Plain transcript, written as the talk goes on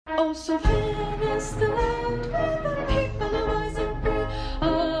Oh, so fair is the land where the people are wise and free,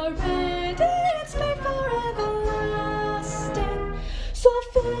 are ready its made for everlasting. So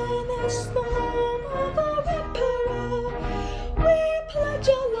fair is the home of our emperor. We pledge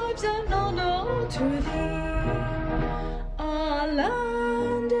our lives and honor to thee. Our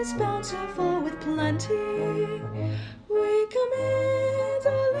land is bountiful with plenty. We commit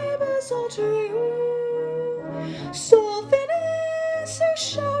our labors all to you. So Venice, who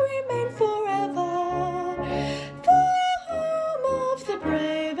shall remain forever, the home of the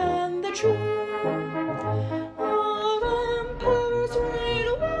brave and the true. Our emperor's reign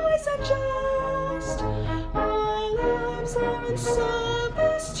wise and just, our lives are in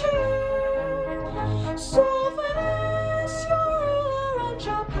service to you. So Venice, your ruler and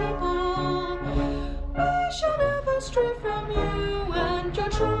your people, we shall never stray from you and your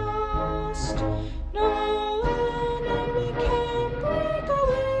trust. No enemy can break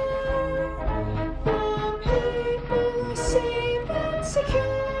away. The people are safe and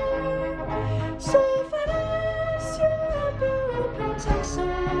secure. So Venice, your emperor protects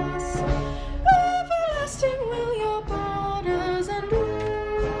us. Everlasting will your borders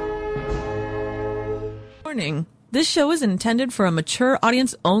endure. Warning. This show is intended for a mature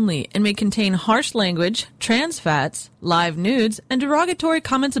audience only and may contain harsh language, trans fats, live nudes, and derogatory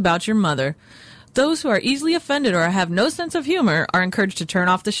comments about your mother. Those who are easily offended or have no sense of humor are encouraged to turn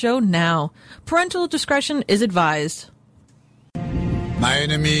off the show now. Parental discretion is advised. My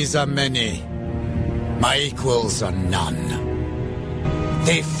enemies are many. My equals are none.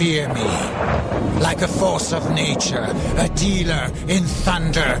 They fear me, like a force of nature, a dealer in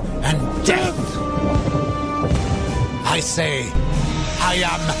thunder and death. I say, I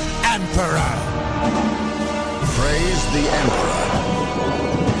am Emperor. Praise the Emperor.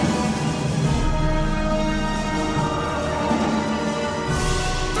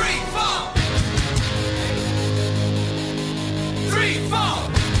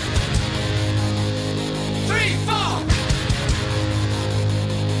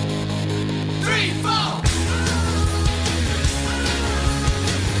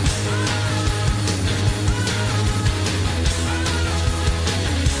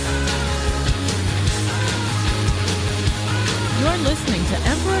 You're listening to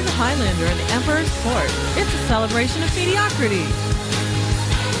Emperor and Highlander and the Emperor's Court. It's a celebration of mediocrity.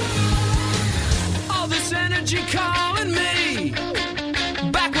 All this energy calling me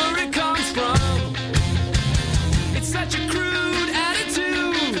back where it comes from. It's such a crude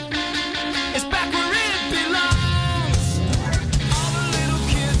attitude. It's back where it belongs. All the little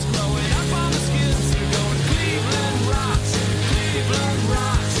kids growing up on the skids, they're going Cleveland rocks, Cleveland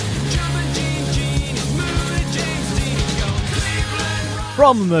rocks. Jumping Gene is Moody James Dean going Cleveland rocks.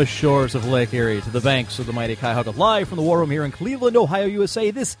 From the shores of Lake Erie to the banks of the mighty Cuyahoga, live from the War Room here in Cleveland, Ohio,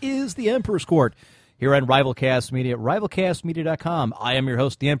 USA, this is the Emperor's Court here on Rivalcast Media at rivalcastmedia.com. I am your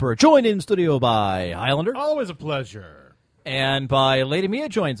host, the Emperor, joined in studio by Highlander. Always a pleasure. And by Lady Mia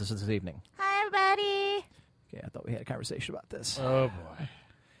joins us this evening. Hi, everybody. Okay, I thought we had a conversation about this. Oh, boy.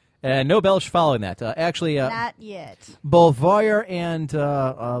 And no Belch following that. Actually, Not yet. both Varyer and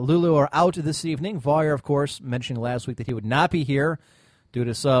Lulu are out this evening. Varyer, of course, mentioning last week that he would not be here due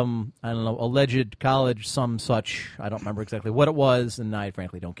to some, I don't know, alleged college, some such. I don't remember exactly what it was, and I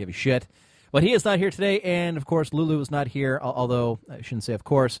frankly don't give a shit. But he is not here today, and, of course, Lulu is not here, although I shouldn't say of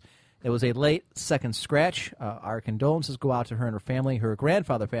course. It was a late second scratch. Our condolences go out to her and her family. Her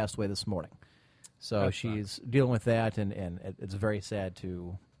grandfather passed away this morning. So That's she's dealing with that, and it's very sad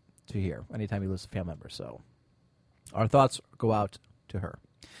to hear anytime you lose a family member. So our thoughts go out to her.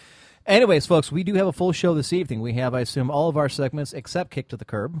 Anyways, folks, we do have a full show this evening. We have, I assume, all of our segments except Kick to the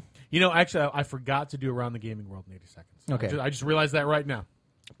Curb. You know, actually, I forgot to do Around the Gaming World in 80 seconds. Okay. I just realized that right now.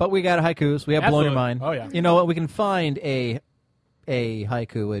 But we got haikus. We have Blown Your Mind. Oh, yeah. You know what? We can find a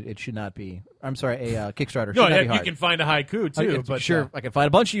haiku. It should not be. I'm sorry, a Kickstarter. No, should not be you hard. can find a haiku, too. But sure, I can find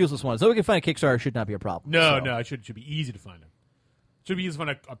a bunch of useless ones. So we can find a Kickstarter. Should not be a problem. No, So, no, it should be easy to find them. Should be easy to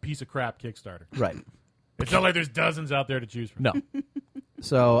find a piece of crap Kickstarter. Right. It's not like there's dozens out there to choose from. No.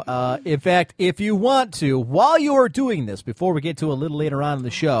 So, in fact, if you want to, while you're doing this, before we get to a little later on in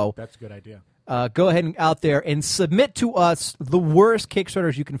the show, That's a good idea. go ahead and out there and submit to us the worst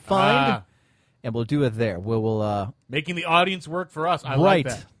Kickstarters you can find, and we'll do it there. We'll Making the audience work for us. I right. like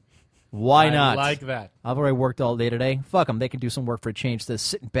that. Why I not? like that. I've already worked all day today. Fuck them. They can do some work for a change. Instead of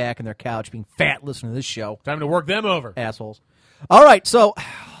sitting back in their couch, being fat, listening to this show. Time to work them over. Assholes. All right, so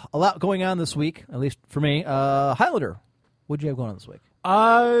a lot going on this week, at least for me. Highlander, what did you have going on this week?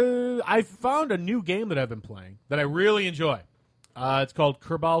 I found a new game that I've been playing that I really enjoy. It's called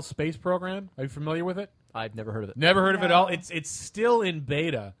Kerbal Space Program. Are you familiar with it? I've never heard of it. Never heard of it at all. It's still in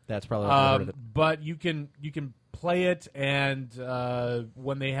beta. That's probably why I've never heard of it. But you can play it, and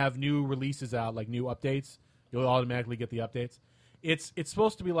when they have new releases out, like new updates, you'll automatically get the updates. It's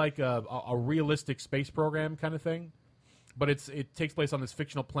supposed to be like a realistic space program kind of thing, but it takes place on this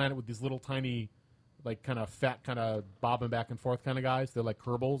fictional planet with these little tiny, like kind of fat, kind of bobbing back and forth kind of guys. They're like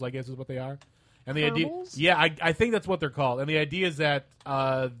Kerbals, I guess is what they are. And the idea, I think that's what they're called. And the idea is that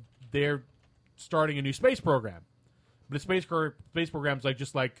they're starting a new space program. But the space program's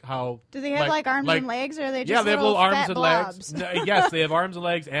just like how. Do they have like arms and legs, or are they just they have little arms fat and blobs? legs. No, yes, they have arms and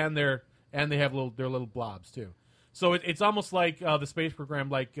legs, and they have their little blobs too. So it's almost like the space program,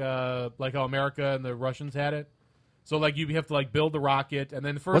 like how America and the Russians had it. So like you have to like build the rocket, and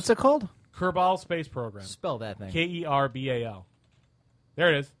then first. What's it called? Kerbal Space Program. Spell that thing. Kerbal.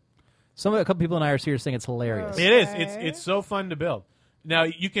 There it is. A couple people in IRC are saying it's hilarious. It is. It's so fun to build. Now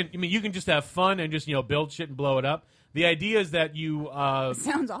you can just have fun and just build shit and blow it up. The idea is that you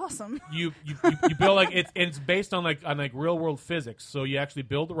Sounds awesome. you build it's based on real world physics. So you actually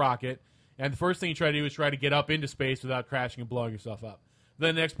build the rocket, and the first thing you try to do is try to get up into space without crashing and blowing yourself up.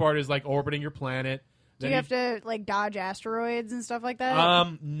 Then the next part is like orbiting your planet. Do you have to like dodge asteroids and stuff like that?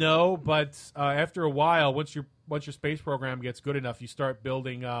 No, but after a while, once your space program gets good enough, you start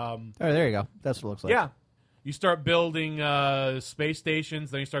building. Oh, there you go. That's what it looks like. Yeah, you start building space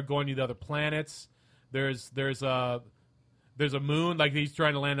stations. Then you start going to the other planets. There's a moon. Like he's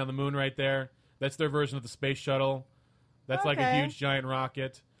trying to land on the moon right there. That's their version of the space shuttle. That's like a huge giant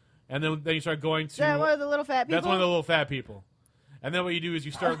rocket. And then you start going to. Is that one of the little fat people? That's one of the little fat people. And then what you do is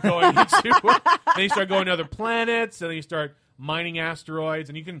you start going into, then you start going to other planets, and then you start mining asteroids,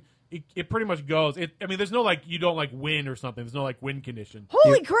 and you can. It pretty much goes. There's no you don't win or something. There's no win condition.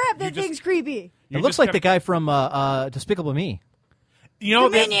 Holy crap! That thing's creepy. It looks like the guy from Despicable Me. The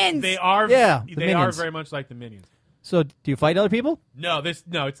Minions. They are. Yeah, the they Minions. are very much like the Minions. So, do you fight other people? No, it's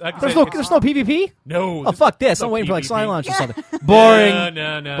like There's no PvP. No. Oh fuck this! no I'm waiting for PvP. Slime Launch or something. Boring.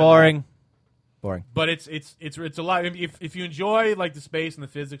 No. Boring. But it's a lot. If you enjoy the space and the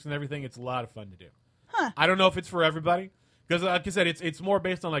physics and everything, it's a lot of fun to do. I don't know if it's for everybody because, like I said, it's more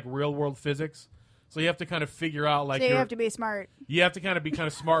based on real world physics. So you have to kind of figure out So you have to be smart. You have to kind of be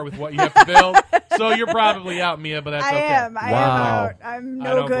smart with what you have to build. So you're probably out, Mia, but that's okay. I am Wow. out. I'm I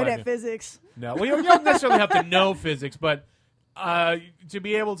no don't good blame at you. physics. No, well, you don't necessarily have to know physics, but to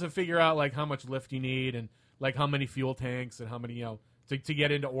be able to figure out how much lift you need and how many fuel tanks and how many to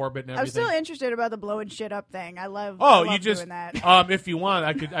get into orbit and I'm everything. still interested about the blowing shit up thing. I love. Oh, I you just love doing that. if you want,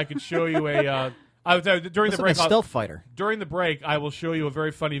 I could show you a. During Looks the like break, a stealth fighter. during the break, I will show you a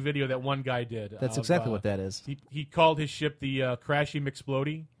very funny video that one guy did. That's exactly what that is. He called his ship the Crashy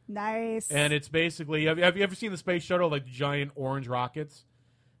McSplody, Nice. and it's basically have you ever seen the space shuttle, the giant orange rockets?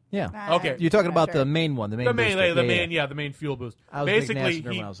 Yeah. Okay. You're talking Not about sure. the main one, the main The main, booster. the main fuel boost. I was a big Basically, NASA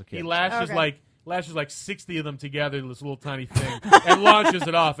nerd when I was a kid. he lashes Okay. lashes 60 of them together in this little tiny thing and launches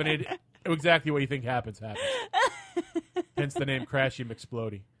it off, and it exactly what you think happens. Hence the name Crashy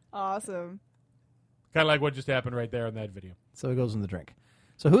McSplody. Awesome. Kind of like what just happened right there in that video. So it goes in the drink.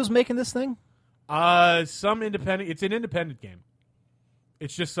 So who's making this thing? Some independent. It's an independent game.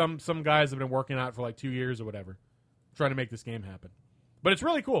 It's just some guys have been working on it for 2 years or whatever, trying to make this game happen. But it's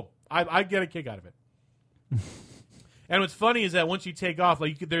really cool. I get a kick out of it. And what's funny is that once you take off,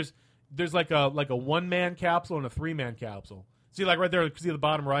 there's like a 1-man capsule and a 3-man capsule. See, right there, see the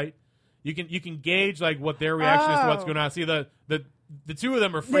bottom right. You can gauge what their reaction is to what's going on. See the two of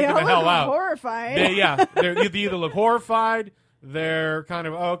them are They freaking all the hell look out. horrified. They either look horrified, they're kind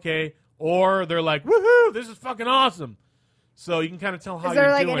of okay, or they're like, woohoo, this is fucking awesome. So you can kind of tell how Is you're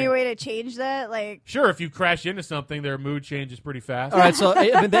there doing. any way to change that? Sure, if you crash into something, their mood changes pretty fast. All right, so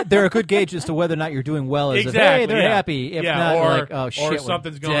they're a good gauge as to whether or not you're doing well. As Exactly, if, hey, they're yeah. happy. If Yeah, not, or oh shit, or we're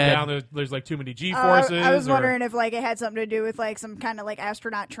something's going dead. down. There's too many G-forces. I was or- wondering if it had something to do with some kind of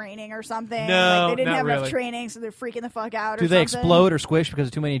astronaut training or something. No, they didn't not have really. enough training, so they're freaking the fuck out. Do or they something. explode or squish because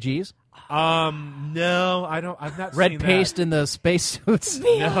of too many G's? No, I don't. I've not Red seen paste in the spacesuits.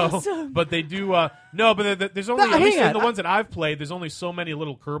 Be that. No, awesome. but they do. No, but there's only No, at least hang in the on. ones that I've played. There's only so many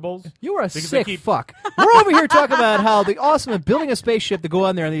little Kerbals. You are a Because they sick keep- fuck. We're over here talking about how the awesome of building a spaceship to go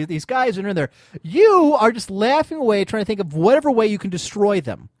on there, and these guys are in there. You are just laughing away, trying to think of whatever way you can destroy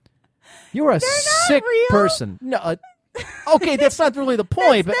them. You are a sick real. person. No, okay, that's not really the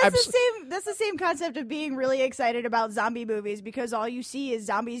point. That's but the same. That's the same concept of being really excited about zombie movies because all you see is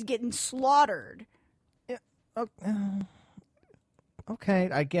zombies getting slaughtered. okay,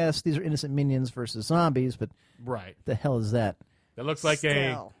 I guess these are innocent minions versus zombies, but Right. the hell is that? That looks like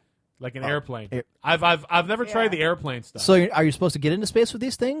Still. like an airplane. air- I've never Yeah. tried the airplane stuff. So are you supposed to get into space with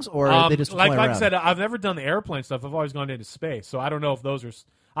these things, or are they just like fly I around? said, I've never done the airplane stuff. I've always gone into space, so I don't know if those are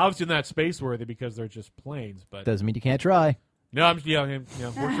obviously not space worthy because they're just planes. But Doesn't mean you can't try. no, I'm works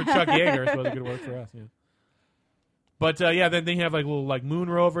for Chuck Yeager. I suppose it could work for us. Yeah. But then they have like little like moon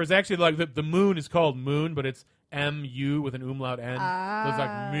rovers. Actually, like the moon is called Moon, but it's M-U with an umlaut N. So it's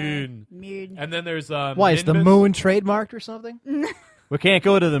like moon. Moon. And then there's Why is the Nimbus. moon trademarked or something? We can't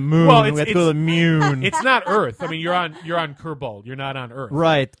go to the moon. Well, we have to go to the moon. It's not Earth. I mean, you're on Kerbal. You're not on Earth.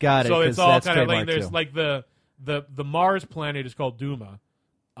 Right, got it. So 'cause it's all that's kind of like trademarked, there's too. like the Mars planet is called Duma.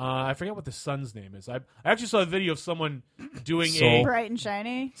 I forget what the sun's name is. I actually saw a video of someone doing Sol. Bright and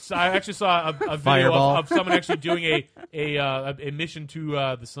shiny. So I actually saw a video Fireball. of someone actually doing a mission to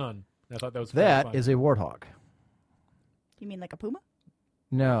the sun. I thought that was kind of That fun. is a warthog. You mean like a puma?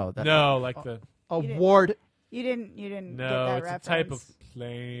 No, that's no, like the a didn't- ward. You didn't get no, that it's reference. a type of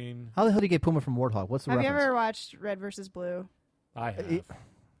plane. How the hell do you get puma from warthog? What's the Have you reference? ever watched Red versus Blue? I have.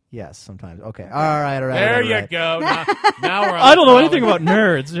 Yes, sometimes. Okay, all right. There all you right. go. Now we're on I don't know solid. anything about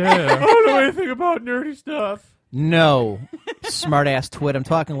nerds. I Yeah. don't know anything about nerdy stuff. No, smart ass twit. I'm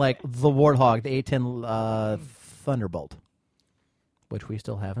talking like the warthog, the A-10 Thunderbolt, which we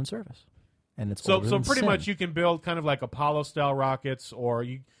still have in service, and it's So older than pretty sin. much you can build kind of like Apollo style rockets, or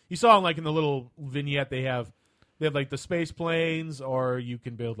you saw like in the little vignette they have like the space planes, or you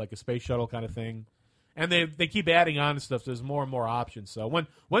can build like a space shuttle kind of thing, and they keep adding on to stuff. So there's more and more options. So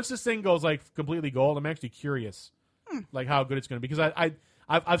once this thing goes like completely gold, I'm actually curious like how good it's going to be, because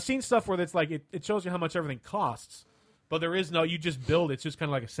I've seen stuff where it's like it shows you how much everything costs, but there is no, you just build. It's just kind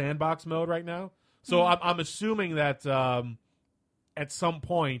of like a sandbox mode right now. So I'm assuming that at some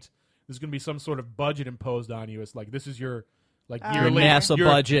point there's going to be some sort of budget imposed on you. It's like this is your like yearly NASA your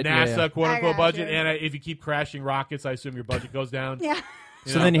budget, NASA yeah. quote I unquote got budget, you. and if you keep crashing rockets, I assume your budget goes down. Yeah.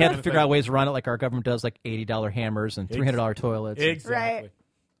 So then you have to figure out ways around it, like our government does, like $80 hammers and $300 toilets, exactly. Right.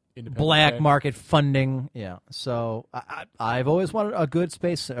 Independent black pay. market funding. Yeah. So I've always wanted a good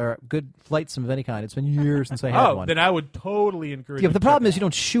space or good flight sim of any kind. It's been years since I had Oh, one. then I would totally encourage. Yeah, you but the to check problem it is you out.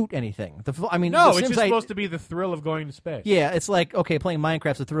 don't shoot anything. I mean, No, the it's Sims just supposed to be the thrill of going to space. Yeah, it's like, okay, playing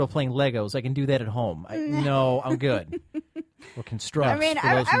Minecraft's the thrill of playing Legos. I can do that at home. No, I'm good. Or construct. I mean, for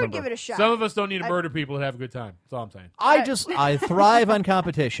I those who would remember. give it a shot. Some of us don't need to murder people to have a good time. That's all I'm saying. I thrive on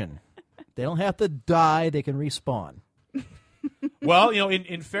competition. They don't have to die. They can respawn. Well,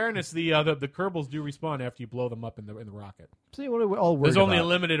 in fairness, the Kerbals do respawn after you blow them up in the rocket. See what are we all worried There's only about? a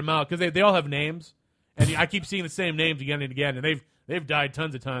limited amount because they all have names, and I keep seeing the same names again and again, and they've died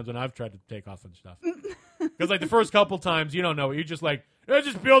tons of times when I've tried to take off and stuff. Because like the first couple times, you don't know, you're just like,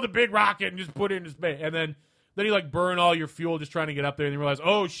 just build a big rocket and just put it into space, and then you like burn all your fuel just trying to get up there, and you realize,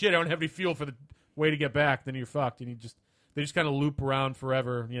 oh shit, I don't have any fuel for the way to get back. Then you're fucked, and they just kind of loop around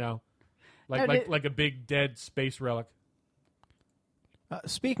forever, like a big dead space relic.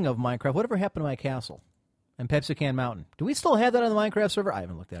 Speaking of Minecraft, whatever happened to my castle and Pepsi Can Mountain? Do we still have that on the Minecraft server? I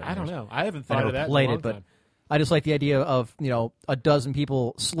haven't looked at it. I don't yet. know. I haven't I thought never of that played in a long it, but time. I just like the idea of a dozen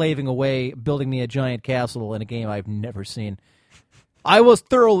people slaving away building me a giant castle in a game I've never seen. I was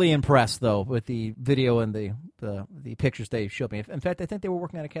thoroughly impressed though with the video and the pictures they showed me. In fact, I think they were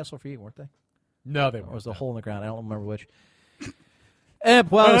working on a castle for you, weren't they? No, they Or weren't. was it a hole in the ground? I don't remember which.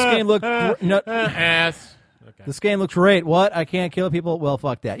 Well, this game looked ass. Okay. this game looks great. What? I can't kill people? Well,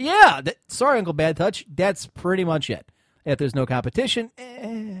 fuck that. Yeah. Sorry, Uncle Bad Touch. That's pretty much it. If there's no competition,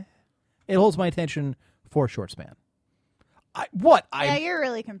 it holds my attention for a short span. Yeah, you're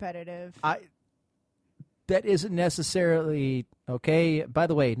really competitive. That isn't necessarily okay. By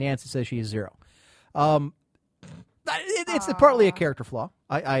the way, Nancy says she's 0. It's partly a character flaw.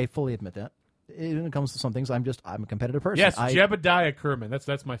 I fully admit that. When it comes to some things, I'm a competitive person. Yes, Jebediah Kerman.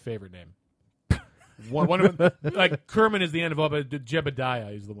 That's my favorite name. one of them, like Kerman is the end of all, but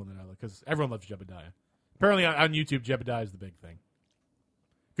Jebediah is the one that I like because everyone loves Jebediah. Apparently on YouTube, Jebediah is the big thing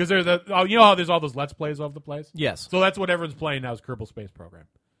because you know how there's all those Let's Plays all over the place. Yes. So that's what everyone's playing now is Kerbal Space Program,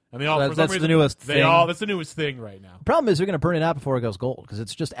 and they all So for some that's the reason, newest thing. That's the newest thing right now. Problem is, they're going to burn it out before it goes gold because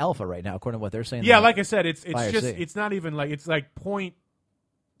it's just alpha right now, according to what they're saying. Yeah, like I said, it's Fire just C. it's not even like it's like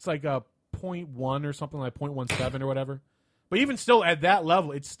a 0.1 or something like 0.17 or whatever. But even still at that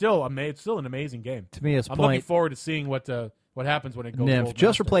level, it's still an amazing game. To me, it's I'm looking point. forward to seeing what happens when it goes. Nymph, gold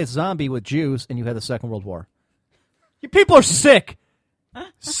just now. replace zombie with Jews, and you have the Second World War. You people are sick,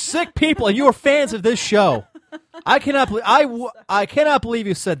 sick people, and you are fans of this show. I cannot believe I cannot believe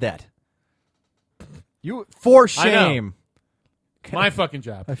you said that. You for shame. My fucking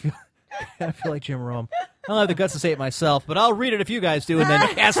job. I feel like Jim Rome. I don't have the guts to say it myself, but I'll read it if you guys do, and then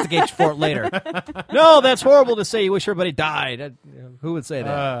castigate you for it later. No, that's horrible to say. You wish everybody died. Who would say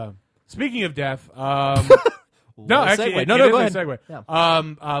that? Speaking of death, no, actually, segue. it No, is go a ahead. segue.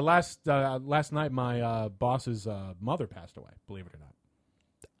 Yeah. Last night, my boss's mother passed away. Believe it or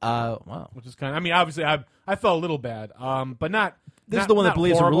not, Wow. which is kind of. I mean, obviously, I felt a little bad, but not. This not, is the one that not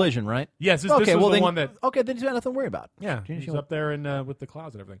believes in horrible. religion, right? Yes, this Okay, was well the then, one that. Okay, then you got nothing to worry about. Yeah, Jeez, he's up there in with the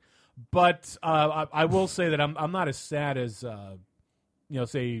closet and everything. But I will say that I'm not as sad as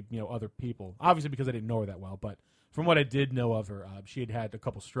say other people. Obviously, because I didn't know her that well. But from what I did know of her, she had a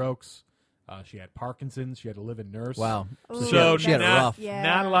couple strokes. She had Parkinson's. She had to live in nurse. Wow. Ooh, So she had it not, rough. Yeah.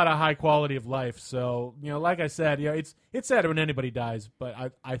 not a lot of high quality of life. So like I said, it's sad when anybody dies, but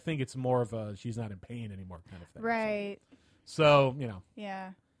I think it's more of a she's not in pain anymore kind of thing. Right. So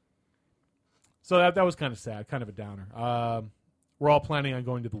Yeah. so that was kind of sad, kind of a downer. We're all planning on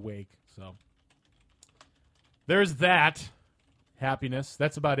going to the wake, so there's that happiness.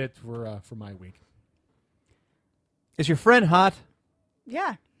 That's about it for my week. Is your friend hot?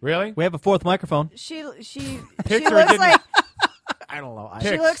 Yeah. Really? We have a fourth microphone. She Picture looks didn't- like I don't know. she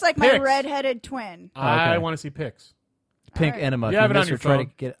Pics. looks like my Pics. redheaded twin. I Okay. want to see pics. Pink All right. enema. You If have it miss on your her, try phone.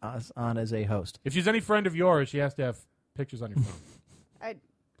 to get us on as a host. If she's any friend of yours, she has to have pictures on your phone.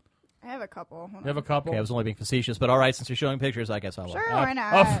 I have a couple. Hold You on. have a couple? Okay, I was only being facetious, but all right, since you're showing pictures, I guess I'll look. Sure, why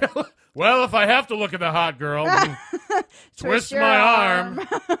not? Oh, well, if I have to look at the hot girl, twist your my arm.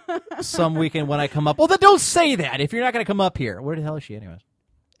 Some weekend when I come up. Well, then don't say that if you're not going to come up here. Where the hell is she, anyways?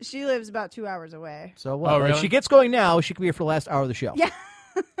 She lives about 2 hours away. So what? Oh, really? If she gets going now, she could be here for the last hour of the show. Yeah.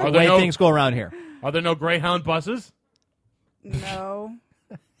 The Are there way no- things go around here. Are there no Greyhound buses? No.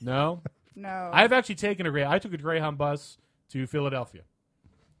 No. No. I've actually taken I took a Greyhound bus to Philadelphia.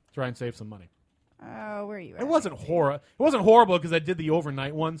 Try and save some money. Oh, where are you at? It wasn't horrible because I did the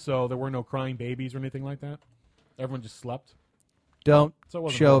overnight one, so there were no crying babies or anything like that. Everyone just slept. Don't So it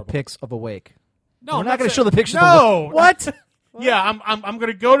wasn't show horrible. pics of a wake. No, We're I'm not going to saying- show the pictures No, of a What? Yeah, I'm going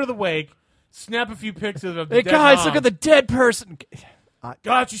to go to the wake, snap a few pictures of the Hey, dead guys, mom. look at the dead person.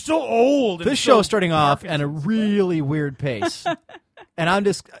 God, she's so old. and This so show's starting off at a really weird pace. And I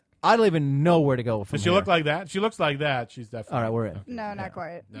don't even know where to go from Does she here. look like that? She looks like that. She's definitely. All right, we're in. Okay. No, not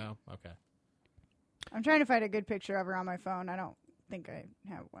quite. No. Okay. I'm trying to find a good picture of her on my phone. I don't think I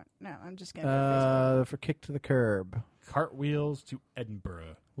have one. No, I'm just going to Facebook. For kick to the curb. Cartwheels to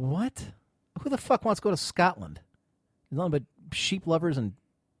Edinburgh. What? Who the fuck wants to go to Scotland? There's nothing but sheep lovers and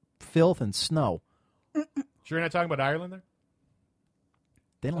filth and snow. Sure, you're not talking about Ireland there?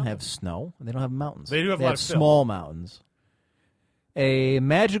 They don't have snow. They don't have mountains. They do have a lot of filth. small mountains. A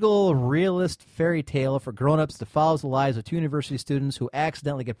magical, realist fairy tale for grown-ups that follows the lives of two university students who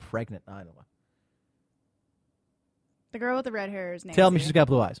accidentally get pregnant. I don't know. The girl with the red hair is Nancy. Tell me she's got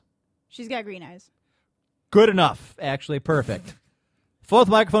blue eyes. She's got green eyes. Good enough. Actually, perfect. Fourth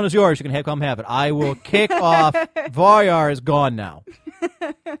microphone is yours. You can come have it. I will kick off. Varyar is gone now.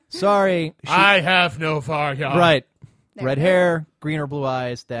 Sorry. I have no far yard. Right. There Red you go. hair, green or blue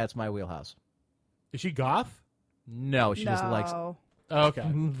eyes. That's my wheelhouse. Is she goth? No, she just likes. No. Oh, okay.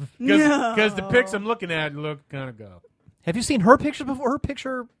 No. Because the pics I'm looking at look kind of goth. Have you seen her picture before? Her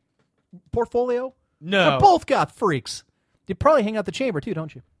picture portfolio? No. They're both goth freaks. You probably hang out the chamber too,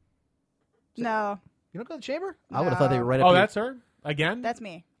 don't you? No, You don't go to the chamber? I would have thought they were right up. Oh, your- that's her? Again? that's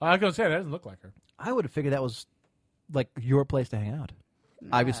me. I was going to say, that doesn't look like her. I would have figured that was like your place to hang out.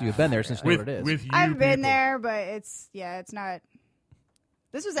 Obviously, you've been there since you know what it is. With you I've been people. there, but it's not.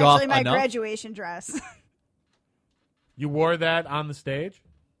 This was Goth actually my enough? graduation dress. You wore that on the stage?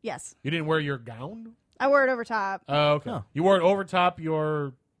 Yes, You didn't wear your gown? I wore it over top. Oh, okay. Oh. You wore it over top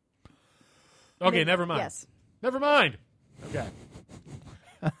your... Okay, Mid- never mind. Yes. Never mind. Okay.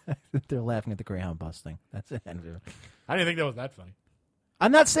 They're laughing at the Greyhound bus thing. That's it. I didn't think that was that funny.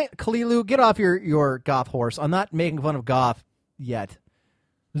 I'm not saying, Kalilu, get off your goth horse. I'm not making fun of goth yet.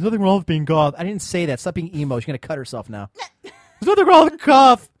 There's nothing wrong with being goth. I didn't say that. Stop being emo. She's going to cut herself now. There's nothing wrong with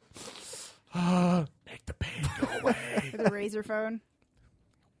goth. Make the pain go away. The razor phone.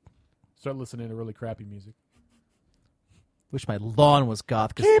 Start listening to really crappy music. Wish my lawn was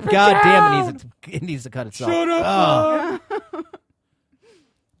goth because God damn it needs to cut itself. Shut up. Oh.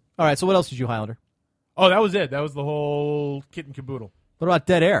 All right, so what else did you, Highlander? Oh, that was it. That was the whole kit and caboodle. What about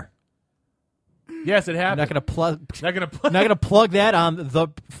Dead Air? Yes, it I'm happened. not going to plug. Not gonna play Not going to plug that on the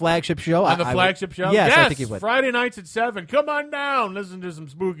flagship show. on the I would- flagship show. Yes, I think you would. Friday nights at 7. Come on down. Listen to some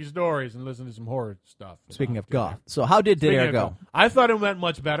spooky stories and listen to some horror stuff. Speaking of goth, so how did Dead Speaking Air of go? goth, I thought it went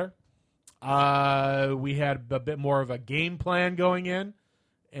much better. We had a bit more of a game plan going in.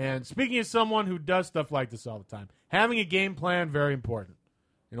 And speaking of someone who does stuff like this all the time, having a game plan, very important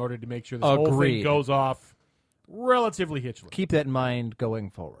in order to make sure this whole thing Agreed. goes off relatively hitchily. Keep that in mind going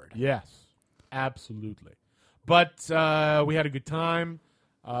forward. Yes, absolutely. But we had a good time.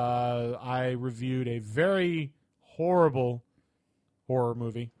 I reviewed a very horrible horror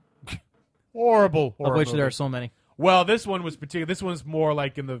movie. Horrible horror Of which movie. there are so many. Well, this one was particular. This one's more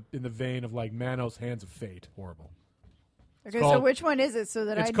like in the vein of like Manos Hands of Fate. Horrible. Okay, called- so which one is it so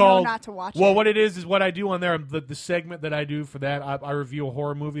that I It's know called not to watch Well, it? what it is what I do on there. The segment that I do for that, I review a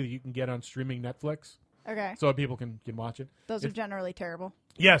horror movie that you can get on streaming Netflix, Okay. so people can watch it. Those are generally terrible.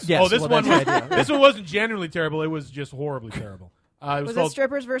 Yes. Yes, Oh, this well, one that's was, the idea. this one wasn't genuinely terrible. It was just horribly terrible. It Was called, it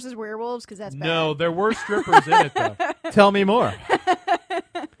strippers versus werewolves? Because that's bad. No, there were strippers in it though. Tell me more.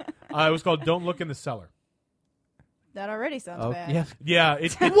 It was called Don't Look in the Cellar. That already sounds Oh, bad. yeah. Yeah,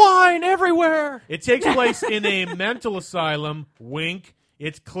 it Wine everywhere. it takes place in a mental asylum. Wink.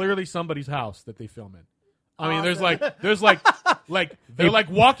 It's clearly somebody's house that they film in. I mean, there's they're like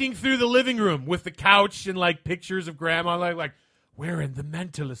walking through the living room with the couch and like pictures of grandma. Like we're in the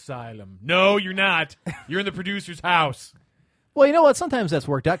mental asylum. No, you're not. You're in the producer's house. Well, you know what? Sometimes that's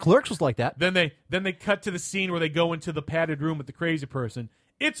worked out. Clerks was like that. Then they cut to the scene where they go into the padded room with the crazy person.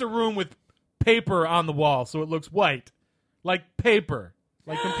 It's a room with paper on the wall, so it looks white, like paper,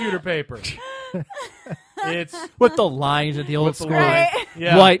 like computer paper. It's With the lines at the old With the school. lines. Right?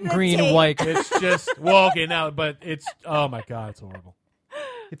 yeah. White, The green, tape. white. It's just well, okay now, but it's oh my god, it's horrible.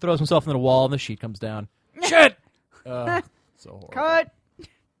 He throws himself into the wall and the sheet comes down. Shit. So horrible. Cut.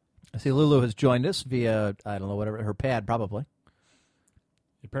 I see Lulu has joined us via, I don't know, whatever, her pad probably.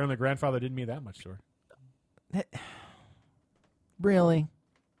 Apparently, grandfather didn't mean that much to her. Really?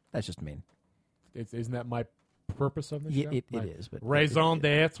 That's just mean. Isn't that my purpose of the Yeah, show? it My is, but- raison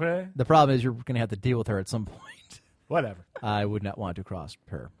d'être. The problem is you're going to have to deal with her at some point. Whatever. I would not want to cross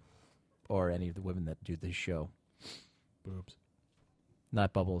her or any of the women that do this show. Boobs.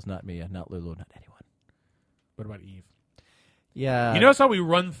 Not Bubbles, not Mia, not Lulu, not anyone. What about Eve? Yeah. You notice how we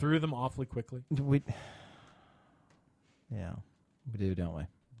run through them awfully quickly? we do, don't we?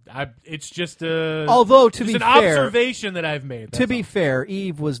 It's just a Although, to just be an fair, observation that I've made. to be fair,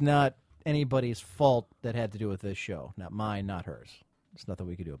 Eve was not anybody's fault that had to do with this show. Not mine, not hers. There's nothing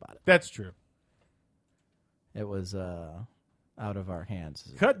we could do about it. that's true. It was out of our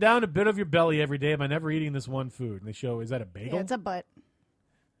hands. Cut down a bit of your belly every day by never eating this one food. And they show, is that a bagel? Yeah, it's a butt.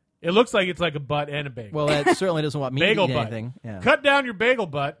 It looks like it's like a butt and a bagel. Well, that certainly doesn't want me bagel to eat butt. anything. Yeah. Cut down your bagel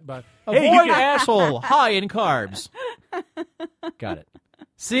butt. But Avoid hey, you can, asshole high in carbs. Got it.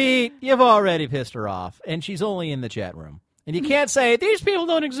 See, you've already pissed her off, and she's only in the chat room. And you can't say, these people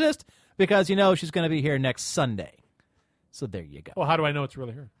don't exist, because you know she's going to be here next Sunday. So there you go. well, how do I know it's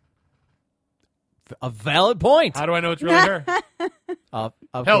really her? A valid point. How do I know it's really her? Of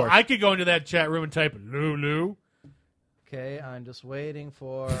Hell, course. I could go into that chat room and type Lulu. Okay, I'm just waiting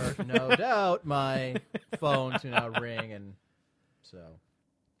for, no doubt, my phone to now ring, and so.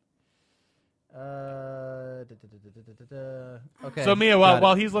 Okay. So Mia, got it.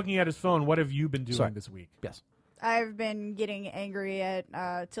 while he's looking at his phone, what have you been doing Sorry. this week? Yes. I've been getting angry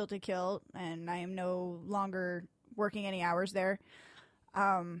at Tilted Kill, and I am no longer working any hours there.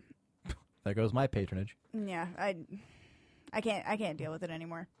 There goes my patronage. Yeah, I can't deal with it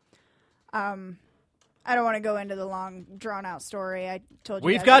anymore. I don't want to go into the long, drawn-out story. I told you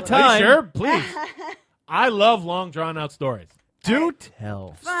We've guys got I Are you time. sure? Please. I love long, drawn-out stories, Do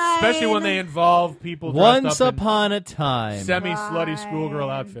tell. especially when they involve people dressed Once up upon a time. in semi-slutty schoolgirl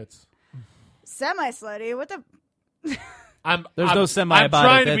outfits. Semi-slutty. What the? There's no semi I'm about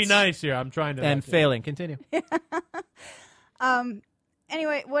trying it. to be That's- nice here. I'm trying to. and failing. Continue.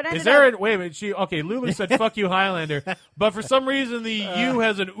 Anyway, what ended Is there up? a wait a minute? Okay, Lulu said "fuck you, Highlander," but for some reason the U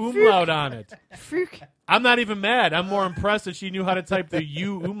has an umlaut on it. I'm not even mad. I'm more impressed that she knew how to type the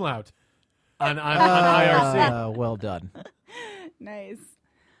U umlaut on IRC. Well done. Nice.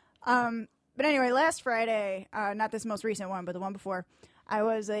 But anyway, last Friday, not this most recent one, but the one before, I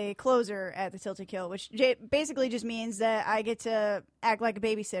was a closer at the Tilted Kill, which basically just means that I get to act like a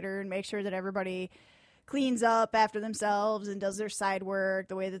babysitter and make sure that everybody cleans up after themselves and does their side work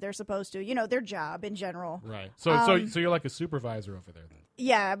the way that they're supposed to. You know, their job in general. Right. So you're like a supervisor over there then.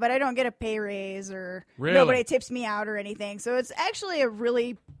 Yeah, but I don't get a pay raise or Really? nobody tips me out or anything. So it's actually a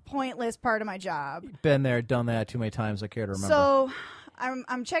really pointless part of my job. Been there, done that too many times. I care to remember. So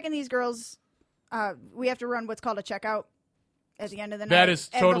I'm checking these girls. We have to run what's called a checkout at the end of the night. That is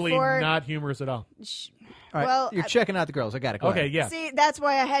And totally before- not humorous at all. All right, well, you're checking out the girls. I got it. Go Okay, ahead. yeah, See, that's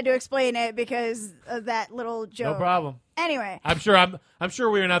why I had to explain it because of that little joke. no problem. Anyway, I'm sure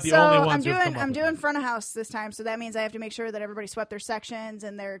we are not the so only ones. I'm who have come doing up I'm with doing that. front of house this time, so that means I have to make sure that everybody swept their sections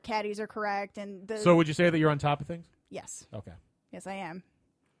and their caddies are correct. And the, So would you say that you're on top of things? yes, Okay. yes, I am.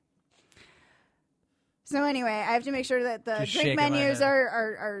 So anyway, I have to make sure that the Just drink shaking my menus head.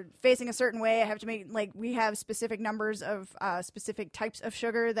 are facing a certain way. I have to make we have specific numbers of specific types of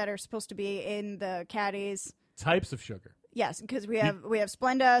sugar that are supposed to be in the caddies. Types of sugar. Yes, because we have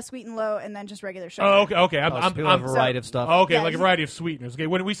Splenda, sweet and low, and then just regular sugar. Oh, okay. So people have a variety of stuff. Oh, okay, Yeah, like a variety of sweeteners. Okay,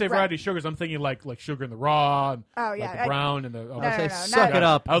 when we say Right. variety of sugars, I'm thinking like sugar in the raw. And Oh, yeah, like the brown and the. Okay. I'll say, no, suck not- it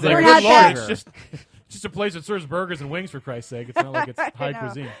up. I was There's like, We're good not lord, that- it's just a place that serves burgers and wings for Christ's sake. It's not like it's high know.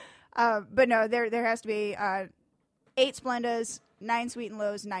 cuisine. But no, there has to be 8 Splendas, 9 sweet and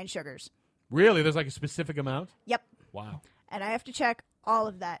lows, 9 sugars. Really, there's like a specific amount. Yep, Wow. and I have to check all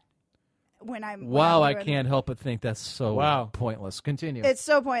of that when I'm. Wow, when I I'm doing- can't help but think that's so Wow. pointless. Continue. It's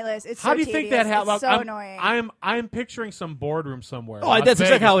so pointless. It's How so do you think tedious. that happens? It's so annoying. I'm picturing some boardroom somewhere. oh, Las that's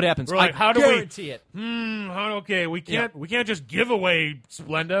exactly Vegas. how it happens. We're like, I how do guarantee it. Okay, we can't just give away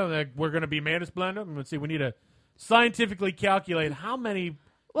Splenda. Like, we're going to be made of Splenda. Let's see. We need to scientifically calculate how many.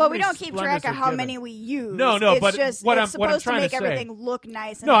 Well, how we many don't keep Splendas track are of how given. many we use. No, it's but just, what it's I'm supposed trying to make to say- everything look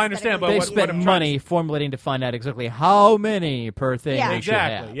nice. And No, I understand, but They what spent I'm trying money formulating to find out exactly how many per thing Yeah. they should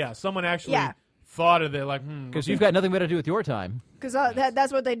have. Exactly. Yeah, someone actually Yeah. thought of it. Like, Because you've got nothing better to do with your time. because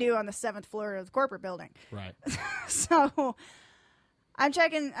that's what they do on the 7th floor of the corporate building. right. So I'm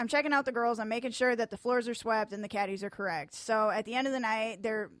checking out the girls. I'm making sure that the floors are swept and the caddies are correct. So at the end of the night,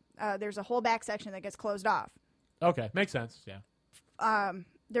 there's a whole back section that gets closed off. Okay, makes sense. Yeah.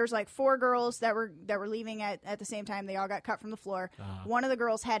 There's like 4 girls that were leaving at the same time. They all got cut from the floor. One of the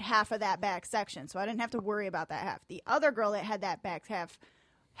girls had half of that back section, so I didn't have to worry about that half. The other girl that had that back half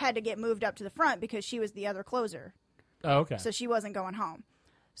had to get moved up to the front because she was the other closer, Oh, okay. so she wasn't going home.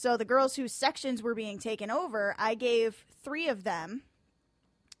 So the girls whose sections were being taken over, I gave 3 of them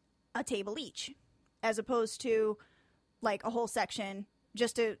a table each, as opposed to like a whole section,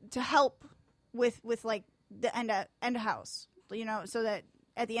 just to help with like the end of house, so that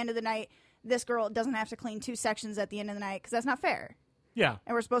at the end of the night, this girl doesn't have to clean 2 sections at the end of the night, because that's not fair. yeah.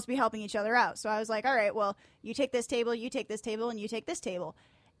 And we're supposed to be helping each other out. So I was like, all right, well, you take this table, you take this table, and you take this table.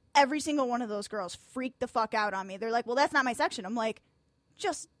 Every single one of those girls freaked the fuck out on me. They're like, well, that's not my section. I'm like,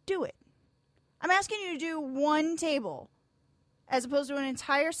 just do it. I'm asking you to do 1 table as opposed to an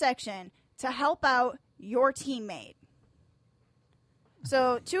entire section to help out your teammate.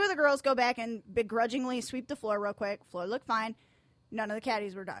 So 2 of the girls go back and begrudgingly sweep the floor real quick. Floor looked fine. None of the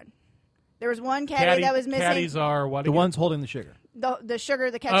caddies were done. There was one caddy that was missing. Caddies are what? The again? ones holding the sugar. The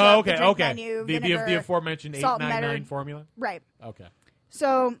sugar, the ketchup, Oh, okay, the drink okay. menu, the vinegar, aforementioned salt and 899 butter. formula. Right. Okay.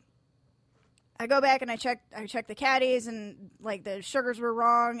 So I go back and I check the caddies, and like the sugars were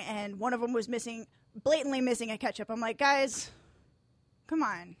wrong, and one of them was blatantly missing a ketchup. I'm like, guys, come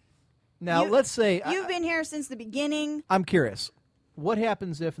on. Now, let's say You've been here since the beginning. I'm curious. What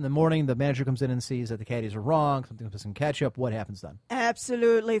happens if in the morning the manager comes in and sees that the caddies are wrong, something's missing ketchup? What happens then?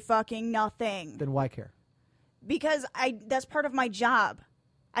 Absolutely fucking nothing. Then why care? Because that's part of my job.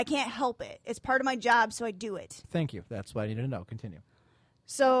 I can't help it. It's part of my job, so I do it. Thank you. That's what I needed to know. Continue.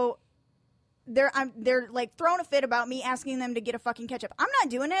 So they're like throwing a fit about me asking them to get a fucking ketchup. I'm not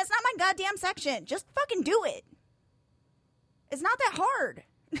doing it. It's not my goddamn section. Just fucking do it. It's not that hard.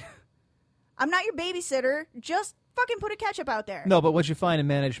 I'm not your babysitter. Just fucking put a ketchup out there. No, but what you find in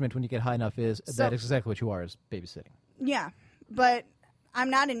management when you get high enough is So- that is exactly what you are, is babysitting. Yeah, but I'm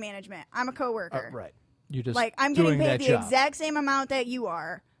not in management. I'm a coworker. Right. You just Like, I'm doing getting paid that the job. exact same amount that you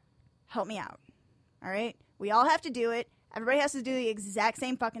are. Help me out. All right? We all have to do it. Everybody has to do the exact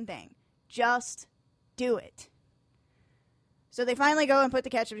same fucking thing. Just do it. So they finally go and put the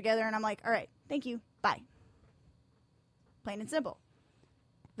ketchup together, and I'm like, all right, thank you. Bye. Plain and simple.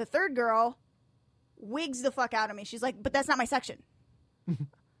 The third girl wigs the fuck out of me. She's like, but that's not my section.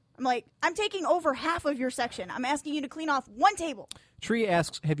 I'm like, I'm taking over half of your section. I'm asking you to clean off 1 table. Tree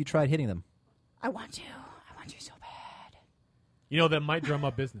asks, have you tried hitting them? I want to. I want to so bad. You know, that might drum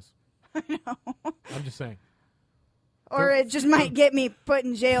up business. I know. I'm just saying. Or it just might get me put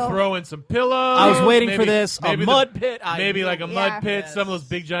in jail. Throw in some pillows. I was waiting for maybe- this. A maybe mud pit. I Maybe knew like a it. mud Yeah. pit. Some of those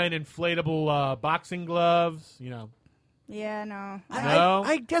big giant inflatable boxing gloves. You know, Yeah, no. No?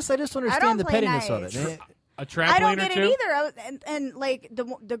 I guess I just I understand don't the play pettiness nice. of it. a trampoline I don't or get two. it either. And like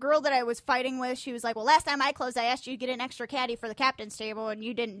the girl that I was fighting with, she was like, well, last time I closed, I asked you to get an extra caddy for the captain's table, and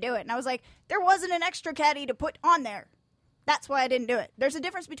you didn't do it. And I was like, there wasn't an extra caddy to put on there. That's why I didn't do it. There's a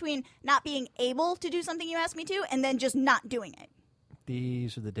difference between not being able to do something you asked me to and then just not doing it.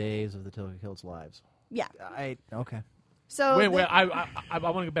 These are the days of the Tilted Kills lives. Yeah. Okay. So Wait, the- wait. I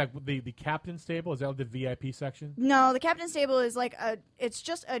want to go back. The captain's table, is that the VIP section? No, the captain's table is like it's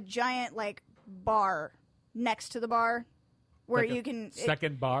just a giant like bar next to the bar where Like a you can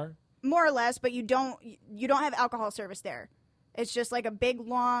second bar. more or less, but you don't have alcohol service there. It's just like a big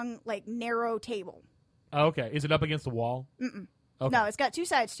long like narrow table. Oh, okay. Is it up against the wall? Mm-mm. Okay. No, it's got two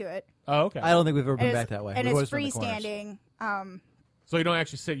sides to it. Oh, okay. I don't think we've ever been And back it's- that way. And We've it's always done the corners. freestanding. So you don't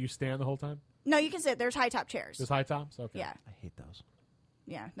actually sit, you stand the whole time? No, you can sit. There's high top chairs. There's high tops? Okay. Yeah. I hate those.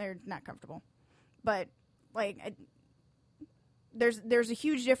 Yeah, they're not comfortable. But like, there's a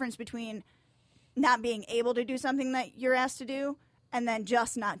huge difference between not being able to do something that you're asked to do and then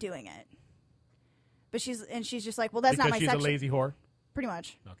just not doing it. But she's just like, well, that's Because not my she's section. a lazy whore? Pretty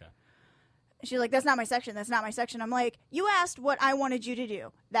much. Okay. She's like, that's not my section. That's not my section. I'm like, you asked what I wanted you to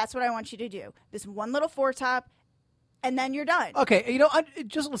do. That's what I want you to do. This one little foretop, and then you're done. Okay,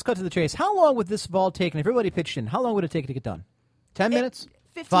 let's cut to the chase. How long would this Vol take, and if everybody pitched in, how long would it take to get done? 10 minutes?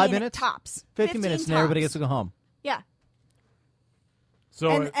 15 5 minutes? tops. 15 minutes, and everybody gets to go home. Yeah. So,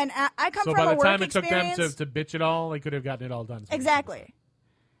 And I come so from by a the work time it took experience. them to bitch it all, they could have gotten it all done. Exactly.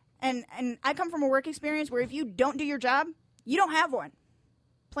 And I come from a work experience where if you don't do your job, you don't have one.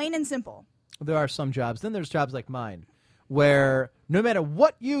 Plain and simple. There are some jobs. Then there's jobs like mine, where no matter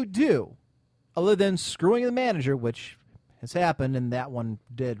what you do, other than screwing the manager, which has happened, and that one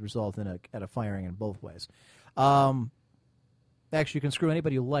did result in a firing in both ways. Actually, you can screw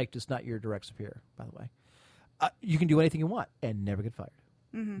anybody you like, just not your direct superior, by the way. You can do anything you want and never get fired.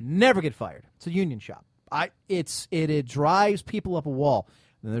 Mm-hmm. Never get fired. It's a union shop. It drives people up a wall.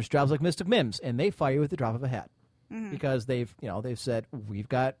 Then there's jobs like Mystic Mims, and they fire you at the drop of a hat because they've said we've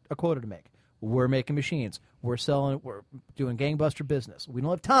got a quota to make. We're making machines. We're selling. We're doing gangbuster business. We don't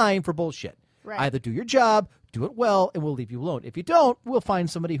have time for bullshit. Right. Either do your job, do it well, and we'll leave you alone. If you don't, we'll find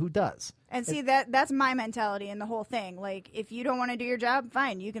somebody who does. And see, that's my mentality in the whole thing. Like, if you don't want to do your job,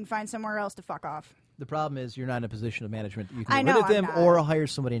 fine. You can find somewhere else to fuck off. The problem is you're not in a position of management. You I can know get rid of I'm them not. or hire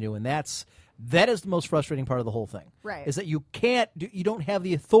somebody new, and that is the most frustrating part of the whole thing. Right. Is that you don't have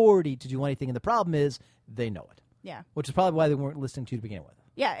the authority to do anything, and the problem is they know it. Yeah. Which is probably why they weren't listening to you to begin with.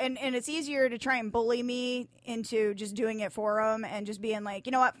 Yeah, and it's easier to try and bully me into just doing it for them and just being like,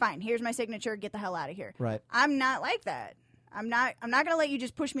 you know what, fine, here's my signature, get the hell out of here. Right. I'm not like that. I'm not going to let you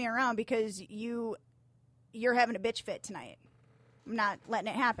just push me around because you're having a bitch fit tonight. I'm not letting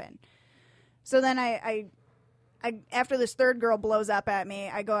it happen. So then I after this third girl blows up at me,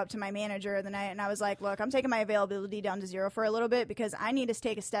 I go up to my manager of the night and I was like, look, I'm taking my availability down to 0 for a little bit because I need to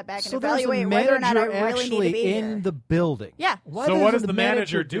take a step back and evaluate whether or not I really need to be in here. the building. Yeah. So what does the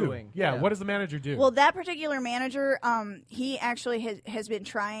manager do? doing? Yeah, what does the manager do? Well, that particular manager, he actually has been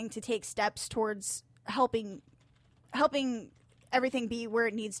trying to take steps towards helping everything be where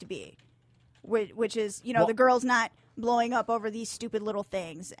it needs to be, which is, the girl's not blowing up over these stupid little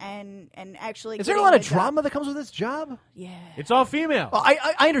things and actually. Is there a getting lot of the drama job. that comes with this job? Yeah. it's all female. Well,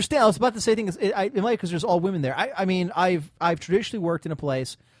 I understand. I was about to say things. It might because there's all women there. I mean, I've traditionally worked in a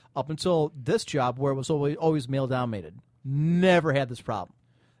place up until this job where it was always male dominated. Never had this problem.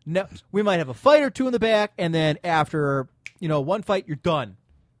 No, we might have a fight or two in the back, and then after one fight, you're done.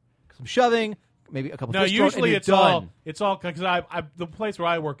 Some shoving, maybe a couple. No, fist thrown, usually and it's you're done. all because the place where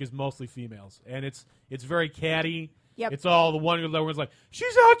I work is mostly females, and it's very catty. Yep. It's all the one who's like,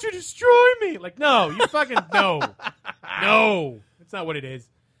 she's out to destroy me. Like, no, you fucking no, that's not what it is.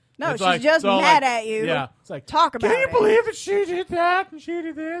 No, It's she's like- just it's all mad like- at you. Yeah, it's like Talk about Can you it. believe that she did that and she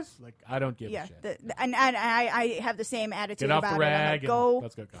did this? Like, I don't give Yeah, a shit. and I have the same attitude Get off about the it. I'm like, rag and go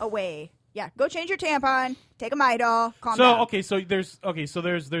let's go. away. Yeah, go change your tampon, take a Midol, calm So down. okay, so there's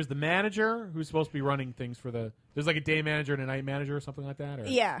the manager who's supposed to be running things for there's like a day manager and a night manager or something like that. Or?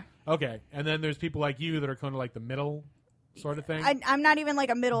 Yeah, Okay, and then there's people like you that are kind of like the middle sort of thing. I'm not even like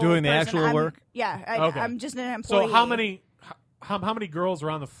a middle Doing the person. actual I'm- work? Yeah, Okay. I'm just an employee. So how many girls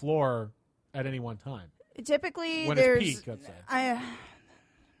are on the floor at any one time? Typically, When there's it's peak, let's say.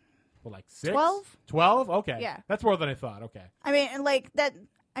 Well, like 6? 12? 12? Okay. Yeah. That's more than I thought. Okay. I mean, and like that.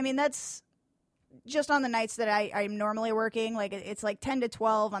 I mean, that's just on the nights that I'm normally working. Like it's like 10 to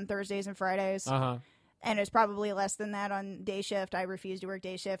 12 on Thursdays and Fridays, Uh-huh. and it's probably less than that on day shift. I refuse to work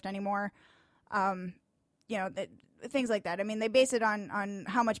day shift anymore. Things like that. I mean, they base it on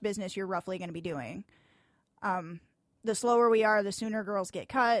how much business you're roughly going to be doing. The slower we are, the sooner girls get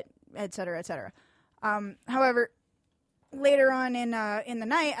cut, et cetera, et cetera. However, later on in the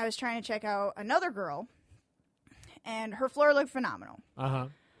night, I was trying to check out another girl, and her floor looked phenomenal. Uh-huh.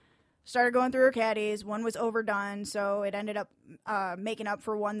 Started going through her caddies. One was overdone, so it ended up making up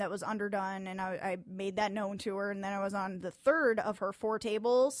for one that was underdone, and I made that known to her. And then I was on the third of her 4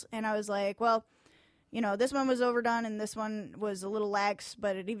 tables, and I was like, well, this one was overdone, and this one was a little lax,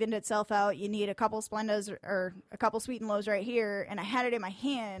 but it evened itself out. You need a couple Splendas or a couple Sweet and Lows right here, and I had it in my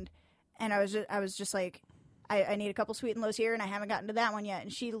hand, and I was just like, I need a couple Sweet and Lows here, and I haven't gotten to that one yet.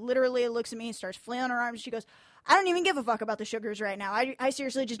 And she literally looks at me and starts flailing her arms. She goes, I don't even give a fuck about the sugars right now. I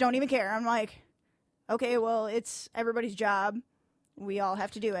seriously just don't even care. I'm like, okay, well, it's everybody's job. We all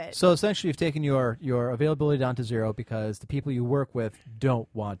have to do it. So essentially, you've taken your availability down to zero because the people you work with don't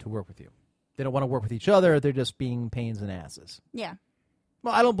want to work with you. They don't want to work with each other. They're just being pains in asses. Yeah.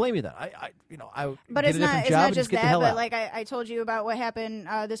 Well, I don't blame you then. But get it's a different not job and just get the that. hell But out. like I told you about what happened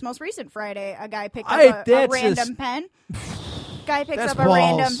this most recent Friday. A guy picked I- up a that's random just- pen. Guy picks That's up a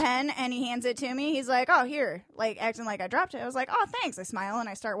random balls. pen and he hands it to me. He's like, "Oh, here," like acting like I dropped it. I was like, "Oh, thanks." I smile and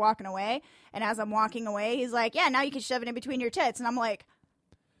I start walking away. And as I'm walking away, he's like, "Yeah, now you can shove it in between your tits." And I'm like,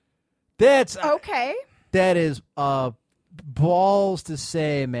 That's "Okay." that is balls to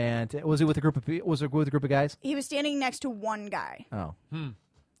say, man. Was he with a group of was it with a group of guys? He was standing next to one guy. Oh,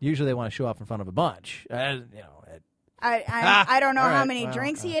 usually they want to show off in front of a bunch. I don't know All how right, many well,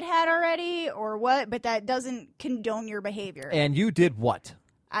 drinks he had already or what, but that doesn't condone your behavior. And you did what?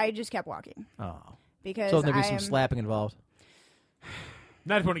 I just kept walking Oh, because so there'd be I some am slapping involved.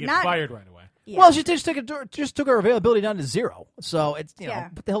 Not going to get Not- fired right away. Yeah. Well, she just took her availability down to zero. So it's Yeah.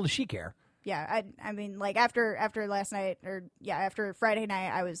 what the hell does she care? Yeah, I mean, like after last night, or after Friday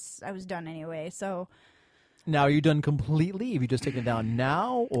night, I was done anyway. So Now, are you done completely? Have you just taken it down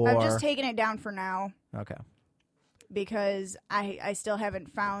now, or I've just taken it down for now okay? because I still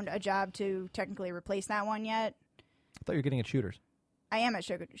haven't found a job to technically replace that one yet. I thought you were getting at shooters. I am at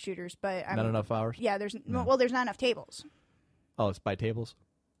Shooters, but Not enough hours. Yeah, there's there's not enough tables. Oh, it's by tables.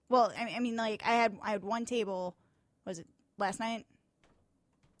 Well, I mean, like I had one table. Was it last night?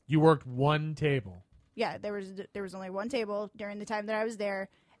 You worked one table. Yeah, there was only one table during the time that I was there,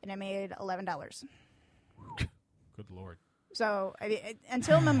 and I made $11. Good Lord. So I mean,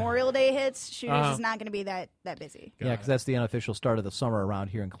 until Memorial Day hits, Shooters Uh-huh. is not going to be that busy. Yeah, because that's the unofficial start of the summer around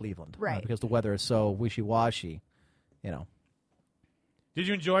here in Cleveland. Right. Because the weather is so wishy-washy, Did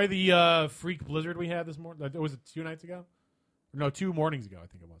you enjoy the freak blizzard we had this morning? Was it 2 nights ago? No, 2 mornings ago, I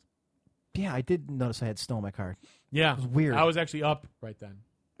think it was. Yeah, I did notice I had snow in my car. Yeah. It was weird. I was actually up right then.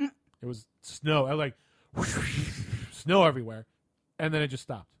 It was snow. I was like, snow everywhere. And then it just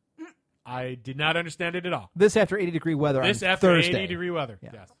stopped. I did not understand it at all. This after 80-degree weather This on after Thursday. 80-degree weather. Yeah.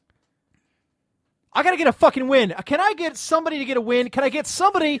 Yes. I got to get a fucking win. Can I get somebody to get a win? Can I get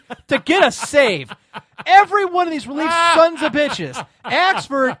somebody to get a save? Every one of these relief sons of bitches.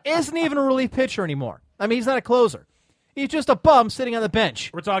 Axford isn't even a relief pitcher anymore. I mean, he's not a closer. He's just a bum sitting on the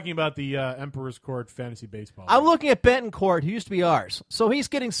bench. We're talking about the Emperor's Court Fantasy Baseball. I'm looking at Betancourt, who used to be ours. So he's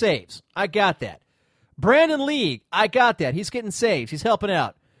getting saves. I got that. Brandon Lee, I got that. He's getting saves. He's helping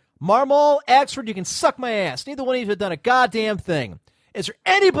out. Marmol, Axford, you can suck my ass. Neither one of you have done a goddamn thing. Is there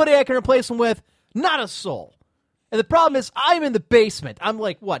anybody I can replace him with? Not a soul. And the problem is, I'm in the basement. I'm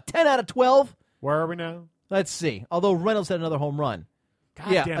like, 10 out of 12? Where are we now? Let's see. Although Reynolds had another home run.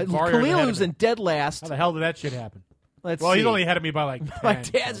 Goddamn, Varner ahead Khalil of was me. in dead last. How the hell did that shit happen? Let's Well, see. he's only ahead of me by like 10. My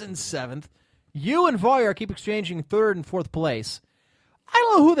dad's in 7th. You and Voyer keep exchanging 3rd and 4th place. I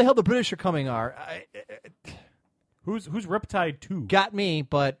don't know who the hell the British are coming are. Who's Riptide 2? Got me,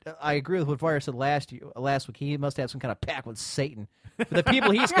 but I agree with what Voyer said last week. He must have some kind of pact with Satan. The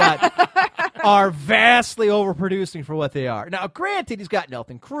people he's got are vastly overproducing for what they are. Now, granted, he's got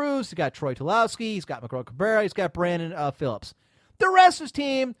Nelson Cruz, he's got Troy Tulowski, he's got McGraw Cabrera, he's got Brandon Phillips. The rest of his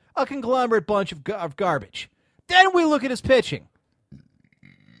team, a conglomerate bunch of garbage. Then we look at his pitching.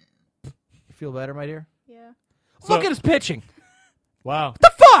 You feel better, my dear? Yeah. Look at his pitching. Wow.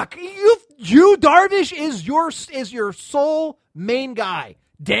 The fuck? You Darvish is your sole main guy.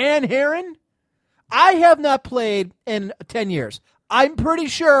 Dan Heron? I have not played in 10 years. I'm pretty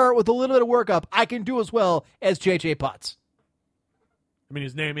sure with a little bit of workup, I can do as well as J.J. Putz. I mean,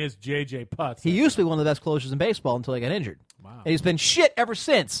 his name is J.J. Putz. He used to be one of the best closers in baseball until he got injured. Wow. And he's been shit ever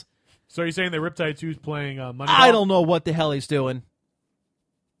since. So you're saying that Riptide 2 is playing Moneyball? I don't know what the hell he's doing.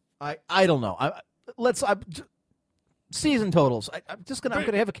 I don't know. Season totals. I'm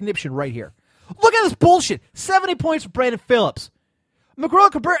gonna have a conniption right here. Look at this bullshit. 70 points for Brandon Phillips.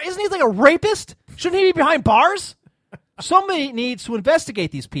 McGraw Cabrera, isn't he like a rapist? Shouldn't he be behind bars? Somebody needs to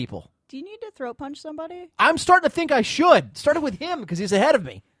investigate these people. Do you need to throat punch somebody? I'm starting to think I should. Started with him because he's ahead of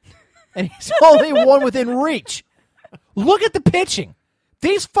me. And he's only one within reach. Look at the pitching.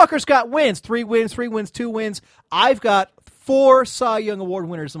 These fuckers got wins. 3 wins, 2 wins. I've got 4 Cy Young Award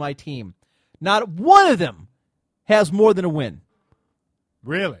winners on my team. Not one of them has more than a win.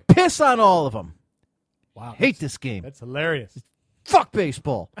 Really? Piss on all of them. Wow. Hate this game. That's hilarious. Fuck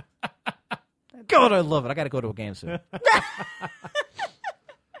baseball. God, I love it. I got to go to a game soon.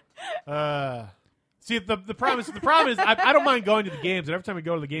 See, the problem is I don't mind going to the games, and every time we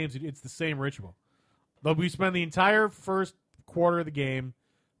go to the games, it's the same ritual. Though we spend the entire first quarter of the game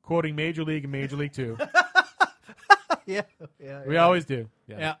quoting Major League and Major League 2. yeah. We always do.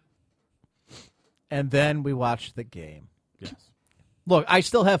 Yeah. and then we watched the game. Yes. Look, I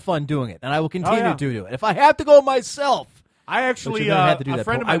still have fun doing it, and I will continue yeah. to do it. If I have to go myself, I actually, you're gonna have to do a that,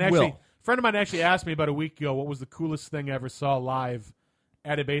 friend of but I mine will. actually asked me about a week ago what was the coolest thing I ever saw live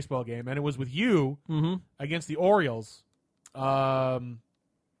at a baseball game, and it was with you against the Orioles, where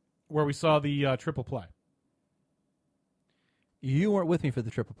we saw the triple play. You weren't with me for the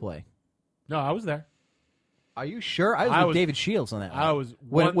triple play. No, I was there. Are you sure? I was I with was- David Shields on that one. I was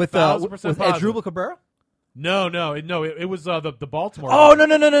with 1000% positive. Asdrubal Cabrera? No, it was the Baltimore. Oh no!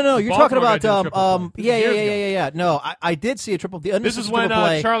 You're talking Baltimore guy about did a triple play. This is years ago. yeah. No, I did see a triple. The This is triple when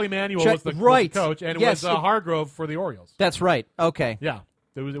play. Charlie Manuel was the coach, and it Yes, was Hargrove for the Orioles. That's right. Okay. Yeah,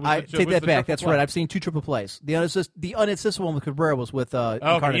 it was I the- take it was that the back. triple That's play. right. I've seen two triple plays. The unassisted one with Cabrera was with Okay,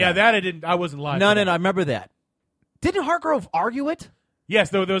 Cardinale. yeah, that I didn't. I wasn't live. No, for no, that. no. I remember that. Didn't Hargrove argue it? Yes,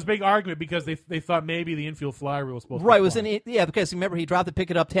 there was a big argument because they thought maybe the infield fly rule was supposed to Right. be Was applied. Because remember he dropped it,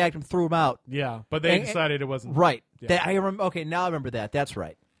 picked it up, tagged him, threw him out. Yeah, but they And- decided it wasn't. Right. Yeah. That, I remember. Okay, now I remember that. That's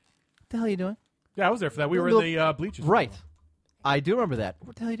right. What the hell are you doing? Yeah, I was there for that. We were in the bleachers. Right. I do remember that.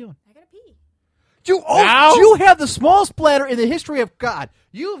 What the hell are you doing? I gotta pee. Now? You have the smallest bladder in the history of God.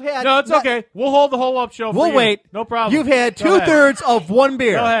 You've had. No, it's okay. We'll hold the whole up show. We'll for you. wait. No problem. You've had Go ahead. 2/3 of one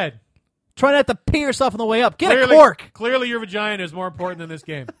beer. Go ahead. Try not to pee yourself on the way up. Get Clearly, a cork. Clearly, your vagina is more important than this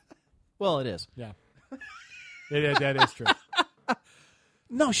game. Well, it is. Yeah, that is true.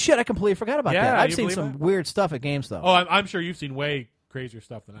 No shit. I completely forgot about Yeah, that. I've you seen believe some that? weird stuff at games though. Oh, I'm sure you've seen way crazier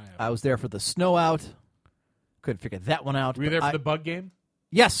stuff than I have. I was there for the snow out. Couldn't figure that one out. Were you but there for the bug game?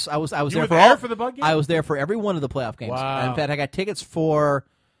 Yes, I was. I was You there were for there all. for the bug game? I was there for every one of the playoff games. Wow. In fact, I got tickets for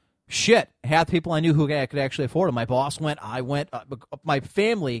shit. Half the people I knew who could actually afford them. My boss went. I went. My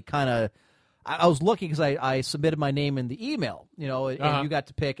family kind of. I was lucky because I submitted my name in the email. And you got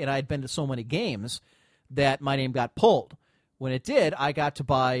to pick. And I had been to so many games that my name got pulled. When it did, I got to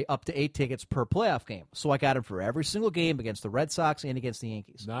buy up to 8 tickets per playoff game. So I got them for every single game against the Red Sox and against the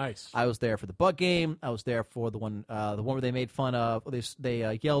Yankees. Nice. I was there for the Bug game. I was there for the one where they made fun of.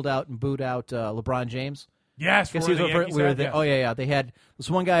 They yelled out and booed out LeBron James. Yes, Guess for he was the over- Yankees we were had, there. yes. Oh yeah. They had this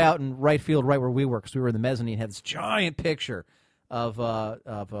one guy out in right field, right where we were, because we were in the mezzanine. Had this giant picture of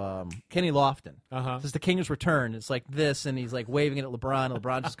Kenny Lofton. Uh-huh. This is the King's return. It's like this, and he's like waving it at LeBron.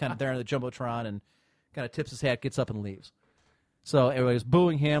 LeBron's just kind of there on the jumbotron and kind of tips his hat, gets up and leaves. So everybody's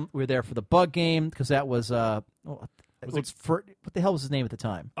booing him. We were there for the Bug game because that was what the hell was his name at the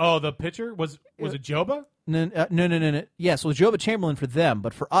time? Oh, the pitcher was it Joba? No. Yes, it was Joba Chamberlain for them,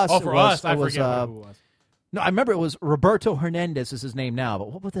 but for us, Oh, for it was, us, I it was, forget who it was. No, I remember it was Roberto Hernandez is his name now,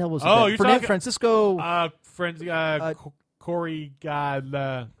 but what the hell was it? Oh, then? you're talking Francisco. Friends, Corey.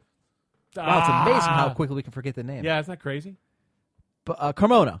 Wow, it's amazing how quickly we can forget the name. Yeah, isn't that crazy? But,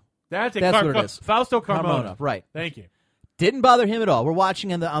 Carmona. That's what it is. Fausto Carmona. Right. Thank you. Didn't bother him at all. We're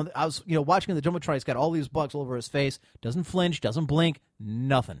watching I was watching in the jumbotron. He's got all these bugs all over his face. Doesn't flinch. Doesn't blink.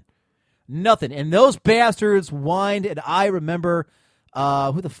 Nothing. And those bastards whined. And I remember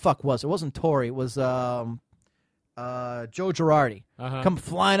who the fuck was it? It wasn't Torrey. It was Joe Girardi. Come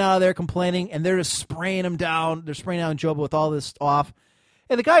flying out of there complaining, and they're just spraying him down. They're spraying down Joba with all this off.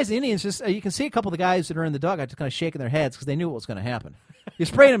 And the guys, the Indians, just you can see a couple of the guys that are in the dugout just kind of shaking their heads because they knew what was going to happen. You're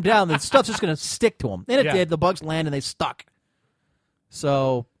spraying them down, the stuff's just going to stick to them. And it did. The bugs land, and they stuck.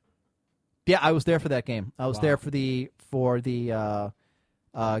 So, yeah, I was there for that game. I was there for the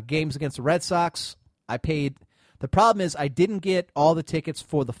games against the Red Sox. I paid. The problem is I didn't get all the tickets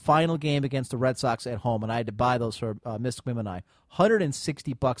for the final game against the Red Sox at home, and I had to buy those for Mystic Mim and I.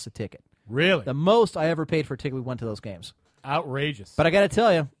 $160 a ticket. Really? The most I ever paid for a ticket. We went to those games. Outrageous. But I got to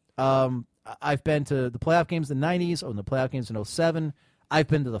tell you, I've been to the playoff games in the 90s, and the playoff games in 07. I've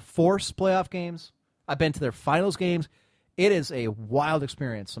been to the Force playoff games. I've been to their finals games. It is a wild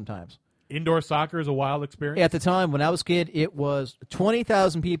experience sometimes. Indoor soccer is a wild experience. At the time, when I was a kid, it was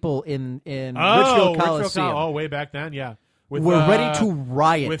 20,000 people in Richfield Richfield Coliseum. Oh, way back then, yeah. With, We're ready to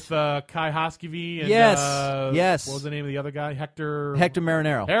riot. With Kai Hoskevy and Yes. What was the name of the other guy? Hector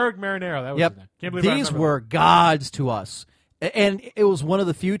Marinero. Eric Marinero. That was Yep. his name. Can't believe I These remember were gods to us. And it was one of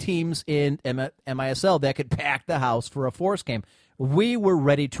the few teams in MISL that could pack the house for a Force game. We were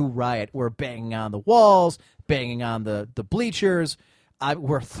ready to riot. We're banging on the walls, banging on the bleachers.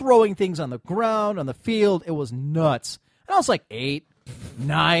 We're throwing things on the ground, on the field. It was nuts. And I was like 8,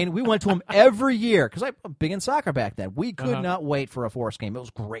 9. We went to them every year because I'm big in soccer back then. We could not wait for a Force game. It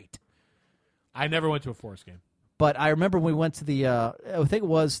was great. I never went to a Force game. But I remember when we went to the, I think it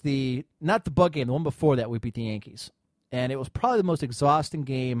was not the Bug game, the one before that, we beat the Yankees. And it was probably the most exhausting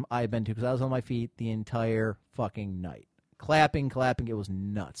game I've been to because I was on my feet the entire fucking night. Clapping. It was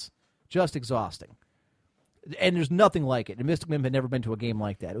nuts. Just exhausting. And there's nothing like it. And Mystic Mim had never been to a game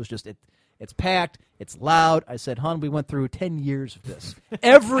like that. It was just, it It's packed. It's loud. I said, hon, we went through 10 years of this.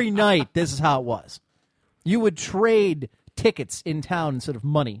 Every night, this is how it was. You would trade tickets in town instead of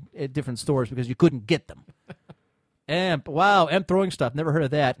money at different stores because you couldn't get them. Amp, wow, Amp throwing stuff. Never heard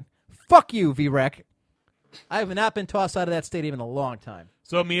of that. Fuck you, VREC. I have not been tossed out of that stadium in a long time.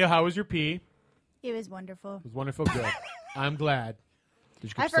 So, Mia, how was your pee? It was wonderful. It was wonderful. Good. I'm glad.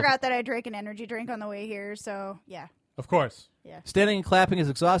 I forgot that I drank an energy drink on the way here, so yeah. Of course. Yeah. Standing and clapping is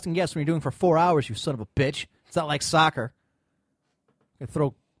exhausting. Yes, when you're doing it for 4 hours, you son of a bitch. It's not like soccer. You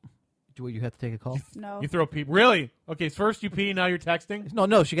throw. Do you have to take a call? No. You throw pee. Really? Okay, first you pee, now you're texting?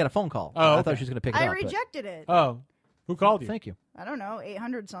 No, she got a phone call. Oh, I okay. thought she was going to pick it I up. but- rejected it. Oh. Who called you? Thank you. I don't know,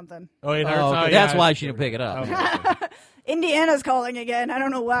 800 something. Oh, 800. Oh, okay. yeah, That's why she didn't pick it up. Okay. Indiana's calling again. I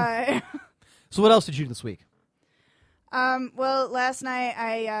don't know why. So what else did you do this week? Well, last night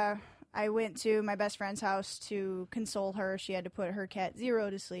I went to my best friend's house to console her. She had to put her cat Zero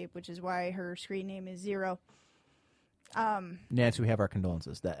to sleep, which is why her screen name is Zero. Nancy, we have our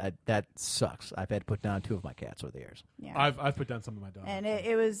condolences. That sucks. I've had to put down 2 of my cats over the years. Yeah. I've put down some of my dogs. And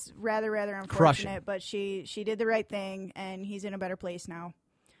it was rather unfortunate, Crushing. but she did the right thing, and he's in a better place now.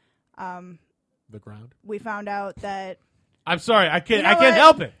 The ground? We found out that I'm sorry. I can't You know I can't what?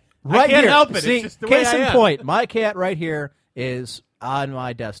 help it. Right I can't here. help it. See, It's just the way case I in am. point, my cat right here is on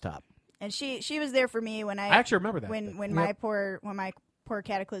my desktop. and she was there for me when I actually remember that. when my poor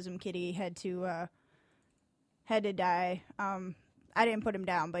Cataclysm kitty had to die. I didn't put him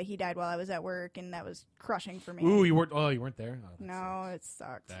down, but he died while I was at work, and that was crushing for me. Ooh, you weren't there? Oh, that No, sucks. it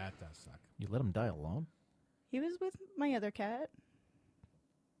sucked. That does suck. You let him die alone? He was with my other cat,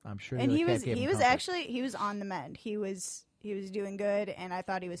 I'm sure. and the he cat was gave him he was comfort. actually he was on the mend. He was doing good, and I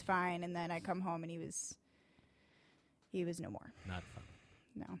thought he was fine. And then I come home, and he was no more. Not fun.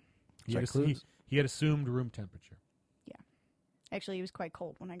 No, He Check had, clues. he had assumed room temperature. actually, he was quite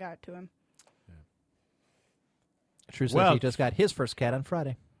cold when I got to him. True says Well- he just got his first cat on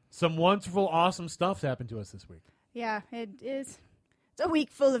Friday. Some wonderful, awesome stuff happened to us this week. Yeah, it is. It's a week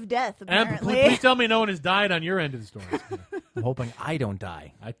full of death, And apparently. please tell me no one has died on your end of the story. I'm hoping I don't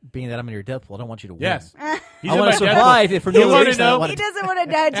die. Being that I'm in your death pool, I don't want you to win. Yes. He's I in want my to death survive pool. it for You no wanna reason. I know? want He to- doesn't want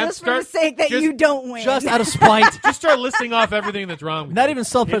to die just for the start- sake that just- you don't win. just out of spite. Just start listing off everything that's wrong with Not you. even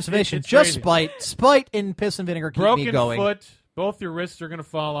self-preservation, It's just crazy. spite. Spite and piss and vinegar keep Broken me going. foot. Both your wrists are going to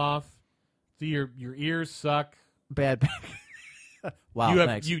fall off. So your ears suck. Bad back. Wow, you have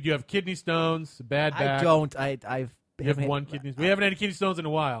thanks. you have kidney stones. A bad back. I don't. I've. You have one kidney. We haven't had kidney stones in a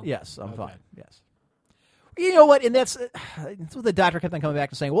while. Yes, I'm Okay. fine. Yes. You know what? And that's what the doctor kept on coming back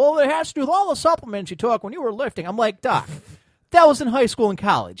and saying. Well, it has to do with all the supplements you took when you were lifting. I'm like, Doc, that was in high school and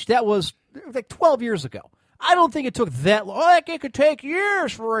college. That was like 12 years ago. I don't think it took that long. Like it could take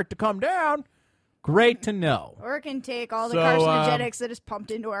years for it to come down. Great to know. Or it can take all the So, carcinogenics that is pumped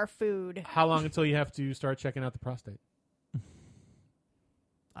into our food. How long until you have to start checking out the prostate?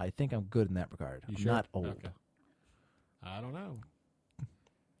 I think I'm good in that regard. You I'm sure? not old. Okay. I don't know.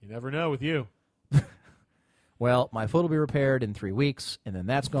 You never know with you. Well, my foot will be repaired in 3 weeks, and then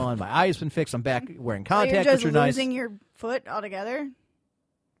that's gone. My eye's been fixed. I'm back wearing So you're contacts, just which are nice. losing your foot altogether?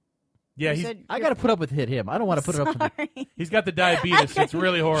 Yeah, You he's said I your- got to put up with him. I don't want to put it up with Sorry. he's got the diabetes. It's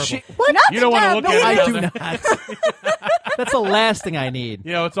really horrible. What? Not You the don't want to look I at do it. not. That's the last thing I need.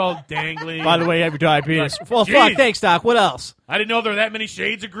 You know, it's all dangly. By the way, I have diabetes. Well, Jeez. fuck, thanks, Doc. What else? I didn't know there were that many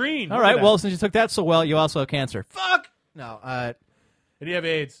shades of green. All Look at right, that. well, since you took that so well, you also have cancer. Fuck! No, Did he have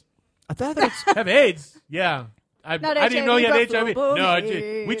AIDS? I thought that's... Have AIDS? Yeah. I Not didn't know he had HIV, HIV. but No,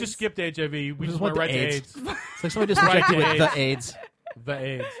 AIDS. we just skipped HIV. We just went went to right to AIDS. AIDS. It's like somebody just Right injected to with the AIDS. The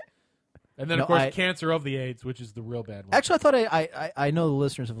AIDS. And then, No, of course, I- cancer of the AIDS, which is the real bad one. Actually, I thought I know the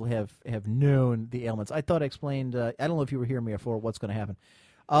listeners have known the ailments. I thought I explained... I don't know if you were hearing me before what's going to happen.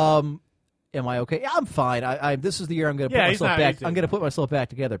 Am I okay? Yeah, I'm fine. This is the year I'm going to put Yeah, he's myself not- back. he's- I'm going to put myself back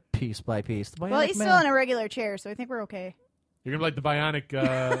together piece by piece. Well, he's still in a regular chair, so I think we're okay. You're going to be like the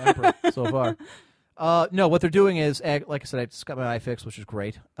bionic emperor. so far. No, what they're doing is, like I said, I just got my eye fixed, which is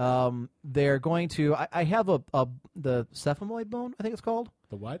great. They're going to. I have the cephamoid bone. I think it's called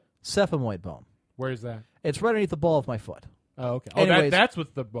The what? cephamoid bone. Where is that? It's right underneath the ball of my foot. Oh, okay. Oh, Anyways. that's what's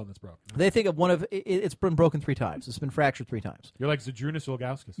the one that's broken. They think of one of it's been broken 3 times. It's been fractured 3 times. You're like Zadrunas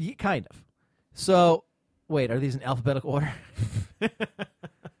Ilgauskas. Kind of. So, wait, are these in alphabetical order?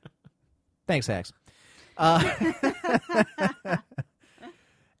 Thanks, Hax.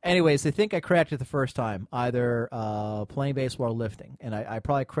 Anyways, they think I cracked it the first time, either playing baseball or lifting. And I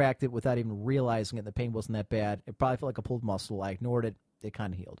probably cracked it without even realizing it. The pain wasn't that bad. It probably felt like a pulled muscle. I ignored it. It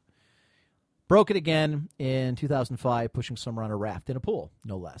kind of healed. Broke it again in 2005, pushing someone on a raft in a pool,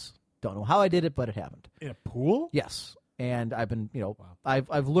 no less. Don't know how I did it, but it happened. In a pool? Yes. And I've been,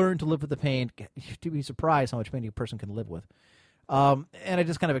 I've learned to live with the pain. To be surprised how much pain a person can live with. And I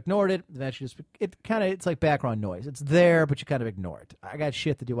just kind of ignored it. Eventually, it's like background noise. It's there, but you kind of ignore it. I got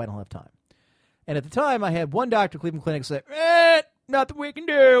shit to do. I don't have time. And at the time, I had one doctor at Cleveland Clinic say, nothing we can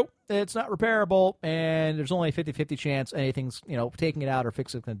do. It's not repairable, and there's only a 50-50 chance anything's, taking it out or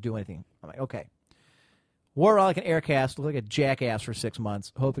fixing it's going to do anything. I'm like, okay. Wore around like an air cast, looked like a jackass for 6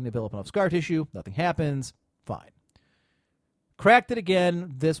 months, hoping to build up enough scar tissue. Nothing happens. Fine. Cracked it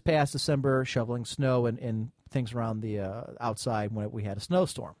again this past December, shoveling snow and things around the outside when we had a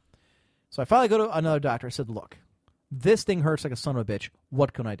snowstorm. So I finally go to another doctor. I said, look, this thing hurts like a son of a bitch.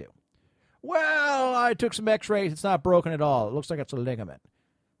 What can I do? Well, I took some x-rays. It's not broken at all. It looks like it's a ligament.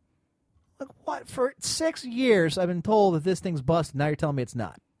 Like, what? For 6 years, I've been told that this thing's busted. Now you're telling me it's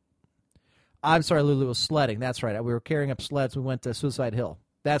not. I'm sorry, Lulu was sledding. That's right. We were carrying up sleds. We went to Suicide Hill.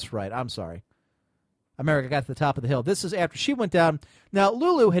 That's right. I'm sorry. America got to the top of the hill. This is after she went down. Now,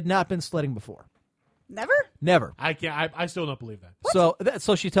 Lulu had not been sledding before. Never? I can't. I still don't believe that. What?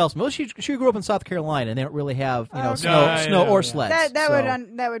 So she tells me. Well, she grew up in South Carolina, and they don't really have snow or sleds.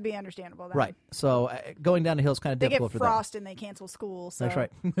 That would be understandable. Then. Right. So going down the hill is kind of difficult for them. They get frost and they cancel school. So. That's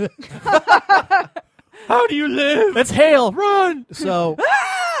right. How do you live? It's hail. Run. So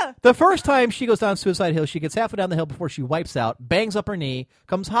the first time she goes down Suicide Hill, she gets halfway down the hill before she wipes out, bangs up her knee,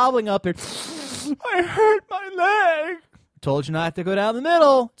 comes hobbling up there. I hurt my leg. Told you not to go down the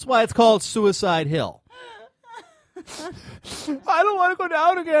middle. That's why it's called Suicide Hill. I don't want to go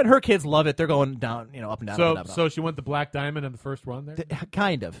down again. Her kids love it. They're going down, up and down. So, up and down. so she went the Black Diamond in the first run there?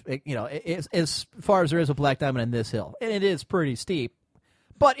 Kind of. As far as there is a Black Diamond in this hill. And it is pretty steep.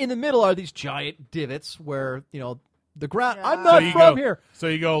 But in the middle are these giant divots where, the ground. Yeah. I'm not from here. So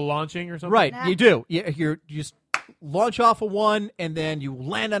you go launching or something? Right. Nah. You do. You just launch off of one, and then you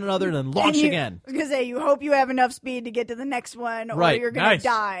land on another, and then launch again. I was going to say, you hope you have enough speed to get to the next one, or Right. you're going to Nice.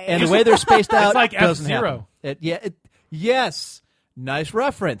 die. And the way they're spaced out It's like doesn't F-Zero. happen. Yes. Nice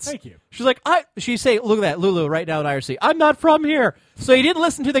reference. Thank you. She's like, she's saying, look at that, Lulu, right now at IRC. I'm not from here. So you didn't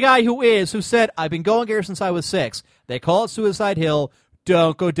listen to the guy who said, I've been going here since I was 6. They call it Suicide Hill.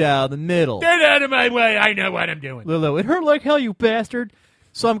 Don't go down the middle. Get out of my way. I know what I'm doing. Lulu, it hurt like hell, you bastard.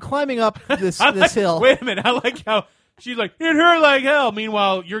 So I'm climbing up this hill. Wait a minute. I like how she's like, it hurt like hell.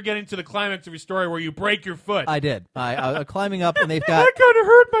 Meanwhile, you're getting to the climax of your story where you break your foot. I did. I'm climbing up, and they've got... I kind of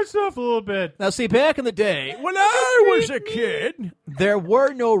hurt myself a little bit. Now, see, back in the day, when I was a kid, there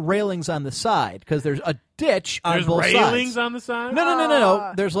were no railings on the side because there's a ditch on There's both railings sides. on the side?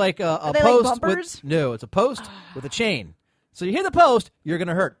 No. There's like a they like post bumpers? No, it's a post with a chain. So you hit the post, you're going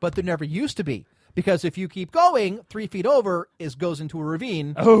to hurt. But there never used to be. Because if you keep going, 3 feet over goes into a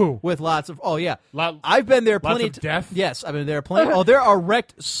ravine with lots of... Oh, yeah. I've been there plenty... Lots of death? Yes, I've been there plenty... Oh, there are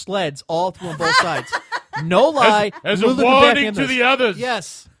wrecked sleds all through on both sides. No lie. As a Lulu can back me warning up to this. the others.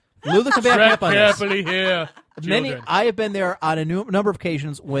 Yes. Lulu can back me Tread up on this. carefully here, children. I have been there on a number of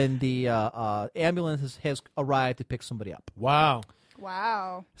occasions when the ambulance has arrived to pick somebody up. Wow.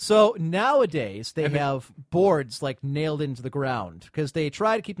 Wow. So nowadays they have boards like nailed into the ground because they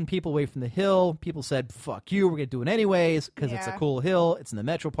tried keeping people away from the hill. People said, fuck you, we're going to do it anyways because it's a Yeah. cool hill. It's in the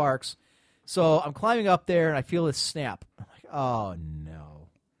metro parks. So I'm climbing up there and I feel this snap. I'm like, oh no.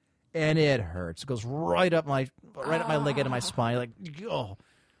 And it hurts. It goes right up my leg into my spine. Like, oh.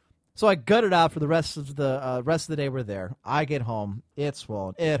 So I gut it out for the rest of the day we're there. I get home. It's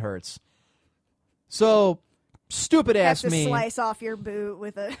swollen. It hurts. So stupid Have ass to me. slice off your boot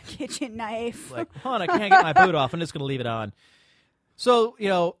with a kitchen knife. Like, hon, I can't get my boot off. I'm just going to leave it on. So,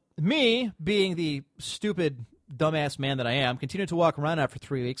 me being the stupid, dumbass man that I am, continue to walk around after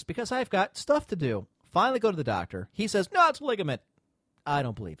 3 weeks because I've got stuff to do. Finally go to the doctor. He says, no, it's a ligament. I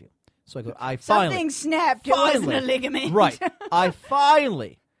don't believe you. So I go, Something snapped. It wasn't a ligament. Right. I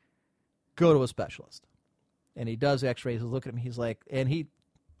finally go to a specialist. And he does x-rays. He's looking at me. He's like, and he,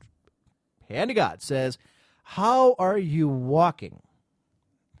 hand to God, says, how are you walking?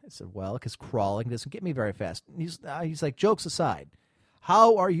 I said, well, because crawling doesn't get me very fast. And he's like, jokes aside,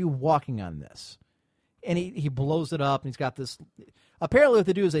 how are you walking on this? And he blows it up, and he's got this. Apparently what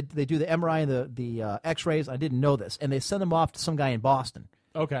they do is they do the MRI and the x-rays. I didn't know this. And they send them off to some guy in Boston.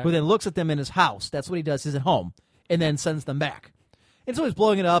 Okay. Who then looks at them in his house. That's what he does. He's at home. And then sends them back. And so he's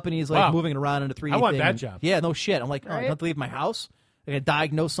blowing it up, and he's like Wow. moving it around in a 3D I want thing. that job. Yeah, no shit. I'm like, oh, I have to leave my house? I'm going to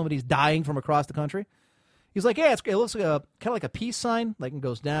diagnose somebody's dying from across the country? He's like, yeah, it looks like kind of like a peace sign. Like it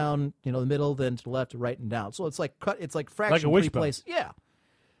goes down, the middle, then to the left, to right, and down. So it's like it's like fractured Like a in wishbone. 3 places. Yeah.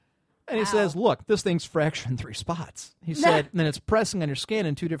 And he says, look, this thing's fractured in 3 spots. He said, and then it's pressing on your skin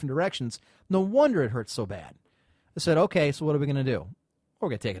in 2 different directions. No wonder it hurts so bad. I said, okay, so what are we going to do? We're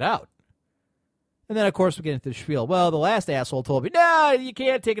going to take it out. And then, of course, we get into the spiel. Well, the last asshole told me, no, you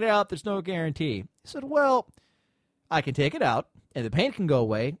can't take it out. There's no guarantee. I said, well, I can take it out, and the pain can go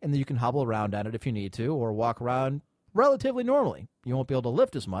away, and then you can hobble around on it if you need to, or walk around relatively normally. You won't be able to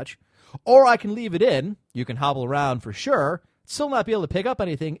lift as much. Or I can leave it in. You can hobble around for sure, still not be able to pick up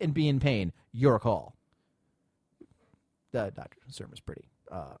anything, and be in pain. Your call. The doctor's concern was pretty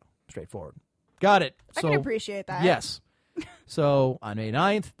straightforward. Got it. I can appreciate that. Yes. So on May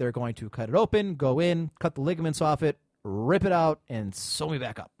 9th, they're going to cut it open, go in, cut the ligaments off it, rip it out, and sew me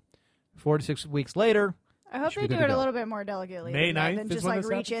back up. 4 to 6 weeks later, I hope should they be do good it to a go. little bit more delicately May than that, 9th than is just when like this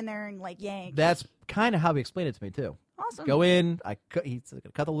reach happens? in there and like yank. That's kind of how he explained it to me, too. awesome. Go in, he's going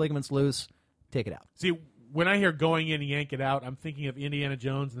to cut the ligaments loose, take it out. See, when I hear going in and yank it out, I'm thinking of Indiana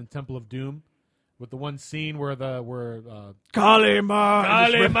Jones and the Temple of Doom, with the one scene where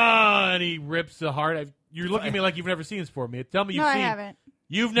Kalima, and he rips the heart. You're looking at me like you've never seen this before. Me, tell me you've No, I seen. haven't.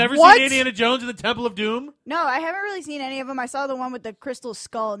 You've never What? seen Indiana Jones and the Temple of Doom? No, I haven't really seen any of them. I saw the one with the crystal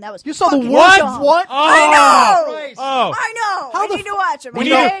skull, and that was You saw the fucking what? dumb. What? I know. Christ. Oh, I know. How I the need to watch them.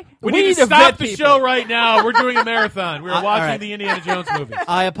 we Okay. We need need to to stop vet the people. show right now. We're doing a marathon. We're All watching right. the Indiana Jones movies.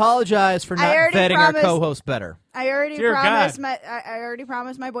 I apologize for I not already vetting promised- our co-host better. I already Dear promised God. my. I already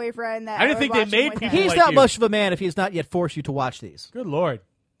promised my boyfriend that I didn't would think they watch them made with people him. He's like not you. much of a man if he has not yet forced you to watch these. Good Lord.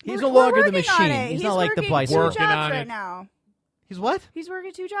 He's We're no longer the working on machine. it. He's not like the working bison. two Working jobs on right it. now. He's what? He's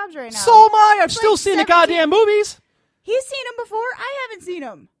working 2 jobs right now. So am I. I've It's still like seen the 17 goddamn movies. He's seen him before. I haven't seen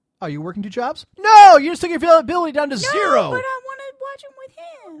him. Are you working 2 jobs? No, you just took your availability down to No, 0. but I want to watch him with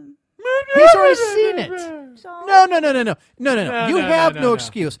him. He's already seen it. So No. No, You no, have no, no no.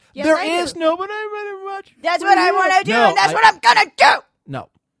 excuse. Yes, There I is do. no, but I rather watch. That's what I want to do, No, and that's I- what I'm gonna do. No.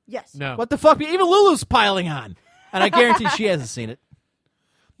 Yes. No. What the fuck? Even Lulu's piling on, and I guarantee she hasn't seen it.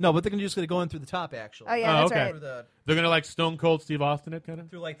 No, but they're just going to go in through the top, actually. Oh yeah, Oh, that's okay. right. They're going to like Stone Cold Steve Austin it, kind of?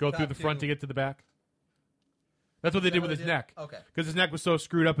 Through, like, Go the through top the front two. to get to the back? That's what they did with his neck. Okay. Because his neck was so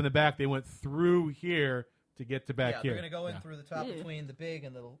screwed up in the back, they went through here to get to back here. they're going to go in Yeah. through the top between the big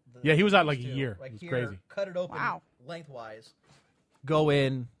and the Yeah, he was out like a these two. year. Like It was here, crazy. Cut it open Wow. lengthwise. Go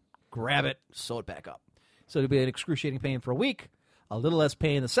in, grab it, sew it back up. So it'll be an excruciating pain for a week, a little less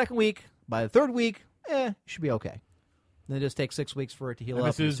pain the second week. By the third week, should be okay. Then it just takes 6 weeks for it to heal And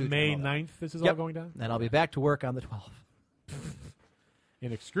up. this and is suture May and all that. 9th this is Yep. all going down? Then I'll be back to work on the 12th.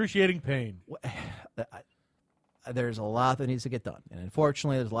 In excruciating pain. There's a lot that needs to get done, and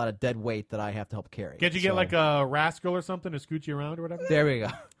unfortunately, there's a lot of dead weight that I have to help carry. Can't you get So, like a rascal or something to scoot you around or whatever? There we go.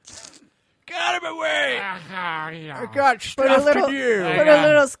 Get out of my way! I got Put stuff a little, to do. put a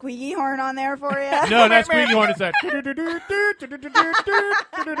little squeaky horn on there for you. No, not squeaky horn. It's that.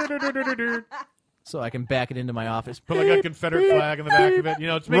 So I can back it into my office. Put like a Confederate flag on the back of it. You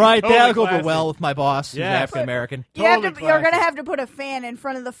know, it's making Right, totally that'll go over classy. well with my boss. He's Yes. African American. You have Totally you're gonna classy. have to put a fan in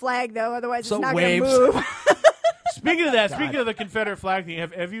front of the flag though, otherwise So it's not waves. gonna move. Speaking of that, speaking of the Confederate flag thing,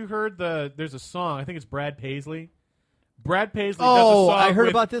 have you heard there's a song, I think it's Brad Paisley. Brad Paisley does a Oh, song I heard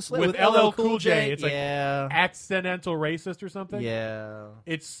with, about this with LL Cool J. It's like yeah, accidental racist or something. yeah.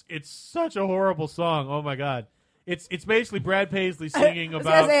 It's such a horrible song. Oh my god. It's basically Brad Paisley singing I was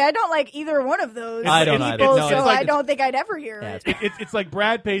gonna about say I don't like either one of those I don't people, either. No, so it's like- I don't think I'd ever hear Yeah, it. it's like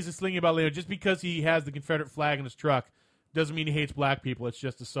Brad Paisley singing about just because he has the Confederate flag in his truck doesn't mean he hates black people. It's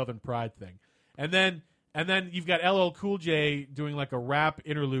just a Southern pride thing. And then you've got LL Cool J doing like a rap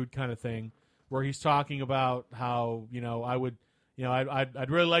interlude kind of thing where he's talking about how I'd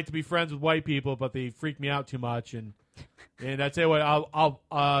really like to be friends with white people, but they freak me out too much. And I tell you what,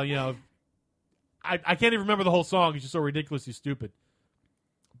 I can't even remember the whole song. It's just so ridiculously stupid.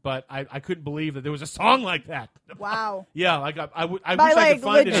 But I couldn't believe that there was a song like that. Wow. Yeah, like I wish By, I could like,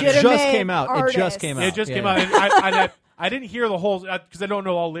 find it. It legitimate just came out. It just artists. came out. It just Yeah. came out. And I didn't hear the whole because I don't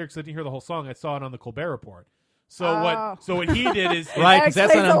know all the lyrics. I didn't hear the whole song. I saw it on the Colbert Report. So Oh. what he did is Right, because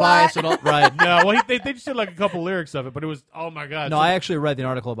that's explains not a unbiased lot. at all. Right. No, well they just did like a couple lyrics of it, but it was oh my god. No, So- I actually read the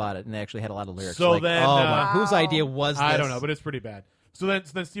article about it, and they actually had a lot of lyrics. So like, then, oh, my, whose Wow. idea was this? I don't know, but it's pretty bad. So then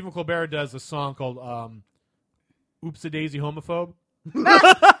Stephen Colbert does a song called "Oops a Daisy Homophobe,"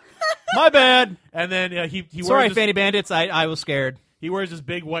 my bad. and then he Sorry, wears this, Fanny Bandits. I was scared. he wears this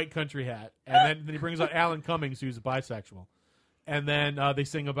big white country hat, and then he brings out Alan Cummings, who's bisexual, and then they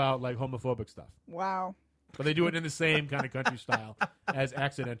sing about like homophobic stuff. Wow. But they do it in the same kind of country style as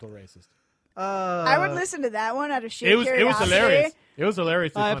accidental racist. I would listen to that one out of sheer It was curiosity. hilarious. It was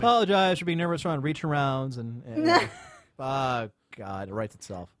hilarious. I Funny. apologize for being nervous around reach arounds and oh God, it writes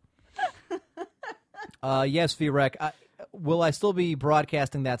itself. Yes, VREC. Will I still be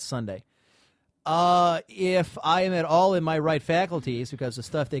broadcasting that Sunday? If I am at all in my right faculties, because the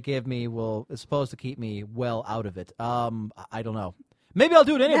stuff they give me is supposed to keep me well out of it. I don't know. Maybe I'll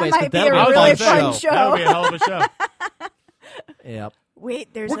do it anyways. might but be that a would really be fun show. That would be a hell of a show. Yep.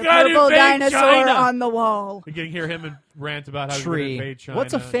 Wait, there's We're a gonna purple invade dinosaur China. on the wall. You can hear him and rant about how Tree. he's going to invade China.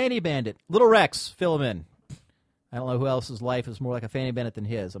 What's a fanny bandit? Little Rex, fill him in. I don't know who else's life is more like a fanny bandit than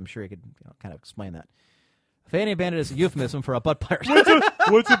his. I'm sure he could kind of explain that. Fanny bandit is a euphemism for a butt pirate.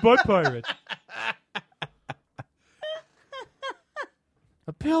 What's a butt pirate?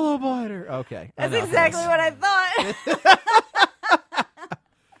 A pillow biter. Okay. That's enough of exactly this. what I thought.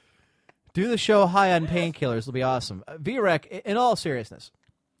 Do the show high on painkillers. It'll be awesome. VREC, in all seriousness,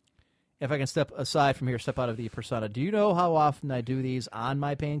 if I can step aside from here, step out of the persona, do you know how often I do these on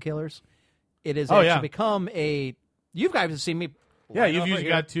my painkillers? It has actually become a... You guys have seen me... Yeah, line you've up usually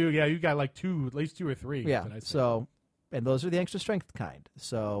right got two. Yeah, you've got like two, at least 2 or 3. here. Yeah, that I say. so... And those are the extra strength kind.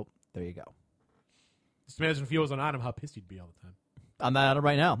 So, there you go. Just imagine if he wasn't on him, how pissed he'd be all the time. I'm not on it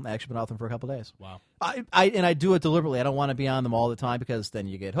right now. I've actually been off them for a couple days. Wow. I do it deliberately. I don't want to be on them all the time because then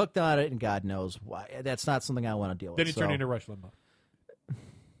you get hooked on it, and God knows why. That's not something I want to deal with. Then he turned so- into Rush Limbaugh.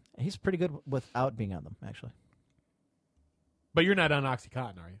 He's pretty good without being on them, actually. But you're not on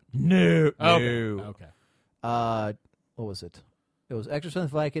OxyContin, are you? No. Okay. What was it? It was extra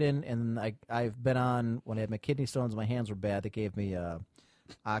strength Vicodin, and I've been on, when I had my kidney stones and my hands were bad, they gave me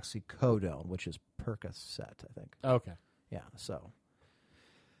oxycodone, which is Percocet, I think. Okay. Yeah, so.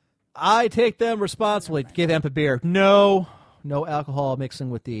 I take them responsibly. Give Emp a beer. No alcohol mixing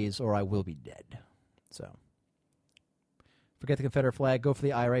with these, or I will be dead. So. Forget the Confederate flag. Go for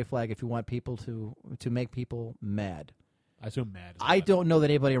the IRA flag if you want people to make people mad. I assume mad. I don't know that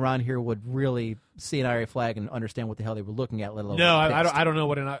anybody around here would really see an IRA flag and understand what the hell they were looking at, let alone No, get pissed. I don't know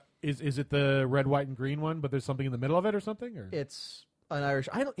what an is it the red, white, and green one? But there's something in the middle of it or something? Or It's an Irish.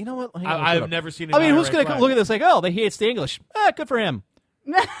 I don't. You know what? Hang on, I've look it never seen. An up. I mean, who's IRA going to flag. look at this like, oh, he hates the English? Good for him.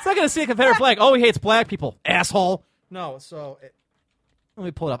 He's not going to see a Confederate flag. Oh, he hates black people. Asshole. No. So let me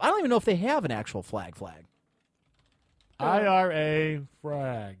pull it up. I don't even know if they have an actual flag. IRA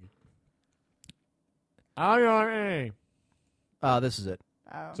flag. IRA. This is it.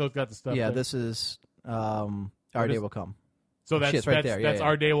 So it's got the stuff. Yeah, there. this is Our Day Will Come. So that's shit's right that's, there. Yeah, that's yeah.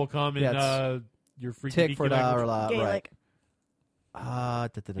 Our Day Will Come in That's your freaky Tick geeky for language. right. Gaelic.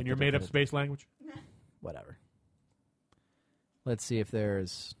 In your made up space language. Whatever. Let's see if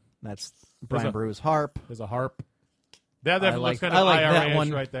there's. That's There's Brian a- Brew's harp. There's a harp. That definitely looks kind I of like that IRA-ish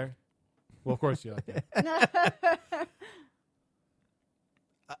one. right there. Well, of course you like that.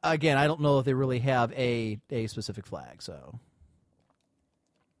 Again, I don't know if they really have a specific flag. So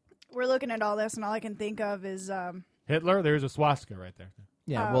We're looking at all this, and all I can think of is Hitler. There's a swastika right there.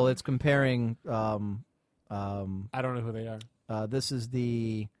 yeah, well, it's comparing. I don't know who they are. This is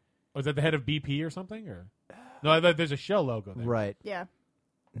the Was that the head of BP or something? Or no, there's a Shell logo there. right. yeah.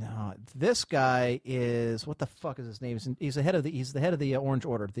 No, this guy is what the fuck is his name? He's the head of the Orange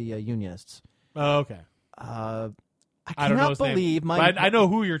Order, the Unionists. Oh, okay. I I don't know cannot his name. believe But I know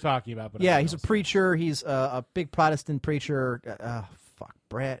who you're talking about. But I Yeah, don't he's know a his name. preacher. He's a big Protestant preacher. Fuck,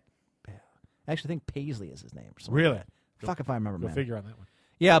 Brett. I actually think Paisley is his name. Or something Really? like that. Fuck if I remember, Go man. figure on that one.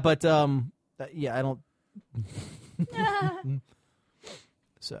 Yeah, but yeah, I don't.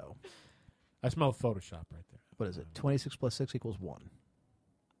 So, I smell Photoshop right there. what is it? 26 plus 6 equals 1.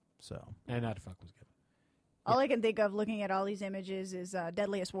 So, And that fuck was good. All I can think of looking at all these images is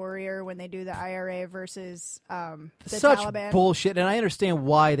Deadliest Warrior when they do the IRA versus the such Taliban. bullshit. And I understand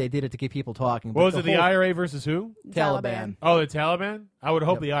why they did it to get people talking. What was but it? The whole- IRA versus who? Taliban. Oh, the Taliban. I would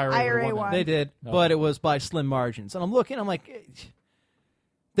hope the IRA. IRA would've won. They did, Oh. but it was by slim margins. And I'm looking, I'm like,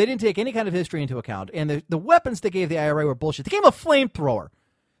 they didn't take any kind of history into account. And the weapons they gave the IRA were bullshit. They gave a flamethrower.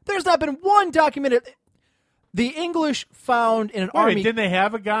 There's not been one documented. The English found in an Wait, army. didn't they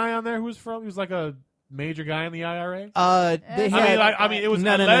have a guy on there who was like a major guy in the IRA? They I had, mean, it was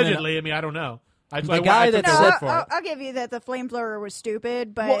No, no, no, no, no. allegedly. I mean, I don't know. I guy I took that their No, word for I'll it. give you that the flamethrower was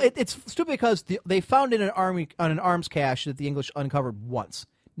stupid, but well, it's stupid because they found in an arms cache that the English uncovered once.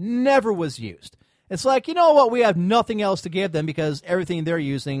 Never was used. It's like, you know what? We have nothing else to give them because everything they're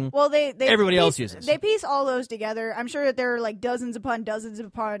using. well, they Everybody else piece- uses. They piece all those together. I'm sure that there are like dozens upon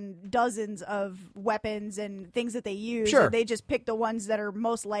dozens of weapons and things that they use. Sure. And they just pick the ones that are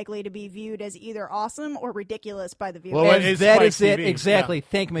most likely to be viewed as either awesome or ridiculous by the viewer. Well, And it's that Spike is it. TV, Exactly. yeah.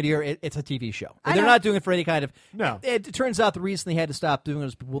 Thank me, dear. It's a TV show. I They're know. not doing it for any kind of. No. It turns out the reason they had to stop doing it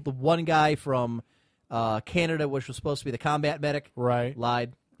is the one guy from Canada, which was supposed to be the combat medic, Right.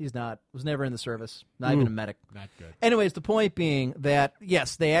 lied. He's not. Was never in the service. Not even a medic. Not good. Anyways, the point being that,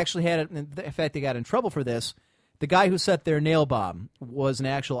 yes, they actually had it. In fact, they got in trouble for this. The guy who set their nail bomb was an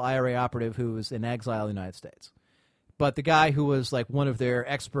actual IRA operative who was in exile in the United States. But the guy who was like one of their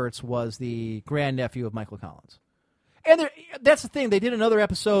experts was the grandnephew of Michael Collins. And that's the thing. They did another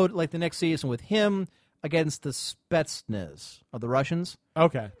episode like the next season with him against the Spetsnaz of the Russians.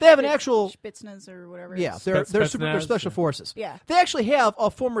 Okay. They have an actual... Spetsnaz or whatever. Yeah, It's. they're Spetsnaz, they're special forces. Yeah. They actually have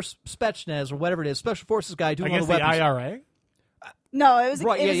a former Spetsnaz or whatever it is, special forces guy doing all Against the the weapons. IRA? No, it was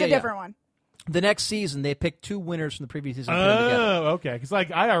Right, it was yeah, a yeah. different one. The next season, they picked 2 winners from the previous season and put them together. Oh, okay. Because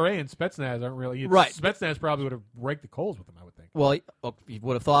like IRA and Spetsnaz aren't really... Right. Spetsnaz probably would have raked the coals with them, I would think. Well, you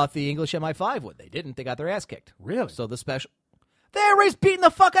would have thought the English MI5 would. They didn't. They got their ass kicked. Really? So the special... The IRA's beating the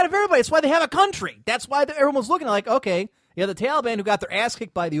fuck out of everybody. That's why they have a country. That's why everyone was looking like, okay, you have the Taliban who got their ass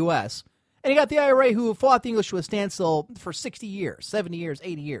kicked by the U.S., and you got the IRA who fought the English to a standstill for 60 years, 70 years,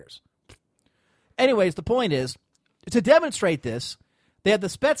 80 years. Anyways, the point is, to demonstrate this, they had the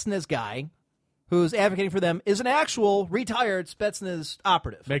Spetsnaz guy who's advocating for them is an actual retired Spetsnaz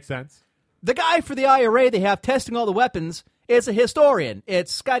operative. Makes sense. The guy for the IRA they have testing all the weapons is a historian.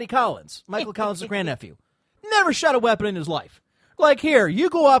 It's Scotty Collins, Michael Collins' grandnephew. Never shot a weapon in his life. Like, here, you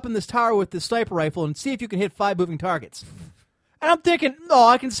go up in this tower with this sniper rifle and see if you can hit 5 moving targets. And I'm thinking,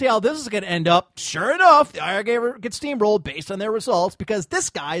 I can see how this is going to end up. Sure enough, the IRA gets steamrolled based on their results because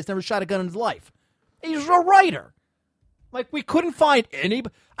this guy has never shot a gun in his life. He's a writer. Like, we couldn't find any...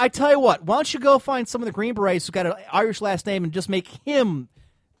 I tell you what, why don't you go find some of the Green Berets who got an Irish last name and just make him,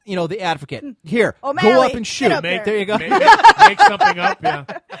 the advocate. Here, O'Malley, go up and shoot. get up there. There you go. Make something up, yeah.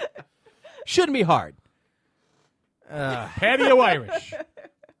 Shouldn't be hard. Patio Irish.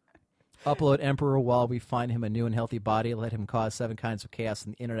 Upload Emperor while we find him a new and healthy body. Let him cause 7 kinds of chaos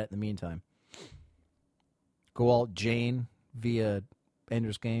on the internet in the meantime. Go alt Jane via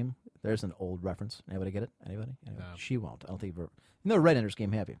Ender's Game. There's an old reference. Anybody get it? Anybody? No. She won't. I don't think you've ever... You never read Ender's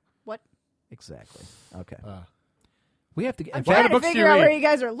Game, have you? What? Exactly. Okay. We have to get... I'm in fact, trying to books do figure you out read? where you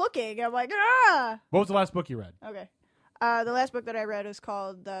guys are looking. I'm like, What was the last book you read? Okay. The last book that I read was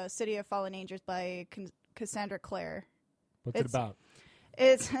called The City of Fallen Angels by Cassandra Clare. What's it It's- about?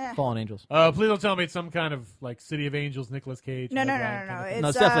 It's Fallen Angels. Please don't tell me it's some kind of like City of Angels, Nicolas Cage. no. Meg Ryan kind of thing. No,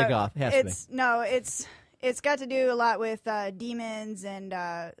 it's definitely goth. It has to be. No, it's got to do a lot with demons and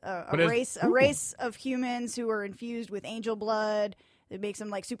a race of humans who are infused with angel blood. It makes them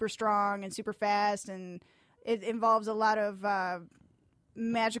like super strong and super fast, and it involves a lot of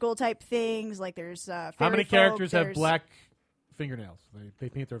magical type things. Like there's How fairy many folk, characters have there's- black fingernails? They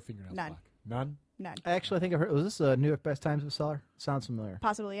paint their fingernails None. black. None? None. Actually, I think I heard... Was this a New York Best Times bestseller? Sounds familiar.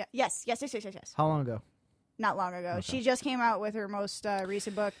 Possibly, yeah. Yes. How long ago? Not long ago. She just came out with her most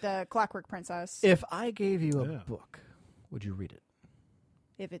recent book, The Clockwork Princess. If I gave you a Yeah. book, would you read it?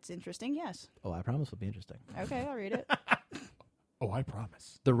 If it's interesting, yes. Oh, I promise it'll be interesting. Okay, I'll read it. Oh, I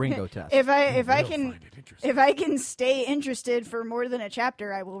promise. The Ringo Test. If I You'll can find it interesting. if I can stay interested for more than a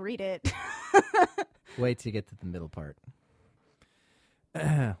chapter, I will read it. Wait till you get to the middle part.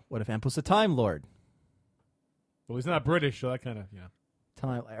 What if Amp was a Time Lord? Well, he's not British, so that kind of,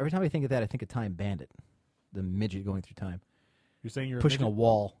 Time. Every time I think of that, I think of Time Bandit, the midget going through time, You're saying you're pushing a midget?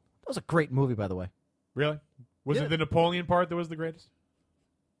 wall. That was a great movie, by the way. Really? Was Yeah. it the Napoleon part that was the greatest?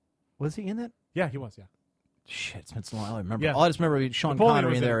 Was he in that? Yeah, he was, yeah. Shit, it's been so long. I don't remember. Yeah. All I just remember Sean Napoleon Connery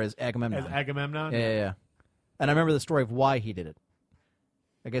was in in- there as Agamemnon. As Agamemnon? Yeah. And I remember the story of why he did it.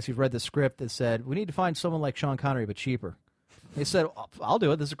 I guess you've read the script that said, we need to find someone like Sean Connery, but cheaper. They said, I'll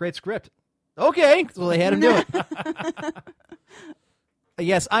do it. This is a great script. Okay. So they had him do it.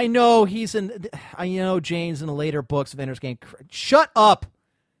 Yes, I know he's in... I know Jane's in the later books of Ender's Game. Shut up!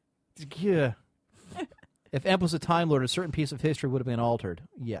 Yeah. If Emp was a Time Lord, a certain piece of history would have been altered.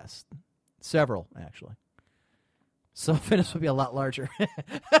 Yes. Several, actually. So Finis would be a lot larger.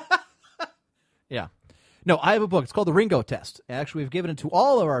 Yeah. No, I have a book. It's called The Ringo Test. Actually, we've given it to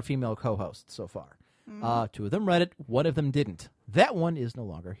all of our female co-hosts so far. 2 of them read it. 1 of them didn't. That one is no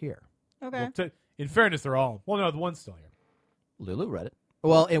longer here. Okay. Well, in fairness, they're all... Well, no, the one's still here. Lulu read it.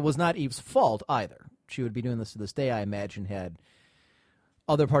 Well, it was not Eve's fault either. She would be doing this to this day, I imagine, had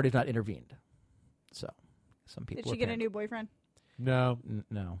other parties not intervened. So, some people Did she were get a panicked. new boyfriend? No.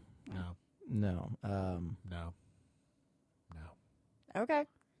 No. No. No. No. No. Okay.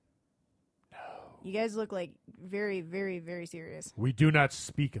 No. You guys look like very, very, very serious. We do not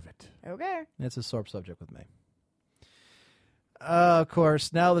speak of it. Okay. It's a sore subject with me. Of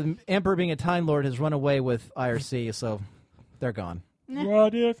course, now the Emperor being a Time Lord has run away with IRC, so they're gone.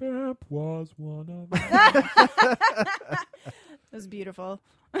 What if Amp was one of us? That was beautiful.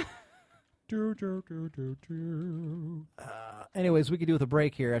 Do, do, do, do, do. Anyways, we could do with a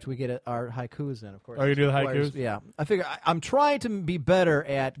break here after we get our haikus in, of course. Oh, you do the Requires- haikus? Yeah. I figure I'm trying to be better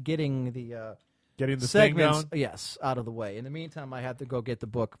at getting the Getting the segments, thing down? yes, out of the way. In the meantime, I have to go get the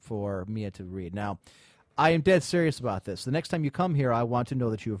book for Mia to read. Now, I am dead serious about this. The next time you come here, I want to know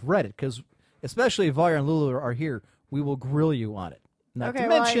that you have read it, because especially if Vire and Lulu are here, we will grill you on it. Not Okay, to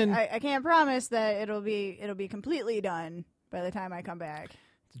well, mention I can't promise that it'll be completely done by the time I come back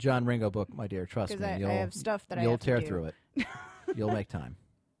the John Ringo book, my dear. Trust because me, I have stuff that I you'll have to tear do. through it. You'll make time.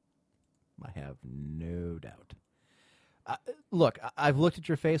 I have no doubt. Look, I've looked at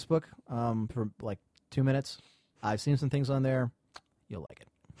your Facebook for like 2 minutes. I've seen some things on there. You'll like it.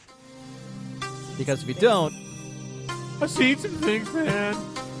 Because if you don't, I've seen some things, man.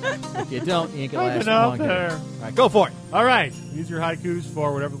 if you don't, you ain't gonna I've last been out long here. there. All right, go for it. All right. These are haikus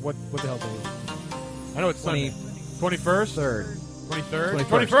for whatever. What the hell day is it? I know it's Sunday. 21st? Third. 23rd?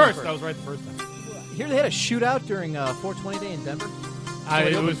 21st. 21st. I was right the first time. Here they had a shootout during 420 Day in Denver.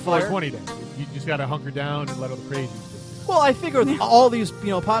 It opened was fire? 420 day. You just got to hunker down and let all the crazies do. Well, I figure with all these,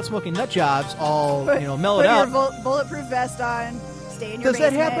 pot smoking nut jobs all, mellowed Put out. your bulletproof vest on. Stay in your Does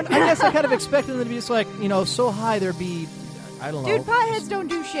that basement. happen? I guess I kind of expected them to be just like, so high there'd be, I don't know. Dude, potheads don't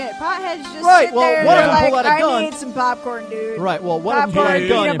do shit. Potheads just Right, sit well, there and one of they're them pulled like, out a I gun. need some popcorn, dude. Right, well, one of them Popcorn, had a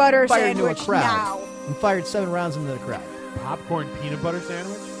gun peanut and butter fired into a sandwich crowd. now. And fired 7 rounds into the crowd. Popcorn peanut butter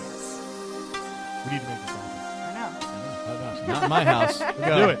sandwich? We need to make this happen. I know. Not in my house.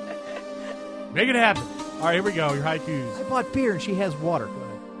 Do it. Make it happen. All right, here we go. Your haikus. I bought beer and she has water. Go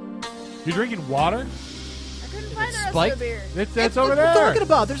ahead. You're drinking water? I couldn't find the rest spiked? of the beer. That's over What are you there. talking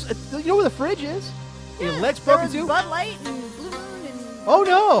about? There's, you know where the fridge is? Your legs There broken was too? Bud Light and Blue Moon and Oh,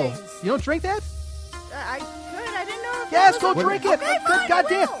 no. things. You don't drink that? I could. I didn't know if Yes, that go was drink it. Okay, Good fine,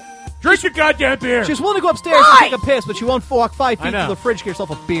 goddamn. I will. Drink your goddamn beer. She's willing to go upstairs Fine. and take a piss, but she won't walk 5 I feet know. to the fridge to get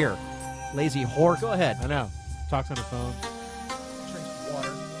herself a beer. Lazy whore. Go ahead. I know. Talks on her phone.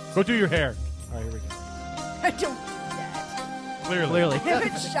 Go do your hair. All right, here we go. I don't do that. Clearly. I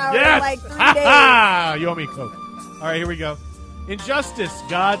haven't showered Yes! in like 3 Ha days. ha! You owe me a Coke. All right, here we go. Injustice,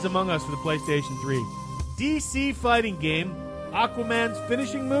 Gods Among Us for the PlayStation 3. DC fighting game. Aquaman's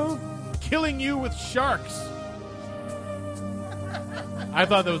finishing move, killing you with sharks. I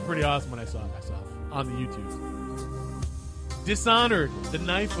thought that was pretty awesome when I saw it myself on the YouTube. Dishonored, the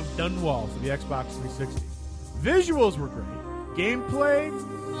Knife of Dunwall for the Xbox 360. Visuals were great. Gameplay,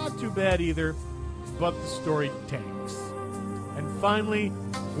 not too bad either, but the story tanks. And finally,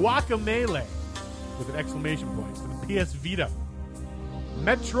 Guacamelee with an exclamation point for the PS Vita.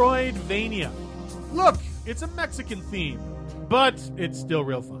 Metroidvania. Look, it's a Mexican theme, but it's still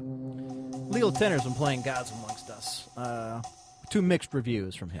real fun. Legal Tender's been playing Gods Amongst Us. 2 mixed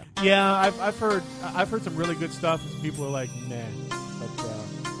reviews from him. Yeah, I've heard some really good stuff. Some people are like, nah, but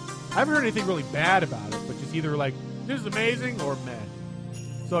I haven't heard anything really bad about it. But just either like this is amazing or meh.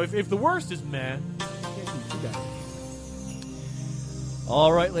 So if the worst is meh, can't be too bad.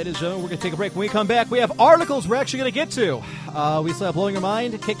 All right, ladies and gentlemen, we're going to take a break. When we come back, we have articles we're actually going to get to. We still have Blowing Your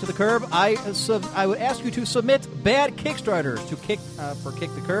Mind, Kick to the Curb. I would ask you to submit bad Kickstarter to Kick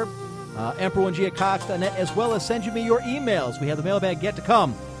the Curb. Emperor1G at Cox.net, as well as send me your emails. We have the mailbag yet to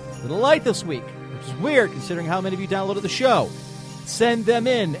come. A little light this week, which is weird considering how many of you downloaded the show. Send them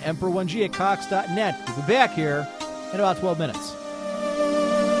in, Emperor1G at Cox.net. We'll be back here in about 12 minutes.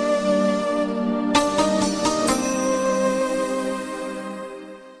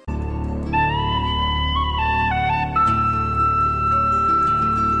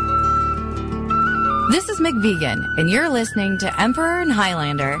 This is McVegan, and you're listening to Emperor and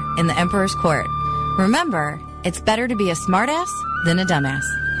Highlander in the Emperor's Court. Remember, it's better to be a smartass than a dumbass.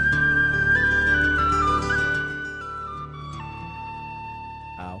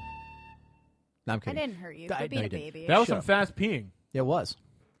 Ow. No, I'm I kidding. didn't hurt you. I- Quit being no, a you didn't. baby. That was Shut some up. fast peeing It was.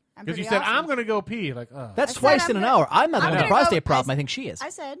 I'm because you pretty said awesome. I'm going to go pee. Like, That's I said twice I'm in an gonna- hour. I'm not I'm having a gonna go- prostate problem. I I think she is. I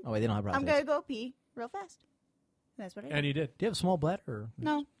said Oh, wait, they don't have I'm prostates. going to go pee real fast. That's what I did. and you did. Do you have a small bladder? Or?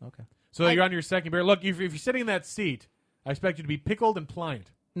 No. Okay. So you're on your second beer. Look, if you're sitting in that seat, I expect you to be pickled and pliant.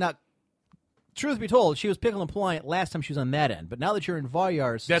 Now, truth be told, she was pickle and pliant last time she was on that end. But now that you're in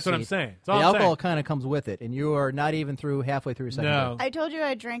Varyar's That's what I'm seat, saying. That's the all I'm alcohol saying. kind of comes with it, and you are not even halfway through your second No. beer. I told you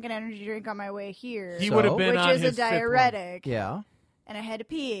I drank an energy drink on my way here, He So? would have been which on is a his fifth one. diuretic, Yeah, and I had to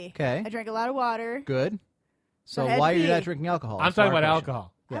pee. Okay. I drank a lot of water. good. So I had why to are you pee. not drinking alcohol? I'm That's talking our about question.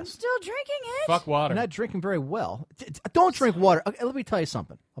 alcohol. I'm Yes. still drinking it. Fuck water. You're not drinking very well. Don't drink water. Okay, let me tell you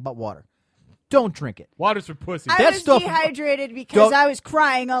something about water. Don't drink it. Water's for pussies. I That was stuff- dehydrated because Don't- I was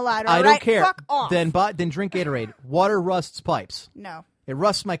crying a lot. I all don't right? care. Fuck off. Then drink Gatorade. Water rusts pipes. No. It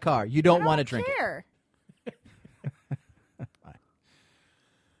rusts my car. You don't want to drink it. care.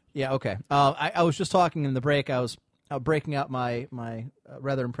 Yeah, okay. I was just talking in the break. I was breaking out my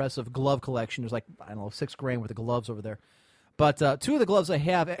rather impressive glove collection. There's like, I don't know, 6 grand worth of gloves over there. But 2 of the gloves I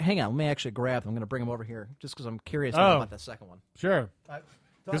have, hang on, let me actually grab them. I'm going to bring them over here just because I'm curious now Oh. about that second one. Sure. Because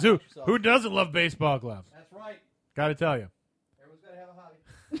Talk about yourself. who doesn't love baseball gloves? That's right. Got to tell you. Everyone's got to have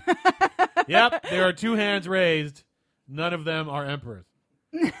a hobby. Yep, there are 2 hands raised None of them are emperors.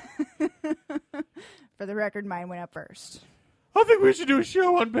 For the record, mine went up first. I think we should do a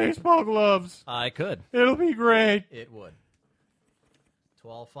show on baseball gloves. I could. It'll be great. It would. To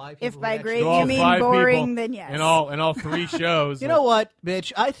all 5 people. If by who great actually- To all you mean 5 boring, people then yes. And all 3 shows. You know what,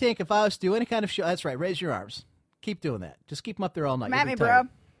 bitch? I think if I was to do any kind of show, that's right. Raise your arms. Keep doing that. Just keep them up there all night. Come at You'll me, be bro. tired.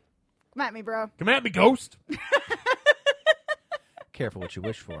 Come at me, bro. Come at me, ghost. Careful what you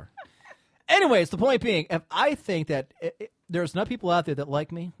wish for. Anyways, the point being, if I think that there's enough people out there that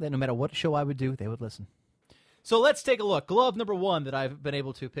like me, that no matter what show I would do, they would listen. So let's take a look. Glove number 1 that I've been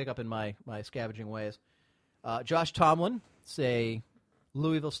able to pick up in my scavenging ways. Josh Tomlin, say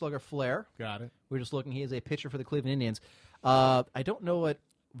Louisville Slugger Flair. Got it. We're just looking. He is a pitcher for the Cleveland Indians. I don't know what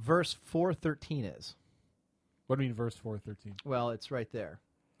verse 413 is. What do you mean, verse 413? Well, it's right there.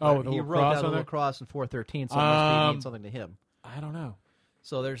 Oh, the he little wrote cross down a on little there? cross in 413, so it must mean something to him. I don't know.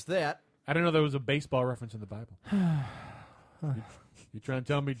 So there's that. I didn't know there was a baseball reference in the Bible. You trying to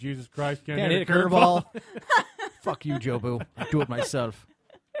tell me Jesus Christ can't hit a curveball? Fuck you, Jobu. I do it myself.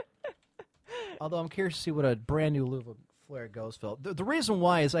 Although I'm curious to see what a brand new Louisville Flair goes felt. The reason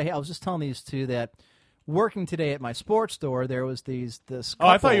why is I was just telling these two that working today at my sports store, there was this couple. Oh,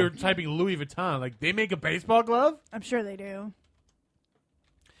 I thought you were typing Louis Vuitton. Like, they make a baseball glove? I'm sure they do.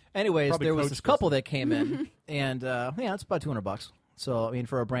 Anyways, Probably there was Coach this couple that came in, and it's about $200. So I mean,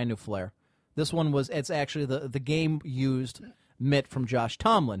 for a brand new Flair, this one it's actually the game used mitt from Josh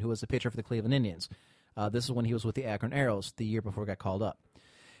Tomlin, who was the pitcher for the Cleveland Indians. This is when he was with the Akron Arrows the year before he got called up.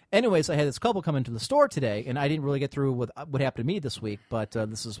 Anyways, I had this couple come into the store today, and I didn't really get through with what happened to me this week, but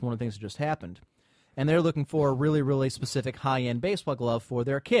this is one of the things that just happened. And they're looking for a really, really specific high-end baseball glove for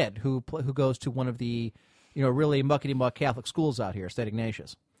their kid who goes to one of the, really muckety-muck Catholic schools out here, St.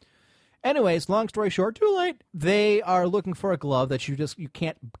 Ignatius. Anyways, long story short, too late. They are looking for a glove that you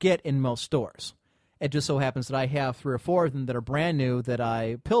can't get in most stores. It just so happens that I have 3 or 4 of them that are brand new that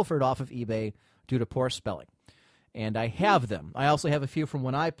I pilfered off of eBay due to poor spelling. And I have them. I also have a few from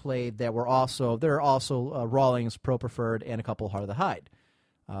when I played that are also Rawlings Pro Preferred and a couple Heart of the Hide.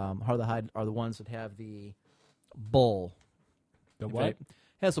 Heart of the Hide are the ones that have the bull. The what?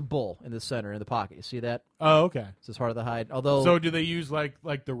 Has a bull in the center in the pocket. You see that? Oh, okay. This is Heart of the Hide. Although, So do they use like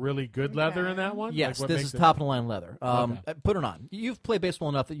the really good leather in that one? yes, Like, what this makes is it- top of the line leather. Okay. Put it on. You've played baseball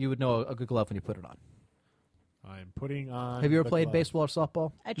enough that you would know a good glove when you put it on. I'm putting on. Have you ever the played glove. baseball or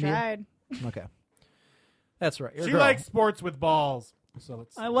softball? I Mia? tried. Okay, that's right. You're a She girl. likes sports with balls. So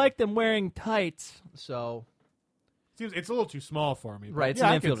it's I like them wearing tights. So seems it's a little too small for me. but Right, it's yeah,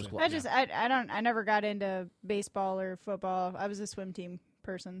 an I can infielder's see. glove. I never got into baseball or football. I was a swim team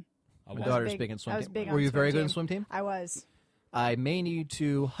person. I my was daughter's big- big in swim I was team. big Were on you swim very good in team. swim team? I was. I may need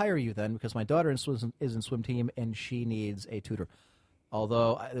to hire you then because my daughter is in swim team and she needs a tutor.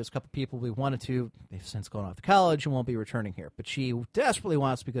 Although there's a couple people we wanted to, they've since gone off to college and won't be returning here. But she desperately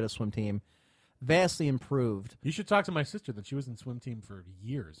wants to be good at swim team. Vastly improved. You should talk to my sister. That she was in swim team for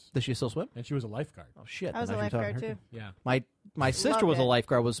years, Does she still swim? and she was a lifeguard. Oh shit! I was a then should be talking lifeguard to her. too. Yeah. My sister Loved was a it.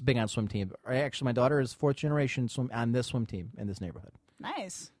 lifeguard. Was big on swim team. Actually, my daughter is 4th generation swim on this swim team in this neighborhood.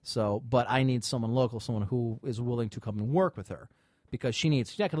 Nice. So, but I need someone local, someone who is willing to come and work with her, because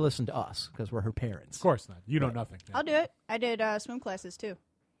she's not going to listen to us because we're her parents. Of course not. You know nothing. Yeah. I'll do it. I did swim classes too.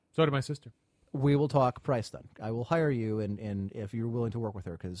 So did my sister. We will talk price then. I will hire you, and if you're willing to work with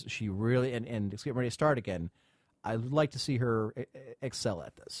her, because she really and it's getting ready to start again. I'd like to see her excel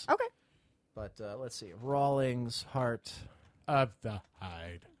at this. Okay. But let's see, Rawlings, Hart. Of the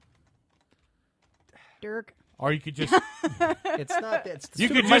Hide. Dirk. Or you could just It's not. It's the You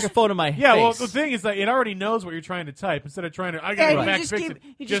stupid could just- microphone in my yeah. Well, face. the thing is that it already knows what you're trying to type. Instead of trying to, I Yeah, gotta go you back just fix keep it.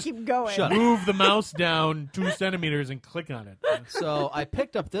 you just keep going. Shut Move the mouse down 2 centimeters and click on it. So I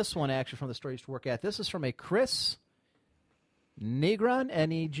picked up this one actually from the store I used to work at. This is from a Chris Negron,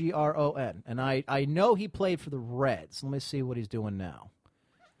 Negron, and I know he played for the Reds. Let me see what he's doing now.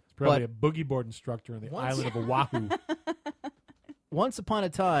 It's probably a boogie board instructor on the island of Oahu. Once upon a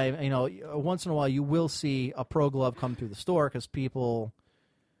time, once in a while you will see a pro glove come through the store because people.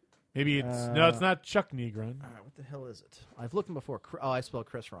 Maybe it's no, it's not Chuck Negron. What the hell is it? I've looked him before. Oh, I spelled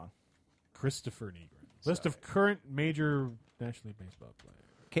Chris wrong. Christopher Negron. List of current major National League Baseball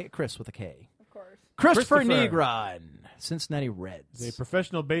players. Chris with a K. Of course. Christopher Christopher. Negron, Cincinnati Reds. He's a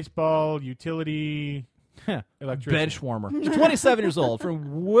professional baseball utility electrician. Bench warmer. He's 27 years old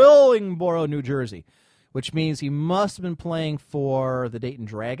from Willingboro, New Jersey, which means he must have been playing for the Dayton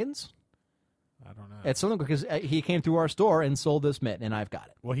Dragons. I don't know. It's something because he came through our store and sold this mitt, and I've got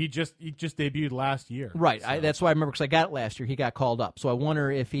it. Well, he just debuted last year. Right. So. That's why I remember because I got it last year. He got called up. So I wonder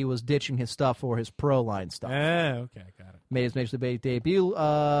if he was ditching his stuff for his pro line stuff. Okay, got it. Made his Major League debut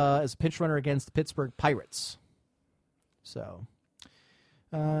as a pinch runner against the Pittsburgh Pirates. So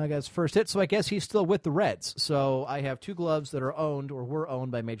I got his first hit, so I guess he's still with the Reds. So I have 2 gloves that are owned or were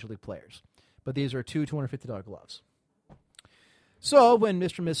owned by Major League players. But these are 2 $250 gloves. So when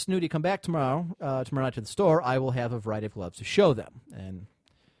Mr. and Miss Snooty come back tomorrow night to the store, I will have a variety of gloves to show them.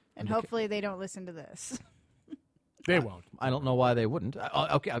 And hopefully they don't listen to this. They won't. I don't know why they wouldn't.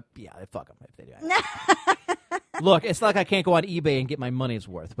 Fuck them if they do. Look, it's not like I can't go on eBay and get my money's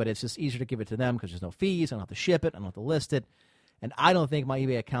worth, but it's just easier to give it to them because there's no fees. I don't have to ship it. I don't have to list it. And I don't think my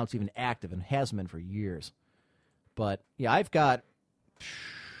eBay account's even active and hasn't been for years. But, yeah, I could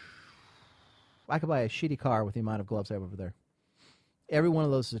buy a shitty car with the amount of gloves I have over there. Every one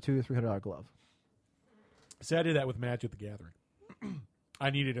of those is a $200 or $300 glove. See, I did that with Magic the Gathering. I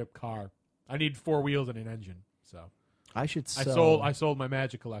needed a car. I need 4 wheels and an engine. So I sold my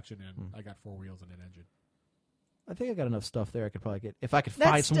Magic collection and I got 4 wheels and an engine. I think I got enough stuff there I could probably get if I could That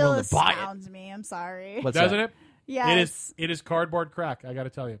find still someone to buy it. astounds me. I'm sorry. What's Doesn't that? it? Yes. It is cardboard crack, I got to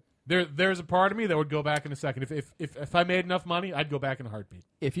tell you. There's a part of me that would go back in a second. If I made enough money, I'd go back in a heartbeat.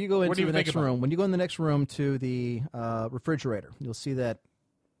 If you go What do into you the think next about it? room, when you go in the next room to the refrigerator, you'll see that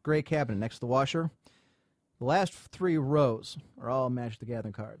gray cabinet next to the washer. The last 3 rows are all Magic the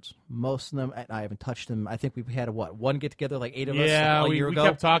Gathering cards. Most of them, I haven't touched them. I think we've had one get together, like 8 of us Yeah, a we year ago.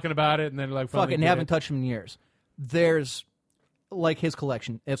 kept talking about it, and then like Fuck it, finally and did haven't it. touched them in years. There's, like his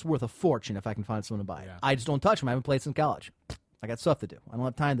collection, it's worth a fortune if I can find someone to buy it. Yeah. I just don't touch them. I haven't played since college. I got stuff to do. I don't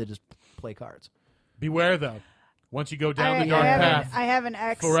have time to just play cards. Beware, though. Once you go down the dark path, I have an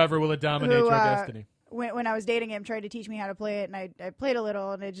ex forever will it dominate who, your destiny. When I was dating him, tried to teach me how to play it, and I played a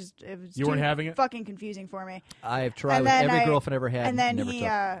little, and it was You too weren't having it? fucking confusing for me. I've tried And with then every girlfriend I ever had. And then never he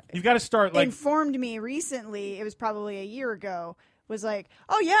took. You've got to start like informed me recently. It was probably a year ago. Was like,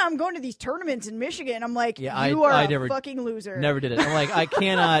 oh yeah, I'm going to these tournaments in Michigan. I'm like, Yeah, you are I a never- fucking loser. Never did it. I'm like, I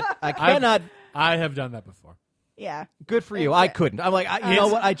cannot. I have done that before. Yeah. Good for you. I couldn't. I'm like, you know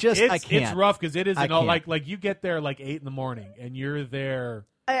what? I can't. It's rough because it is I can't. like you get there like 8 a.m. and you're there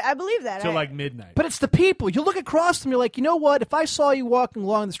I believe that. till like midnight. But it's the people. You look across them, you're like, you know what? If I saw you walking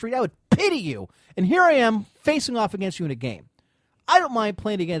along the street, I would pity you. And here I am facing off against you in a game. I don't mind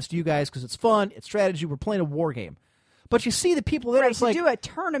playing against you guys because it's fun. It's strategy. We're playing a war game. But you see the people there, right, it's to like, do a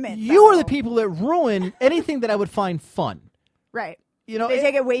tournament. you are though. the people that ruin anything that I would find fun. Right. You know, They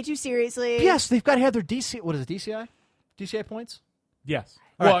take it way too seriously. yes, they've got to have their DC. What is it, DCI? DCI points? Yes.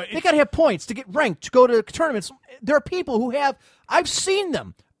 All right. They it's- got to have points to get ranked, to go to tournaments. There are people who have, I've seen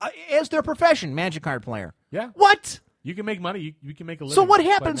them as their profession, Magic card player. Yeah. What? you can make money. You can make a living. So what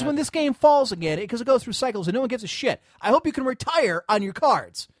playing happens when Magic. this game falls again? Because it goes through cycles and no one gives a shit. I hope you can retire on your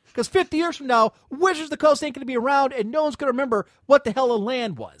cards. Because 50 years from now, Wizards of the Coast ain't going to be around and no one's going to remember what the hell a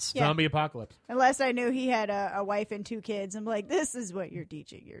land was. Yeah. Zombie apocalypse? Unless I knew he had a wife and 2 kids. I'm like, this is what you're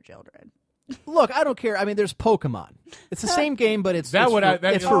teaching your children. Look, I don't care. I mean, there's Pokemon. It's the same game, but it's, That it's would for, I-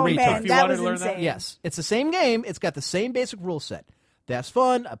 that- it's for Oh, retards. man, If you that wanted was to learn that? insane. Yes, it's the same game. It's got the same basic rule set. That's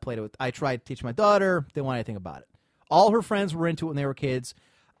fun. I played it with. I tried to teach my daughter. Didn't want anything about it. All her friends were into it when they were kids.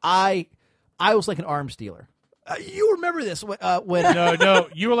 I was like an arms dealer. You remember this when No,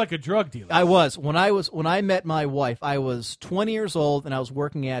 you were like a drug dealer. I was when I met my wife. I was 20 years old and I was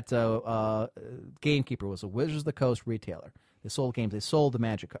working at Gamekeeper. Was a Wizards of the Coast retailer. They sold games. They sold the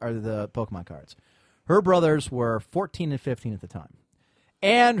Magic or the Pokemon cards. Her brothers were 14 and 15 at the time,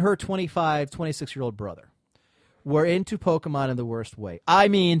 and her 25, 26-year-old brother were into Pokemon in the worst way. I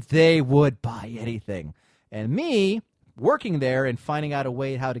mean, they would buy anything. And me working there and finding out a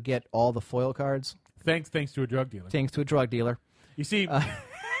way how to get all the foil cards, Thanks to a drug dealer. thanks to a drug dealer. You see,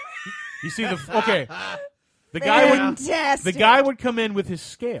 you see the Fantastic. guy would come in with his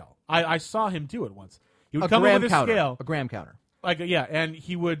scale. I saw him do it once. He would A come in gram with his counter. scale, A gram counter. and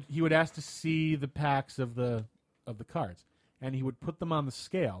he would ask to see the packs of the cards, and he would put them on the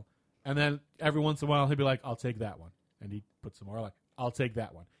scale, and then every once in a while he'd be like, "I'll take that one," and he'd put some more, like, "I'll take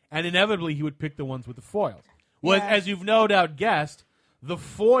that one," and inevitably he would pick the ones with the foils. Well, Yeah. as you've no doubt guessed, the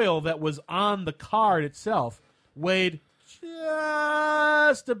foil that was on the card itself weighed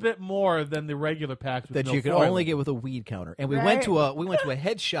just a bit more than the regular packs with That no you could foil. only get with a weed counter. And we Right. went to a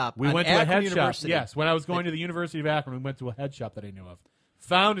head shop. We on went to a Akron head University. shop. Yes, when I was going to the University of Akron, we went to a head shop that I knew of.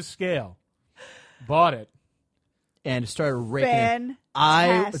 Found a scale, bought it. And started raking it.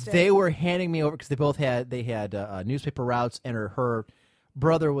 Fantastic. They were handing me over because they had newspaper routes, and her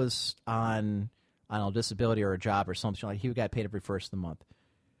brother was on, I don't know, disability or a job or something like. He got paid every first of the month.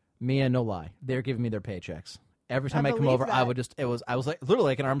 Mia, no lie, they're giving me their paychecks every time I come believe over. I that. would I was like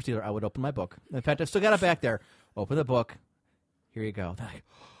literally like an arms dealer. I would open my book. In fact, I still got it back there. Open the book. Here you go.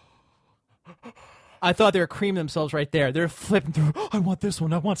 I thought they were creaming themselves right there. They're flipping through. I want this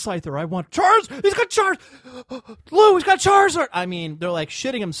one. I want Scyther. I want Charizard. He's got Charizard. Lou, he's got Charizard. I mean, they're like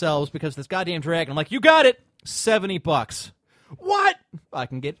shitting themselves because this goddamn dragon. I'm like, you got it. $70. What? I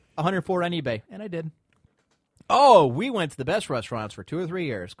can get 104 on eBay, and I did. Oh, we went to the best restaurants for 2 or 3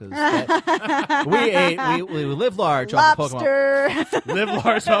 years because we live large off of Pokemon. Lobster. Live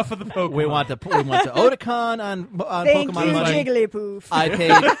large off of the Pokemon. We went to Otakon on Thank Pokemon you, money. Jigglypuff.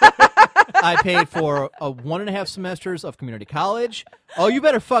 I paid for 1.5 semesters of community college. Oh, you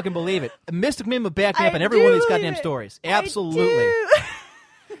better fucking believe it. Mystic Mime would back me up I in every one of do these believe goddamn it. stories. I Absolutely. do.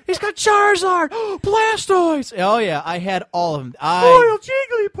 He's got Charizard, Blastoise. Oh yeah, I had all of them. Royal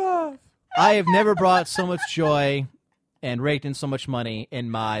Jigglypuff. I have never brought so much joy and raked in so much money in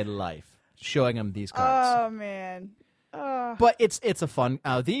my life showing him these cards. Oh man. Oh. But it's a fun.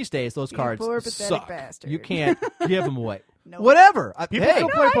 These days, those cards poor, pathetic suck. bastard. You can't give them away. Nope. Whatever. People Hey, still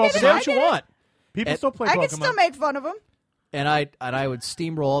play I get it. Pokemon. say what you want. People And- still play I Pokemon. can still make fun of him. And I would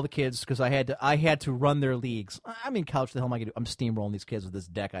steamroll all the kids because I had to run their leagues. I mean, couch, the hell am I going to do? I'm steamrolling these kids with this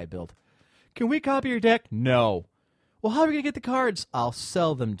deck I built. Can we copy your deck? No. Well, how are we going to get the cards? I'll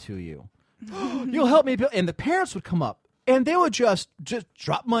sell them to you. You'll help me build. And the parents would come up and they would just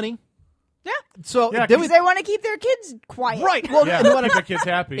drop money. Yeah. So Yeah, they 'Cause would, they want to keep their kids quiet. right. Well, Yeah, and what keep the kids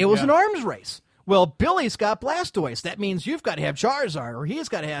happy. it was yeah. an arms race. Well, Billy's got Blastoise. That means you've got to have Charizard, or he's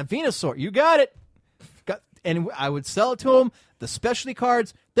got to have Venusaur. You got it. And I would sell it to him. The specialty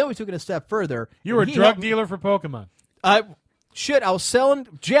cards. Then we took it a step further. You were a and he drug helped me- dealer for Pokemon. I was selling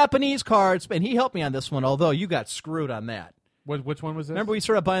Japanese cards, and he helped me on this one. Although you got screwed on that. Which one was this? Remember, we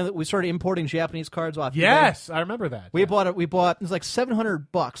started importing Japanese cards off. Yes, I remember that. We Yeah. bought it. It was like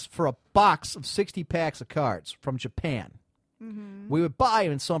 $700 for a box of 60 packs of cards from Japan. We would buy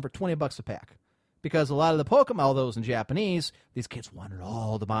them and sell them for $20 a pack because a lot of the Pokemon, all those in Japanese, these kids wanted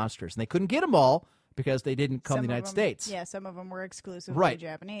all the monsters and they couldn't get them all because they didn't come to Some the of United them- States. Yeah, some of them were exclusively Right.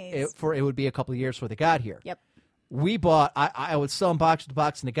 Japanese. It would be a couple of years before they got here. Yep. We bought. I would sell them box to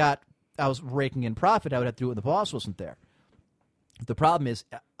box, and I was raking in profit. I would have to do it when the boss wasn't there. The problem is,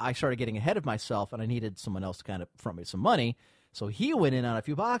 I started getting ahead of myself, and I needed someone else to kind of front me some money. So he went in on a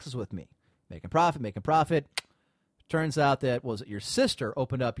few boxes with me, making profit. Turns out that your sister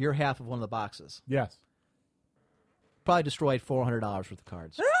opened up your half of one of the boxes. Yes. Probably destroyed $400 worth of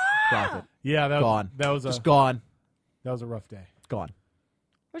cards. Profit Yeah, that was gone. That was just gone. That was a rough day. Gone.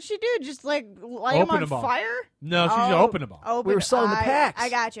 What'd she do? Just like light them Open on them all. fire? No, she just Oh, opened them all. Open, We were selling the packs. I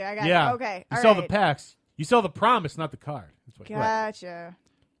got you. Yeah. Okay. You all sell right. the packs. You sell the promise, not the card. That's what Gotcha.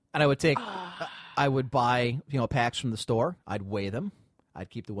 And I would take, I would buy, packs from the store. I'd weigh them. I'd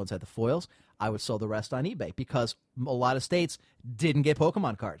keep the ones that had the foils. I would sell the rest on eBay because a lot of states didn't get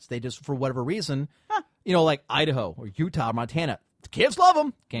Pokemon cards. They just, for whatever reason, like Idaho or Utah or Montana, the kids love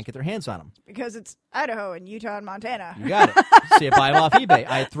them. Can't get their hands on them. Because it's Idaho and Utah and Montana. You got it. So you buy them off eBay.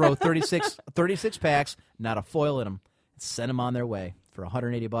 I'd throw 36 packs, not a foil in them, and send them on their way for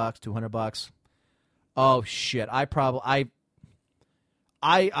 $180, $200. Oh shit!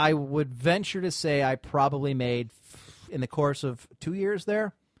 I would venture to say I probably made in the course of 2 years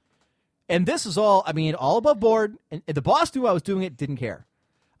there. And this is all, all above board. And the boss knew I was doing it, didn't care.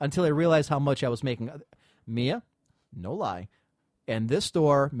 Until I realized how much I was making. Mia, no lie. And this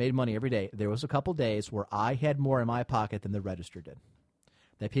store made money every day. There was a couple days where I had more in my pocket than the register did.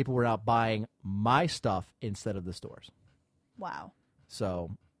 That people were out buying my stuff instead of the stores. Wow.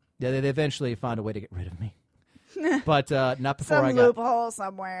 So, yeah, they eventually found a way to get rid of me. But not before Some I got... loophole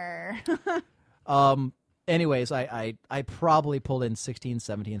somewhere. Anyways, I probably pulled in $16,000,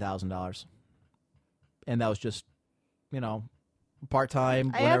 $17,000. And that was just,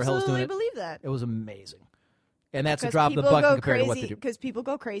 part-time, I whenever the hell I was doing absolutely it. believe that. It was amazing. And that's a 'Cause drop of the people bucket go compared to what crazy- they do. Because people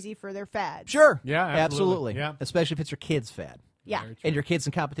go crazy for their fads. Sure. Yeah, absolutely. Yeah. Especially if it's your kid's fad. Yeah. And your kid's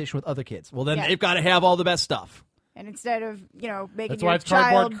in competition with other kids. Well, then Yeah. they've got to have all the best stuff. And instead of, making That's why your it's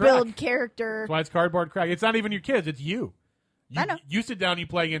cardboard child crack. build character. That's why it's cardboard crack. It's not even your kids. It's you. I know. You sit down, you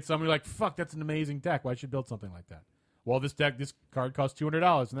play against someone, you're like, fuck, that's an amazing deck. Why should I build something like that? Well, this card costs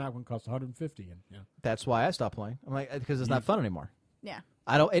 $200, and that one costs $150. And yeah. That's why I stopped playing. I'm like, because it's not fun anymore. Yeah.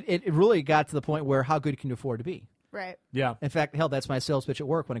 I don't. It really got to the point where how good can you afford to be? Right. Yeah. In fact, hell, that's my sales pitch at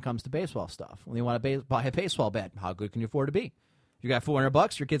work when it comes to baseball stuff. When you want to buy a baseball bat, how good can you afford to be? You got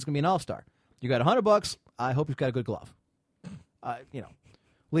 $400, your kid's gonna be an all-star. You got $100, I hope you've got a good glove.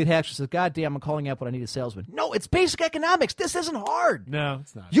 Lead Hatcher says, "God damn, I'm calling out what I need a salesman." No, it's basic economics. This isn't hard. No,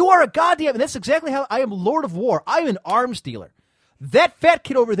 it's not. You are a goddamn, and that's exactly how I am Lord of War. I'm an arms dealer. That fat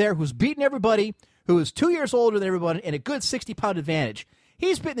kid over there who's beating everybody, who is 2 years older than everybody, and a good 60-pound advantage,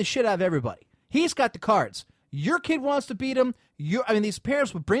 he's beating the shit out of everybody. He's got the cards. Your kid wants to beat him. These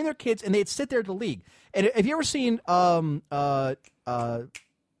parents would bring their kids and they'd sit there at the league. And have you ever seen what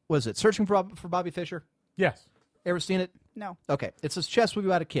is it? Searching for Bobby Fischer? Yes. Ever seen it? No. Okay, it's this chess movie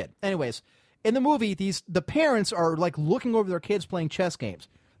about a kid. Anyways, in the movie, the parents are like looking over their kids playing chess games.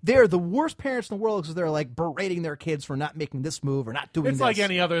 They're the worst parents in the world because they're like berating their kids for not making this move or not doing this. It's like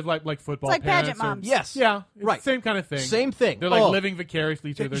any other like football. It's like parents pageant moms. Yes. Yeah. It's Right. Same kind of thing. Same thing. They're like living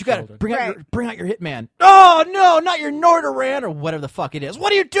vicariously through their You gotta children. bring out your hitman. Oh no, not your Nordoran or whatever the fuck it is.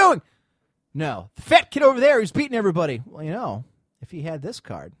 What are you doing? No, the fat kid over there who's beating everybody. Well, if he had this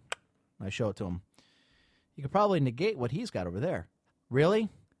card, I show it to him. You could probably negate what he's got over there. Really?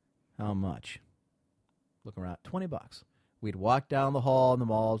 How much? Look around. $20. We'd walk down the hall in the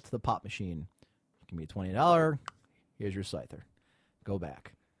mall to the pop machine. Give me a $20. Here's your Scyther. Go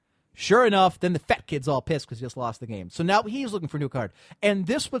back. Sure enough, then the fat kid's all pissed because he just lost the game. So now he's looking for a new card. And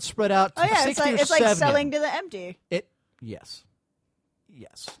this would spread out to 60 or it's 70. like selling to the empty. Yes.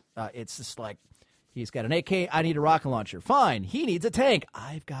 It's just like, he's got an AK, I need a rocket launcher. Fine. He needs a tank.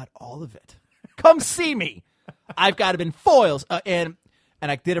 I've got all of it. Come see me. I've got him in foils. And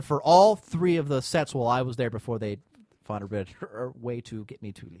I did it for all 3 of the sets while I was there before they found a better way to get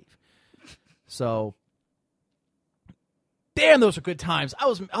me to leave. So, damn, those are good times.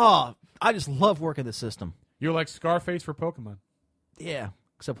 I just love working the system. You're like Scarface for Pokemon. Yeah,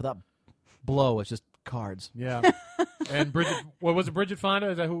 except without blow, it's just cards. Yeah. And Bridget, what was it? Bridget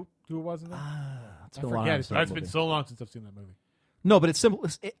Fonda? Is that who it was in that? It's I been a long forget. time It's since that been movie. so long since I've seen that movie. No, but it's simple,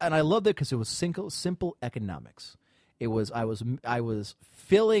 and I loved it because it was simple economics. I was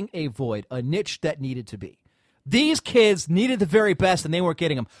filling a void, a niche that needed to be. These kids needed the very best, and they weren't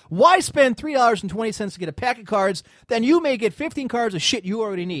getting them. Why spend $3.20 to get a pack of cards? Then you may get 15 cards of shit you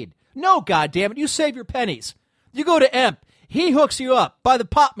already need. No, goddammit, you save your pennies. You go to Emp. He hooks you up by the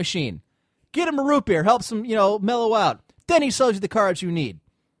pop machine. Get him a root beer, helps him, mellow out. Then he sells you the cards you need.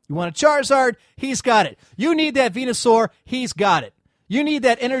 You want a Charizard? He's got it. You need that Venusaur? He's got it. You need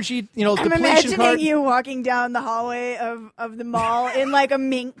that energy, I'm depletion imagining card? you walking down the hallway of the mall in like a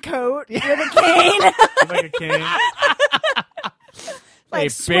mink coat with a cane, Like a cane. Hey,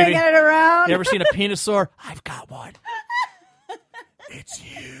 swinging baby. it around. You ever seen a Venusaur? I've got one. It's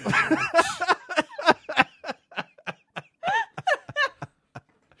you.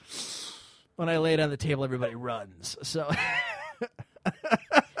 When I lay it on the table, everybody runs. So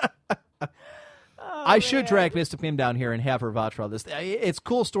I should drag Mr. Pim down here and have her vouch for all this. It's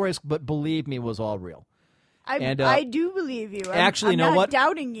cool stories, but believe me, it was all real. I do believe you. Actually, I'm you know not what?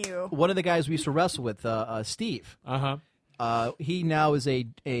 doubting you. One of the guys we used to wrestle with, Steve, he now is a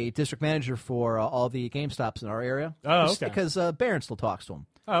district manager for all the GameStops in our area. Oh, Just okay. Because Barron still talks to him.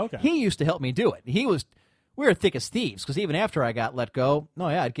 Oh, okay. He used to help me do it. We were thick as thieves because even after I got let go,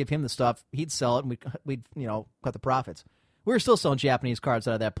 I'd give him the stuff. He'd sell it, and we'd cut the profits. We were still selling Japanese cards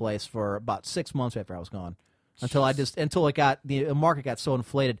out of that place for about 6 months after I was gone, until the market got so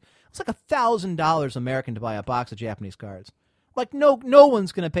inflated. It's like $1,000 American to buy a box of Japanese cards. Like no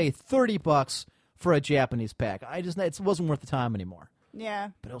one's going to pay $30 for a Japanese pack. It wasn't worth the time anymore. Yeah.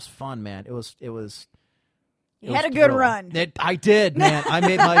 But it was fun, man. It was. You had a good run. I did, man. I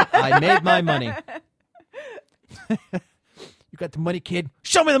made my money. You got the money, kid?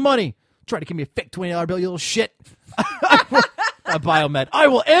 Show me the money. Try to give me a fake $20 bill, you little shit. Biomed. I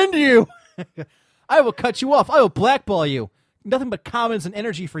will end you. I will cut you off. I will blackball you. Nothing but commons and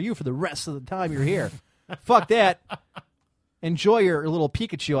energy for you for the rest of the time you're here. Fuck that. Enjoy your little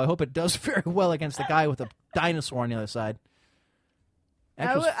Pikachu. I hope it does very well against the guy with a dinosaur on the other side.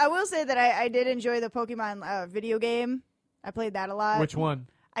 I will say that I did enjoy the Pokemon video game. I played that a lot. Which one?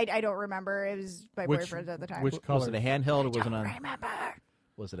 I don't remember. It was my boyfriend at the time. Which color? Was it a handheld or was it on? Remember?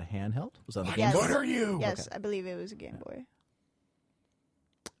 Was it a handheld? Was it on the Yes. Game Boy? What are you? Yes, I believe it was a Game Boy.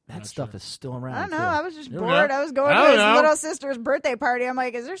 That stuff is still around. I don't know. too. I was just You don't bored. know. I was going I to don't his know. little sister's birthday party. I'm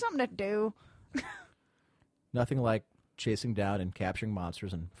like, is there something to do? Nothing like chasing down and capturing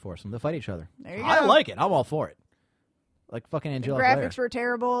monsters and forcing them to fight each other. There you I go. like it. I'm all for it. Like fucking The Angelic graphics were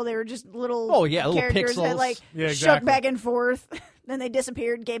terrible. They were just little little characters pixels. that like Yeah, shook exactly. back and forth. Then they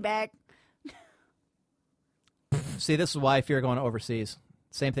disappeared, came back. See, this is why I fear going overseas.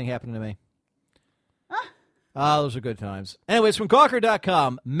 Same thing happened to me. Those are good times. Anyways, from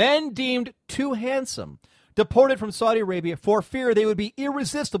Gawker.com, men deemed too handsome deported from Saudi Arabia for fear they would be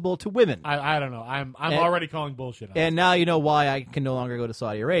irresistible to women. I don't know. I'm already calling bullshit on it. And now you know why I can no longer go to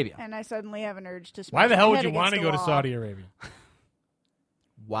Saudi Arabia. And I suddenly have an urge to. Why the smash hell my would head you want to against go the to wall. Saudi Arabia?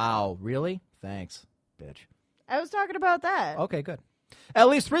 Wow, really? Thanks, bitch. I was talking about that. Okay, good. At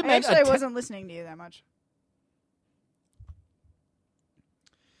least 3 men. Actually, I wasn't listening to you that much.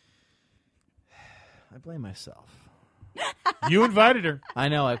 I blame myself. You invited her. I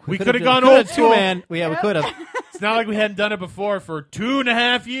know. We could've coulda done- gone old two school. man. Yeah, we could have. It's not like we hadn't done it before for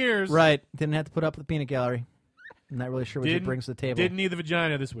 2.5 years. Right. Didn't have to put up with the peanut gallery. I'm not really sure what it Didn't- brings to the table. Didn't need the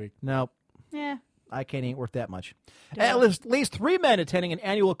vagina this week. No, Yeah. I can't eat worth that much. At least 3 men attending an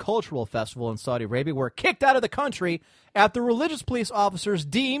annual cultural festival in Saudi Arabia were kicked out of the country after religious police officers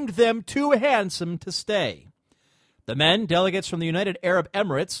deemed them too handsome to stay. The men, delegates from the United Arab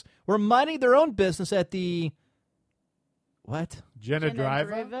Emirates, were minding their own business at the Jenna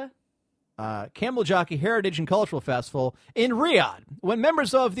Driver? Camel Jockey Heritage and Cultural Festival in Riyadh when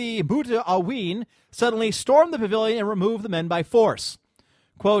members of the Muta'awin suddenly stormed the pavilion and removed the men by force.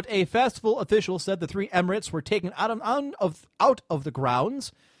 Quote, a festival official said the 3 Emirates were taken out of the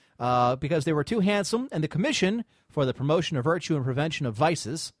grounds because they were too handsome, and the Commission for the Promotion of Virtue and Prevention of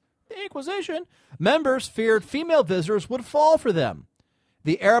Vices, the Inquisition, members feared female visitors would fall for them.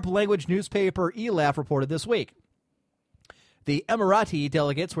 The Arab language newspaper Elaf reported this week. The Emirati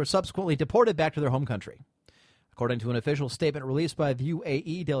delegates were subsequently deported back to their home country. According to an official statement released by the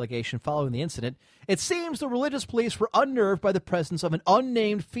UAE delegation following the incident, it seems the religious police were unnerved by the presence of an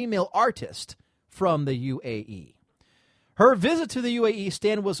unnamed female artist from the UAE. Her visit to the UAE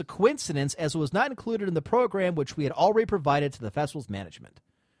stand was a coincidence as it was not included in the program which we had already provided to the festival's management.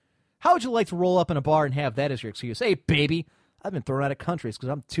 How would you like to roll up in a bar and have that as your excuse? Hey, baby, I've been thrown out of countries because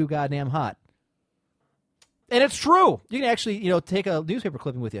I'm too goddamn hot. And it's true. You can actually, take a newspaper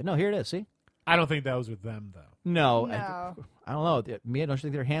clipping with you. No, here it is. See? I don't think that was with them, though. No. No. I don't know. Mia, don't you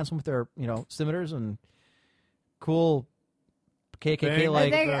think they're handsome with their, scimitars and cool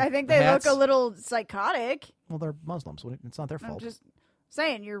KKK-like I think they hats? look a little psychotic. Well, they're Muslims. It's not their I'm fault. just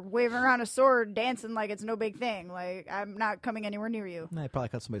saying, you're waving around a sword, dancing like it's no big thing. Like, I'm not coming anywhere near you. They probably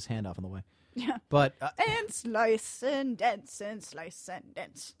cut somebody's hand off on the way. Yeah. But And slice and dance and slice and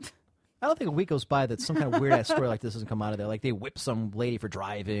dance. I don't think a week goes by that some kind of weird-ass story like this doesn't come out of there. Like they whip some lady for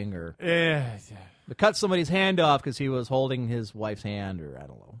driving or Yeah. they cut somebody's hand off because he was holding his wife's hand or I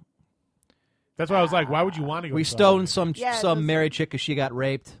don't know. That's why I was like, why would you want to go? We to stoned Saudi? some married chick because she got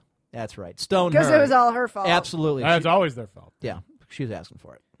raped. That's right. Stoned Because her. it was all her fault. Absolutely. That's always their fault. Yeah, she was asking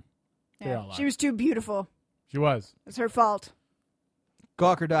for it. They're all Yeah. lying. She was too beautiful. She was. It's her fault.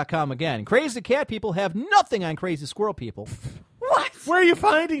 Gawker.com again. Crazy cat people have nothing on crazy squirrel people. What? Where are you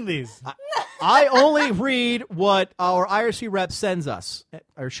finding these? I only read what our IRC rep sends us.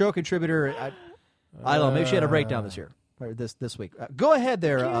 Our show contributor, I don't know, maybe she had a breakdown this year, or this week. Go ahead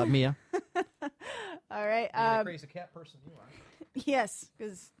there, Mia. All right. crazy cat person you are. Yes,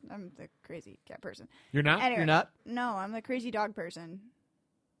 because I'm the crazy cat person. You're not? Anyway, You're not? No, I'm the crazy dog person.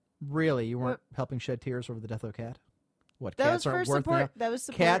 Really? You weren't helping shed tears over the death of a cat? What, That cats was for aren't worth support. now? That was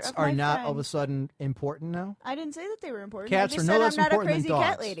support Cats of are my not friend. all of a sudden important now? I didn't say that they were important. Cats I just are no said less I'm not a important than crazy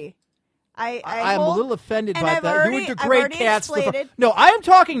cat dogs. lady. I'm I'm a little offended and by I've that. already- You would I've degrade already cats. explained. No, I am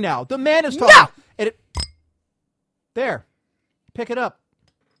talking now. The man is talking. No! And there. Pick it up.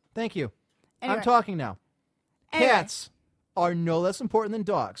 Thank you. Anyway. I'm talking now. Anyway. Cats are no less important than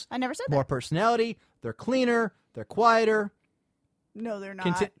dogs. I never said More that. personality. They're cleaner. They're quieter. No, they're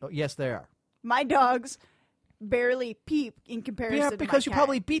not. Oh, yes, they are. My dogs barely peep in comparison Yeah, to because my you cat.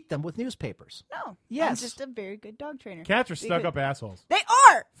 probably beat them with newspapers. No. Yes. I'm just a very good dog trainer. Cats are stuck Because- up assholes. They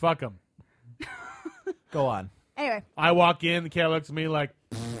are! Fuck them. Go on. Anyway, I walk in, the cat looks at me like,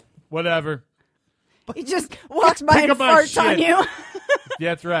 whatever. he just walks by Pick and up my farts on shit. you.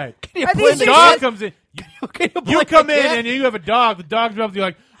 That's right. Can you Are blame these the your Dog shit? comes in. Can You blame come the in cat? and you have a dog. The dog comes up to you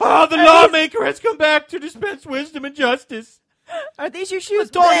like, oh, the lawmaker has come back to dispense wisdom and justice. Are these your shoes?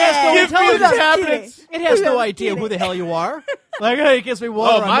 The dog has no Bleh. Give me Who's the up tablets. kidding? It has Who's no up idea who kidding? the hell you are. Like, hey, it gives me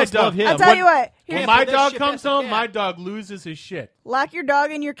water. Oh, I my must love dog. him. I'll tell you what. Can't When put my that dog shit comes past the home, cat. my dog loses his shit. Lock your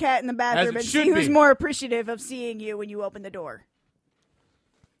dog and your cat in the bathroom it and should see who's be. more appreciative of seeing you when you open the door.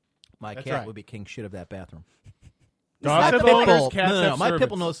 My That's cat right. would be king shit of that bathroom. Dogs My have pit owners, bull, cats no, have my pit bull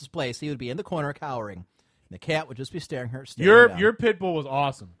servants. knows his place. He would be in the corner cowering. And the cat would just be staring her. Your pit bull was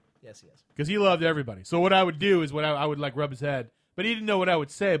awesome Yes, he is. because he loved everybody. So what I would do is I would like rub his head, but he didn't know what I would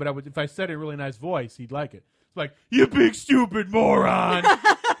say. But I would, if I said it in a really nice voice, he'd like it. It's like, you big stupid moron.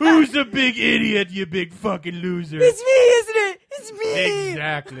 Who's the big idiot, you big fucking loser? It's me, isn't it? It's me.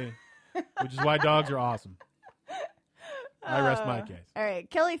 Exactly. Which is why dogs are awesome. I rest my case. All right.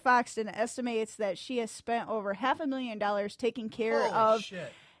 Kelly Foxton estimates that she has spent over $500,000 taking care of,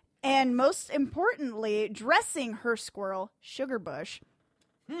 and most importantly, dressing her squirrel, Sugarbush,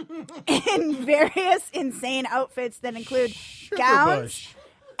 in various insane outfits that include gowns Sugarbush.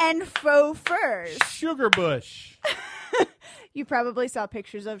 and faux furs. Sugarbush. You probably saw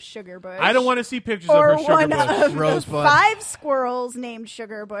pictures of Sugarbush. I don't want to see pictures or of her sugar one bush. of the Rosebud. 5 squirrels named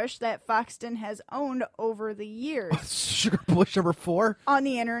Sugarbush that Foxton has owned over the years Sugar Bush number 4. on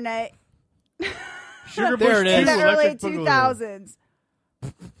the internet Sugar There bush it is. in the too, early Electric Boogaloo. 2000s.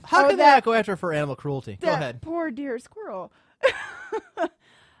 How Oh, can they that- not go after her for animal cruelty? Go That ahead. poor dear squirrel.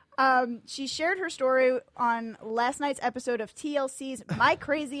 She shared her story on last night's episode of TLC's My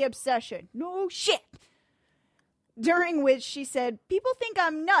Crazy Obsession. No shit. During which she said, "People think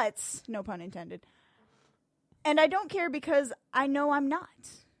I'm nuts," no pun intended. "And I don't care because I know I'm not.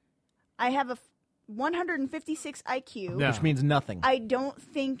 I have a 156 IQ. No. Which means nothing. I don't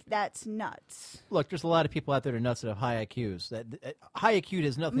think that's nuts." Look, there's a lot of people out there that are nuts that have high IQs. That high IQ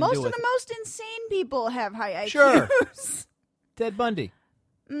has nothing to Most do of with the most insane people have high IQs. Sure. Ted Bundy.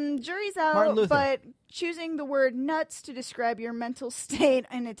 Jury's Martin out, Luther. but choosing the word nuts to describe your mental state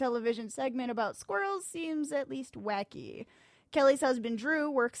in a television segment about squirrels seems at least wacky. Kelly's husband, Drew,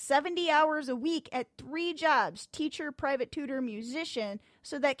 works 70 hours a week at 3 jobs, teacher, private tutor, musician,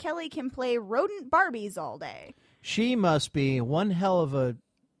 so that Kelly can play rodent Barbies all day. She must be one hell of a.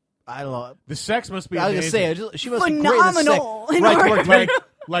 I don't know. The sex must be I was amazing. gonna say she must Phenomenal be in great. order- Right, like,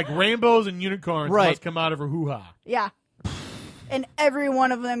 like rainbows and unicorns Right. must come out of her hoo-ha. Yeah. And every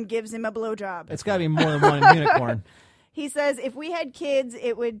one of them gives him a blowjob. It's got to be more than one unicorn. He says if we had kids,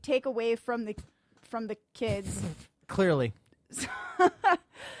 it would take away from the kids. Clearly,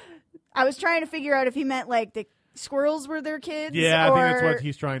 I was trying to figure out if he meant like the squirrels were their kids. Yeah, I think that's or- what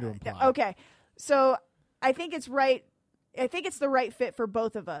he's trying to imply. Okay, so I think it's right. I think it's the right fit for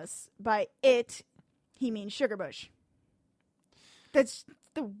both of us. By it, he means Sugarbush. That's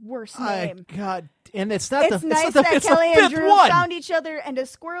the worst name. God, and it's not It's the. nice it's not the, that it's Kelly the and fifth Drew one. found each other and a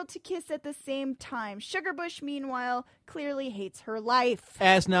squirrel to kiss at the same time. Sugarbush, meanwhile, clearly hates her life.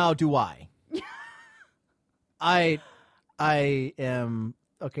 As now do I. I am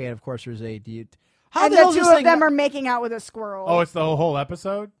okay. And of course, there's a. How And the hell the is two this of thing? them are making out with a squirrel. Oh, it's the whole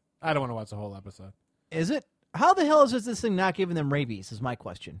episode? I don't want to watch the whole episode. Is it? How the hell is this thing not giving them rabies? Is my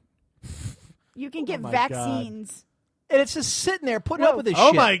question. You can get my vaccines. And it's just sitting there putting up with this Oh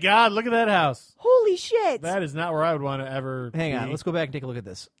shit. my God, look at that house. Holy shit! That is not where I would want to ever Hang on, be. let's go back and take a look at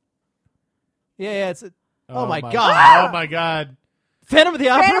this. Yeah, it's. Oh my God! Oh my God. Phantom of the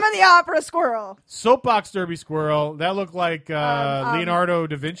Opera. Phantom of the Opera squirrel. Soapbox Derby squirrel. That looked like Leonardo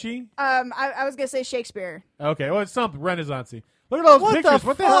da Vinci. I was gonna say Shakespeare. Okay, well, it's something Renaissance-y. Look at those What pictures. the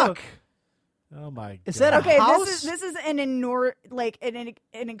What the hell? fuck? Oh my Is God. that a Okay, house? this is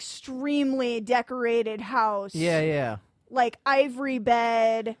an extremely decorated house. Yeah. Like ivory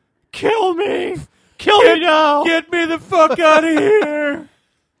bed. Kill me! Kill me now! Get me the fuck out of here!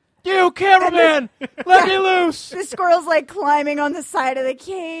 You cameraman! Let me loose! The squirrel's like climbing on the side of the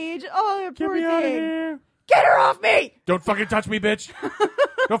cage. Oh, Get poor me out of thing. here! Get her off me! Don't fucking touch me, bitch!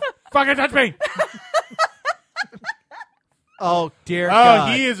 Don't fucking touch me! Oh dear Oh,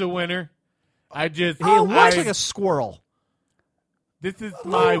 God! he is a winner. I just He looks I- like a squirrel. This is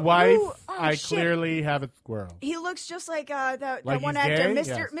my wife. oh, I shit. clearly have a squirrel. He looks just like that Like one he's actor, gay?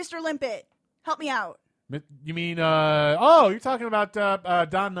 Mr. Yes. Mr. Limpet. Help me out. You mean? Oh, you're talking about Don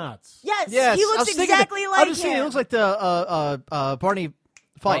Knotts. Yes, Yes, he I was looks thinking exactly I like was him. thinking he looks like the Barney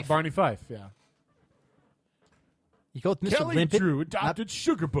Fife. Barney Fife. Yeah. You go with Mr. Kelly Limpet. Drew adopted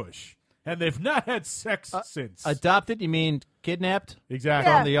Sugarbush, and they've not had sex since. Adopted? You mean kidnapped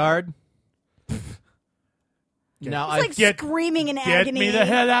Exactly. Yeah. from the yard? Now He's like screaming in Get agony. me the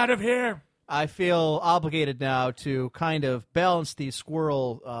hell out of here! I feel obligated now to kind of balance the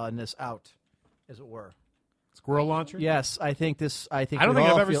squirrelness out, as it were. Squirrel launcher. Yes, I think. I don't we think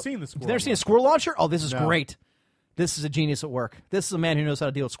I've all ever feel- seen the You've squirrel never seen a launcher. squirrel launcher? Oh, this is No. great. This is a genius at work. This is a man who knows how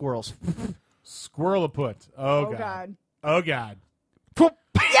to deal with squirrels. Squirrel put. Oh, Oh God. God. Oh God.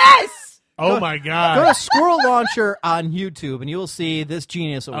 Yes. Oh my Go God. to Squirrel Launcher on YouTube, and you will see this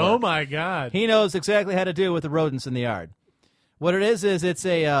genius at work. Oh my God. He knows exactly how to deal with the rodents in the yard. What it is it's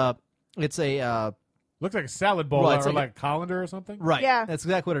a Looks like a salad bowl Well, or it's like, like a colander or something. right. Yeah. That's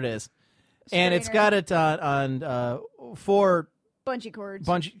exactly what it is. And it's Strainer. got it on 4 Bungee cords.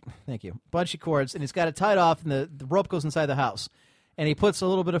 bunchy cords, and he's got it tied off, and the rope goes inside the house. And he puts a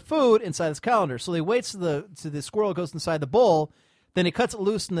little bit of food inside this colander. So he waits till the squirrel goes inside the bowl. Then he cuts it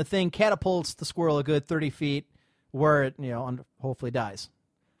loose, and the thing catapults the squirrel a good 30 feet, where it hopefully dies,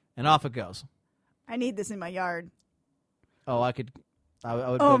 and off it goes. I need this in my yard. Oh, I would.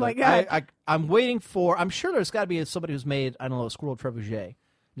 Oh, build my it. God. I'm waiting for. I'm sure there's got to be somebody who's made a squirrel trebuchet,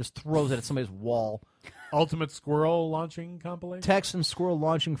 just throws it at somebody's wall. Ultimate squirrel launching compilation. Texan squirrel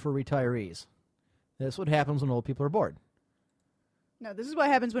launching for retirees. That's what happens when old people are bored. No, this is what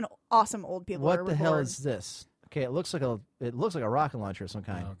happens when awesome old people are What the hell bored. is this? Okay, it looks like a rocket launcher of some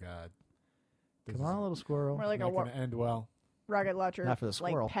kind. Oh God. This Come is on, little squirrel. More like not a going to end well. rocket launcher, Not for the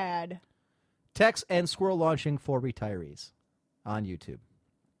squirrel. like pad. Tex and squirrel launching for retirees on YouTube.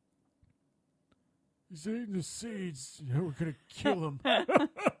 He's eating the seeds. We're going to kill him. All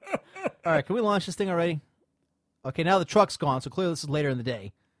right, can we launch this thing already? Okay, now the truck's gone, so clearly this is later in the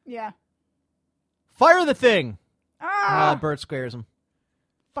day. Yeah. Fire the thing! Ah, Bert squares him.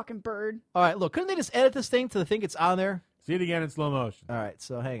 fucking bird. All right, look, couldn't they just edit this thing to the thing it's on there? See it again in slow motion. All right,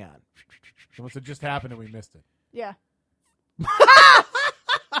 so hang on. Unless it just happened and we missed it. Yeah.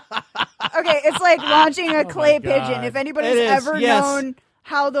 Okay, it's like launching a clay God. pigeon. If anybody's It is, ever yes. known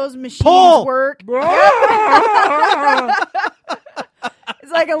how those machines Pull! work,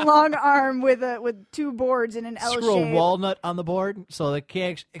 it's like a long arm with two boards in an L Screw a shape. walnut on the board so it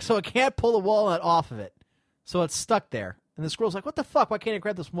can't pull the walnut off of it. So it's stuck there. And the squirrel's like, what the fuck? Why can't I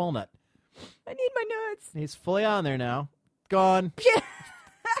grab this walnut? I need my nuts. And he's fully on there now. Gone. Yeah.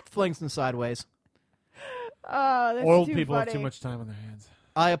 Flings them sideways. Oh, that's Old too people funny. have too much time on their hands.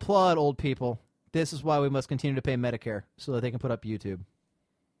 I applaud old people. This is why we must continue to pay Medicare so that they can put up YouTube.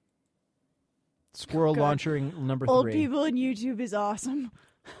 Squirrel God. launchering number Old 3. people in YouTube is awesome.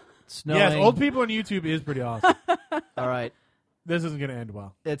 Snowing. Yes, old people on YouTube is pretty awesome. All right. This isn't going to end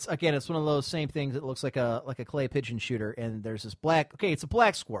well. It's one of those same things that looks like a clay pigeon shooter, and there's this black. Okay, it's a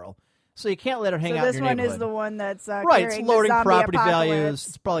black squirrel, so you can't let it hang So out this in your one neighborhood. is the one that's right. carrying It's the loading zombie property apocalypse. values.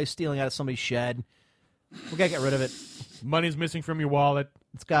 It's probably stealing out of somebody's shed. We gotta get rid of it. Money's missing from your wallet.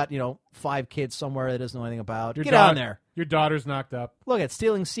 It's got 5 kids somewhere that doesn't know anything about. Your Get daugh- on there. Your daughter's knocked up. Look, it's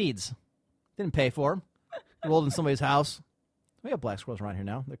stealing seeds. Didn't pay for them. Rolled in somebody's house. We have black squirrels around here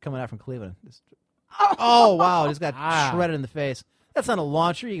now. They're coming out from Cleveland. Oh wow! Just got shredded in the face. That's not a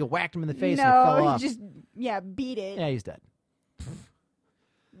launcher. You whacked him in the face and it fell No, off. you just beat it. Yeah, he's dead.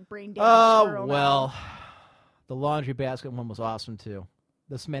 Brain damage Oh, squirrel now. well. The laundry basket one was awesome, too.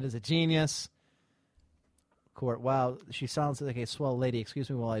 This man is a genius. Court, wow, she sounds like a swell lady. Excuse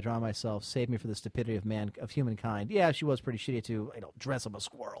me while I drown myself. Save me for the stupidity of humankind. Yeah, she was pretty shitty to dress up a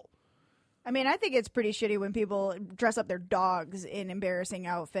squirrel. I mean, I think it's pretty shitty when people dress up their dogs in embarrassing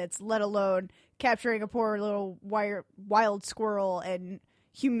outfits, let alone capturing a poor little wild squirrel and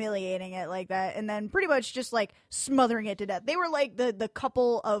humiliating it like that, and then pretty much just like smothering it to death. They were like the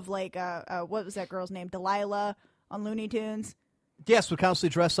couple of like what was that girl's name? Delilah on Looney Tunes. Yes, we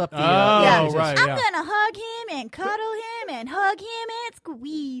constantly dress up the. Yeah. right. I'm Yeah. gonna hug him and cuddle him and hug him and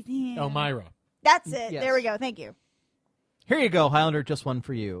squeeze him. Elmira. That's it. Yes. There we go. Thank you. Here you go, Highlander. Just one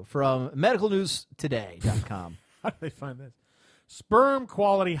for you from medicalnewstoday.com. How do they find this? Sperm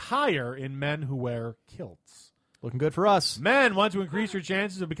quality higher in men who wear kilts. Looking good for us. Men want to increase your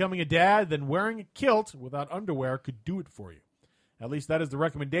chances of becoming a dad, then wearing a kilt without underwear could do it for you. At least that is the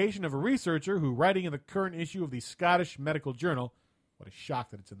recommendation of a researcher who, writing in the current issue of the Scottish Medical Journal, what a shock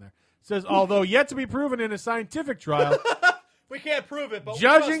that it's in there, says, although yet to be proven in a scientific trial, We can't prove it, but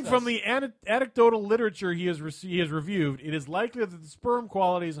judging from the anecdotal literature he has reviewed, it is likely that the sperm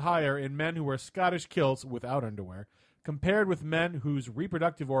quality is higher in men who wear Scottish kilts without underwear, compared with men whose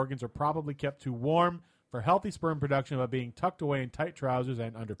reproductive organs are probably kept too warm for healthy sperm production by being tucked away in tight trousers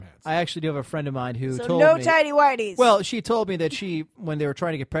and underpants. I actually do have a friend of mine who So told no me. tidy whities. Well, she told me that she, when they were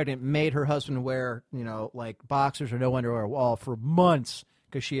trying to get pregnant, made her husband wear, like boxers or no underwear all for months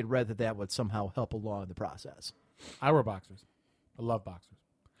because she had read that would somehow help along the process. I wear boxers. I love boxers.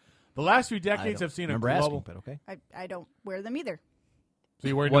 The last few decades have seen a remember global... asking, but okay. I don't wear them either. So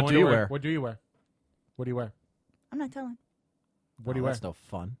you wear What no do you underwear? wear? What do you wear? What do you wear? I'm not telling. What do you wear? That's no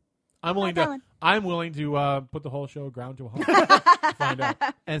fun. I'm willing Not to. telling. I'm willing to put the whole show ground to a halt. to find out.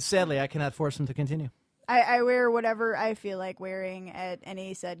 And sadly, I cannot force him to continue. I wear whatever I feel like wearing at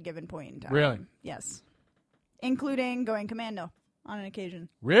any said given point in time. Really? Yes. Including going commando on an occasion.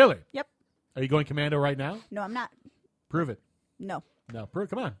 Really? Yep. Are you going commando right now? No, I'm not. Prove it. No. No, prove.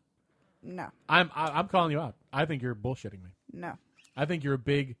 Come on. No. I'm calling you out. I think you're bullshitting me. No. I think you're a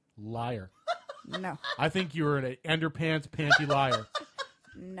big liar. No. I think you're an underpants panty liar.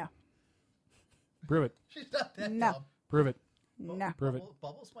 No. Prove it. No. Prove it. No. Prove it.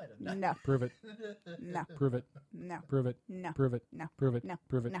 No. Prove it. No. Prove it. No. Prove it. No. Prove it. No. Prove it. No.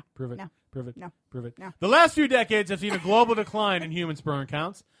 Prove it. No. Prove it. No. Prove it. No. Prove it. No. The last few decades have seen a global decline in human sperm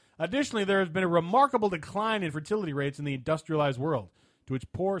counts. Additionally, there has been a remarkable decline in fertility rates in the industrialized world, to which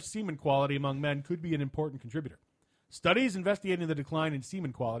poor semen quality among men could be an important contributor. Studies investigating the decline in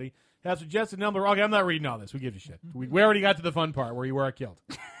semen quality have suggested a number. Okay, I'm not reading all this. Who gives a shit? We already got to the fun part where you wear a kilt.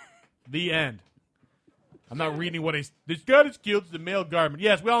 The end. I'm not reading what the Scottish kilt is a male garment.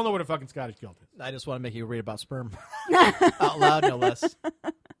 Yes, we all know what a fucking Scottish kilt is. I just want to make you read about sperm out loud, no less.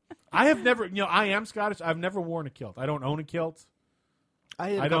 I have never, I am Scottish. I've never worn a kilt. I don't own a kilt. I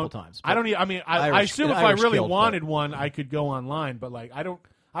did a couple times. I don't. I mean, I Irish- assume if Irish I really kilt, wanted one, I could go online. But like, I don't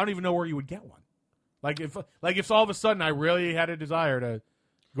even know where you would get one. If all of a sudden I really had a desire to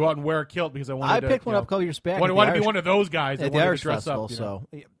go out and wear a kilt because I wanted. I to, picked one up a couple years back. I wanted to be one of those guys that at the wanted Irish to dress Festival. up. So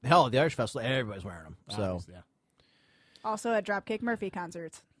hell, the Irish Festival, everybody's wearing them. So Obviously, yeah. Also at Dropkick Murphy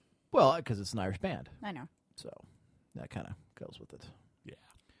concerts. well, because it's an Irish band, I know. so that kind of goes with it.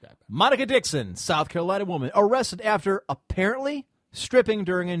 Yeah. Monica Dixon, South Carolina woman, arrested after apparently stripping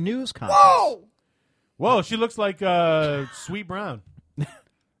during a news conference. Whoa, she looks like Sweet Brown.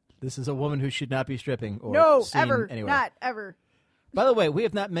 This is a woman who should not be stripping or No, seen ever. anywhere. Not ever. By the way, we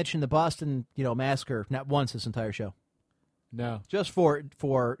have not mentioned the Boston, massacre not once this entire show. No, Just for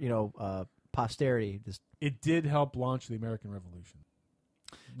posterity. Just it did help launch the American Revolution.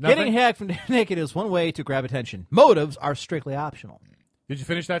 getting hacked from naked is one way to grab attention. Motives are strictly optional. Did you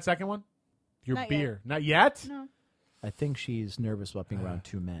finish that second one? Your Not beer. Not yet? No. I think she's nervous about being around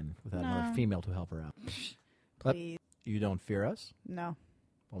two men without another female to help her out. But Please. you don't fear us? No.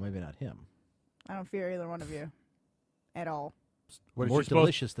 Well, maybe not him. I don't fear either one of you. At all. What, is More she supposed-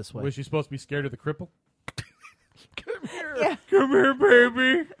 delicious this way. Was she supposed to be scared of the cripple? Yeah. Come here,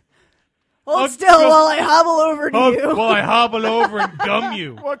 baby. Hold still while I hobble over to you. While I hobble over and gum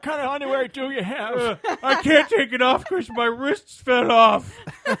you. What kind of underwear do you have? I can't take it off because my wrists fell off.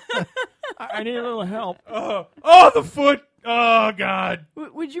 I need a little help. Oh, the foot. Oh, God.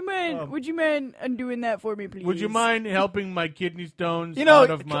 Would you mind undoing that for me, please? Would you mind helping my kidney stones You know, out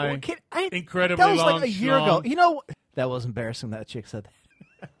of my incredibly that was long like a year ago. schlong? That was embarrassing. That chick said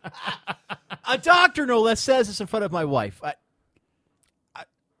that. A doctor, no less, says this in front of my wife.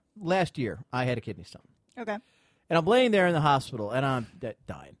 Last year, I had a kidney stone, Okay. and I'm laying there in the hospital, and I'm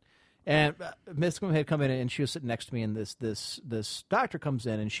dying. And Miss had come in, and she was sitting next to me, and this doctor comes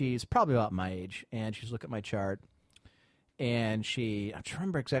in, and she's probably about my age, and she's looking at my chart, and I'm trying to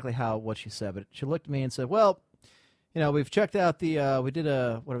remember exactly what she said, but she looked at me and said, "Well, we've checked out we did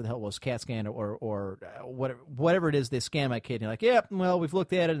a whatever the hell it was, CAT scan or whatever it is they scan my kidney. Like, yeah, well, we've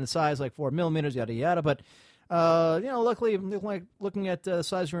looked at it in the size like 4 millimeters, yada yada, but." Luckily, looking at the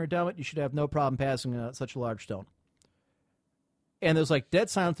size of your endowment, you should have no problem passing such a large stone. And there's like dead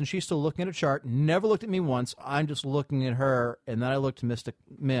silence, and she's still looking at a chart, never looked at me once. I'm just looking at her, and then I look to Mystic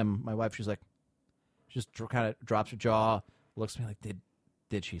Mim, my wife. She's like, just kind of drops her jaw, looks at me like,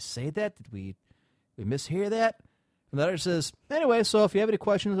 did she say that? Did we mishear that? And the other says, anyway, so if you have any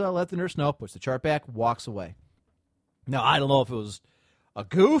questions, I'll let the nurse know. Puts the chart back, walks away. Now, I don't know if it was a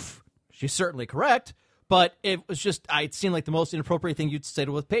goof. She's certainly correct. But it was just, it seemed like the most inappropriate thing you'd say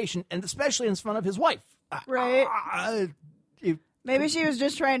to a patient, and especially in front of his wife. Right. Maybe she was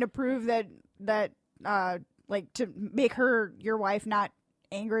just trying to prove that to make your wife not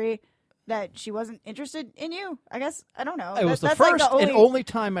angry, that she wasn't interested in you. I guess, I don't know. It was the That's first like and only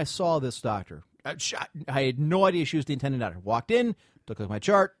time I saw this doctor. I had no idea she was the attending doctor. Walked in, took a look at my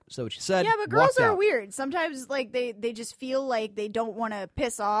chart, said what she said. Yeah, but girls walked are out. weird. Sometimes, like they just feel like they don't want to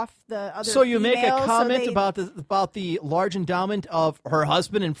piss off the other. So you make a females, so comment they- about the large endowment of her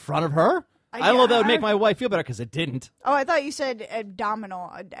husband in front of her? I don't know if that would make my wife feel better, because it didn't. Oh, I thought you said abdominal.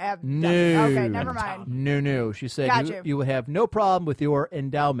 No. Okay, never mind. No. She said Gotcha. you would have no problem with your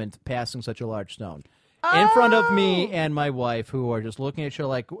endowment passing such a large stone. In front of me and my wife, who are just looking at each other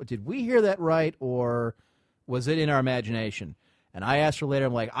like, did we hear that right, or was it in our imagination? And I asked her later,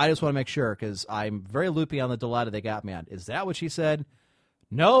 I'm like, I just want to make sure, because I'm very loopy on the Delata they got me on. Is that what she said?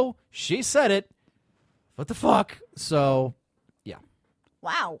 No, she said it. What the fuck? So, yeah.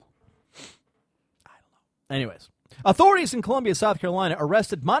 Wow. Anyways, authorities in Columbia, South Carolina,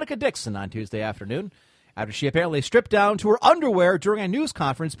 arrested Monica Dixon on Tuesday afternoon after she apparently stripped down to her underwear during a news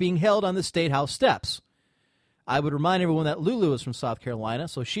conference being held on the State House steps. I would remind everyone that Lulu is from South Carolina,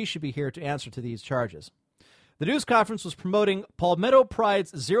 so she should be here to answer to these charges. The news conference was promoting Palmetto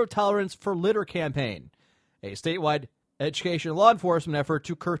Pride's Zero Tolerance for Litter campaign, a statewide education and law enforcement effort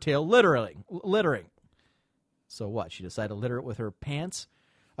to curtail littering. So what? She decided to litter it with her pants?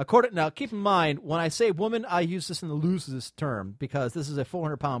 Now, keep in mind, when I say woman, I use this in the loosest term, because this is a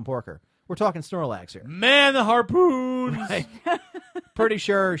 400-pound porker. We're talking Snorlax here. Man, the harpoons. Right. Pretty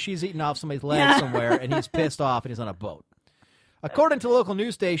sure she's eating off somebody's leg somewhere, and he's pissed off, and he's on a boat. According to local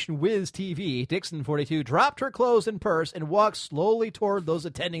news station Wiz TV, Dixon, 42, dropped her clothes and purse and walked slowly toward those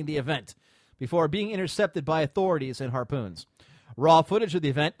attending the event before being intercepted by authorities and harpoons. Raw footage of the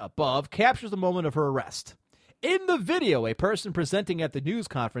event above captures the moment of her arrest. In the video, a person presenting at the news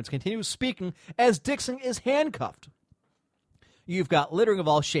conference continues speaking as Dixon is handcuffed. You've got littering of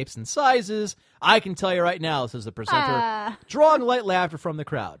all shapes and sizes. I can tell you right now, says the presenter, drawing light laughter from the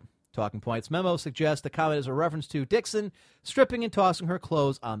crowd. Talking Points memo suggests the comment is a reference to Dixon stripping and tossing her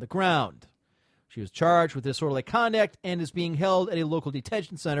clothes on the ground. She was charged with disorderly conduct and is being held at a local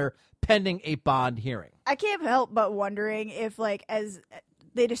detention center pending a bond hearing. I can't help but wondering if, like, as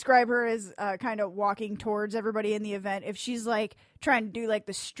they describe her as kind of walking towards everybody in the event, if she's, like, trying to do, like,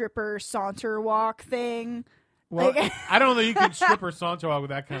 the stripper saunter walk thing. Well, Like, I don't know that you can strip or saunter walk with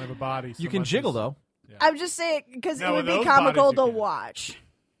that kind of a body. You can jiggle, though. I'm just saying, because No, it would with be those comical bodies to you can. watch.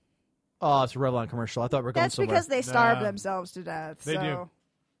 Oh, it's a Revlon commercial. I thought we were going That's somewhere. because they starve Nah. themselves to death. They so do.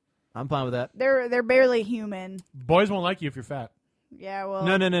 I'm fine with that. They're barely human. Boys won't like you if you're fat. Yeah, well.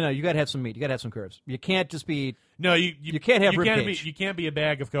 No. You got to have some meat. You got to have some curves. You can't just be. No, you can't have you can't ribcage. be you can't be a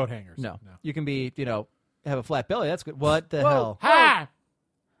bag of coat hangers. No. You can be, have a flat belly. That's good. What the hell? Hi,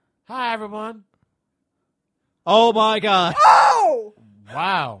 everyone. Oh, my God. Oh!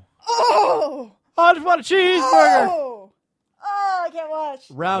 Wow. Oh! I just want a cheeseburger. Oh! Oh, I can't watch.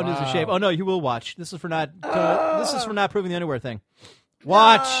 Round is Wow. a shape. Oh, no, you will watch. This is for not proving the underwear thing.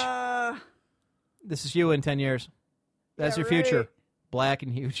 Watch. This is you in 10 years. That's Yeah, your future. right. Black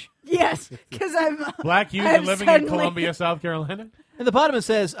and huge. Yes, because I'm. Black Hughes I'm and living in suddenly- Columbia, South Carolina. And the bottom it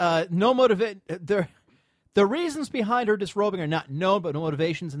says, no motivation. The reasons behind her disrobing are not known, but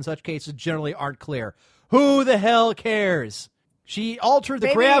motivations in such cases generally aren't clear. Who the hell cares? She altered the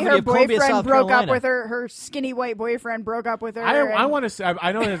Maybe gravity her of Columbia, boyfriend South broke Carolina. up with her. Her skinny white boyfriend broke up with her. I and- want to say.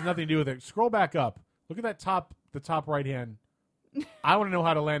 I know it has nothing to do with it. Scroll back up. Look at that the top right hand. I want to know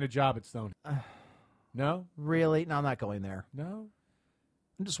how to land a job at Stone. No, Really? No, I'm not going there. no.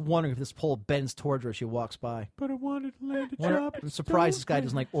 I'm just wondering if this pole bends towards her as she walks by. But I wanted to land a Wonder- job. I'm surprised this guy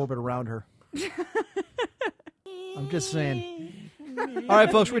doesn't orbit around her. I'm just saying. All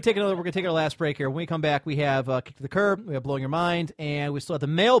right, folks, we're gonna take our last break here. When we come back, we have Kick to the Curb, we have Blowing Your Mind, and we still have the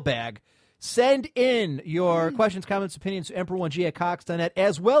mailbag. Send in your questions, comments, opinions to Emperor1G at Cox.net,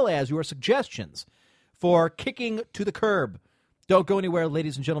 as well as your suggestions for Kicking to the Curb. Don't go anywhere,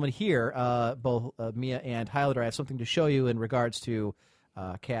 ladies and gentlemen. Here, both Mia and Highlander, I have something to show you in regards to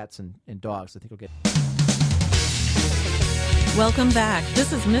cats and dogs. I think you'll get. Welcome back.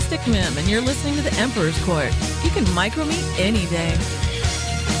 This is Mystic Mim, and you're listening to the Emperor's Court. You can micro me any day.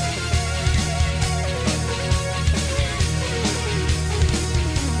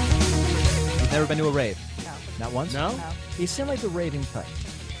 You've never been to a rave? No. Not once? No, No. You seem like the raving type.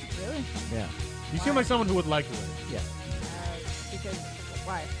 Really? Yeah. you seem like someone who would like it. Yeah. Because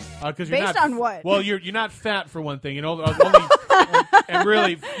why? Because you're Based not, on what? Well, you're not fat for one thing. Only, and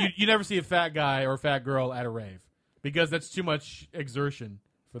really, you never see a fat guy or a fat girl at a rave because that's too much exertion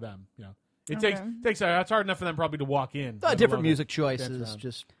for them. It Okay. takes it's hard enough for them probably to walk in. let Different alone music dance choices. around.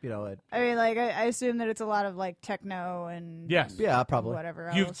 Just, I mean, like, I assume that it's a lot of, like, techno and Yes. yeah, probably.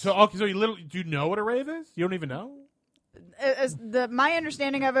 whatever You else. so you literally do you know what a rave is? You don't even know? My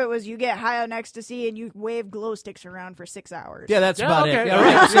understanding of it was you get high on ecstasy and you wave glow sticks around for 6 hours. Yeah, that's Yeah, about okay. it. Yeah,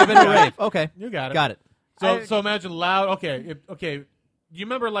 right. So you've been to a rave. Okay. You got it. Got it. So imagine loud. Okay, okay. You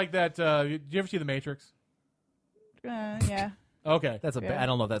remember like that? Did you ever see The Matrix? Yeah. Okay. That's Yeah. I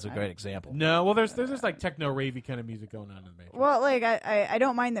don't know if that's a great example. No, well, there's just like techno ravey kind of music going on in The Matrix. Well, like, I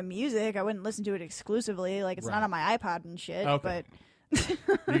don't mind the music. I wouldn't listen to it exclusively. Like, it's Right. not on my iPod and shit. Okay.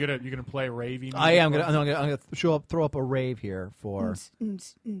 But you're gonna play ravey music? I am for gonna. us? I'm gonna throw up a rave here for. Yeah,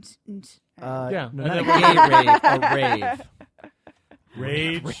 No, and not a then gay rave. A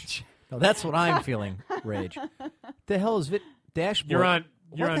rave. Rage. No, that's what I'm feeling. Rage. The hell is Dashboard? You're on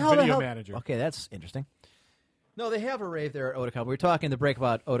What the hell, Video Manager. Okay, that's interesting. No, they have a rave there at Otakon. We were talking in the break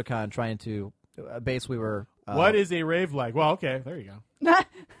about Otakon trying to. Basically, we were. What is a rave like? Well, okay, there you go.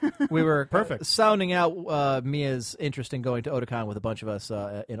 We were Perfect. sounding out Mia's interest in going to Otakon with a bunch of us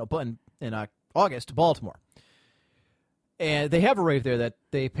in August to Baltimore. And they have a rave there that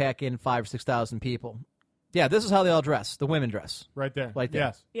they pack in 5,000 or 6,000 people. Yeah, this is how they all dress. The women dress. Right there. Right there.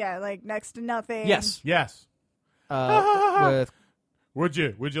 Yes. yeah, like, next to nothing. Yes. Yes. With Would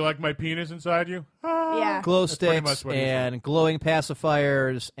you like my penis inside you? Yeah. glow That's pretty sticks much what he and glowing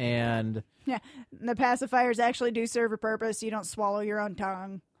pacifiers and. Yeah. And the pacifiers actually do serve a purpose. You don't swallow your own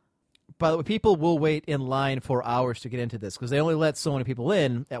tongue. By the way, people will wait in line for hours to get into this because they only let so many people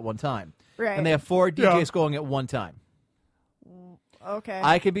in at one time. Right. And they have 4 DJs going at one time. Okay.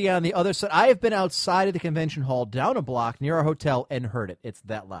 I could be on the other side. I have been outside of the convention hall down a block near our hotel and heard it. It's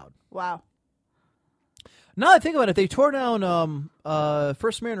that loud. Wow. Now that I think about it, they tore down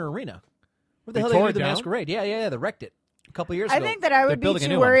First Mariner Arena. What the They hell tore did they it do the down? Masquerade? Yeah, they wrecked it. a couple years I ago. think that I They're would be building a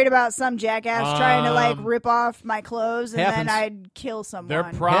too new one. worried about some jackass trying to like Um, rip off my clothes, and then happens. I'd kill someone.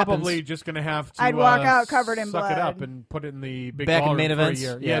 They're probably just going to have to I'd walk out covered in suck it up blood. and put it in the big Back in ballroom main for events? a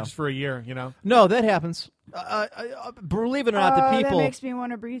year. Yeah. Just for a year, you know. No, that happens. Believe it or not, the people That makes me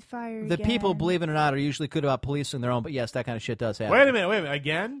want to breathe fire. the again. people, believe it or not, are usually good about policing their own. But yes, that kind of shit does happen. Wait a minute.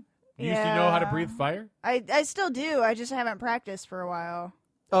 Again? You used to know how to breathe fire? I still do. I just haven't practiced for a while.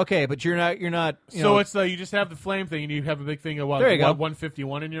 Okay, but you're not. You So know, it's you just have the flame thing, and you have a big thing of what? There you go.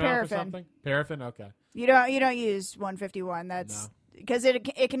 151 in your mouth or Paraffin. something? Paraffin? Okay. You don't use 151. That's because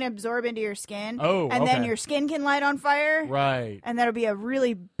it can absorb into your skin. Oh, and then okay. your skin can light on fire. Right. And that'll be a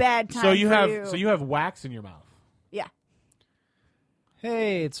really bad time. So you for have wax in your mouth. Yeah.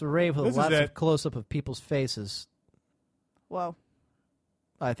 hey, it's a rave with This is lots it. of close up of people's faces. Whoa.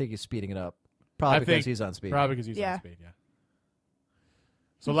 I think he's speeding it up. Probably because he's on speed. Probably because he's Yeah. on speed, yeah.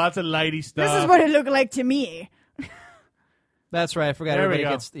 So lots of lighty stuff. This is what it looked like to me. That's right. I forgot There we everybody go.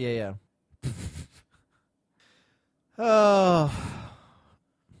 gets. Yeah. Oh.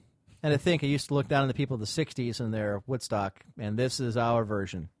 And I think I used to look down on the people of the 60s and their Woodstock, and this is our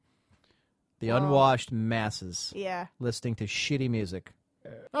version. The unwashed masses Yeah. listening to shitty music.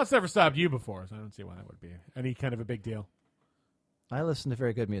 That's never stopped you before, so I don't see why that would be any kind of a big deal. I listen to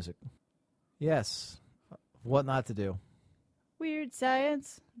very good music. Yes. What not to do. Weird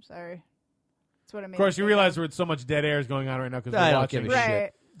science. I'm sorry. That's what I mean. Of course, you realize there's so much dead air is going on right now because I we're don't watching. give a Right.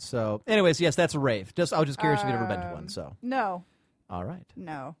 shit. So, anyways, yes, that's a rave. I was just curious if you'd ever been to one. So, No. all right.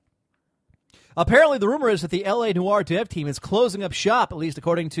 No. Apparently, the rumor is that the LA Noire dev team is closing up shop, at least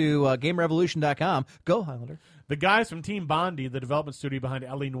according to GameRevolution.com. Go, Highlander. The guys from Team Bondi, the development studio behind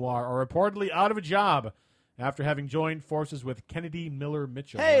LA Noire, are reportedly out of a job after having joined forces with Kennedy Miller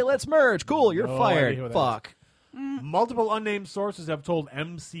Mitchell. Hey, let's merge. Cool, you're No fired. idea who that Fuck. Multiple unnamed sources have told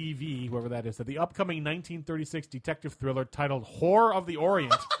MCV, whoever that is, that the upcoming 1936 detective thriller titled Whore of the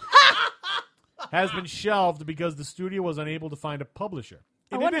Orient has been shelved because the studio was unable to find a publisher.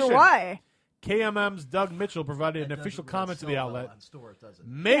 I In wonder addition, why. KMM's Doug Mitchell provided an official comment to the outlet,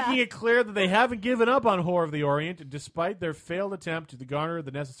 making it clear that they haven't given up on Whore of the Orient despite their failed attempt to garner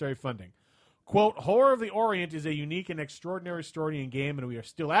the necessary funding. Quote, Whore of the Orient is a unique and extraordinary story and game, and we are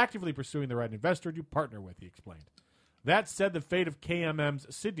still actively pursuing the right investor to partner with, he explained. That said, the fate of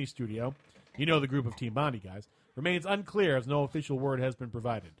KMM's Sydney studio, you know the group of Team Bondi guys, remains unclear as no official word has been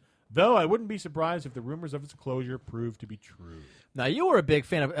provided. Though I wouldn't be surprised if the rumors of its closure prove to be true. Now, you were a big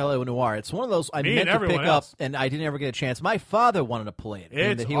fan of LA Noire. It's one of those I Me meant and to pick everyone up, else. and I didn't ever get a chance. My father wanted to play it,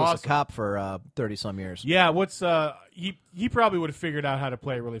 being It's that he was a awesome. cop for 30-some years. Yeah, what's he probably would have figured out how to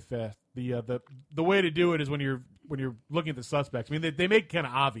play it really fast. The way to do it is when you're looking at the suspects. I mean, they make it kind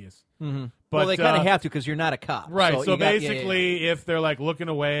of obvious. Mm-hmm. But Well, they kind of have to because you're not a cop. right. So you got- basically, if they're like looking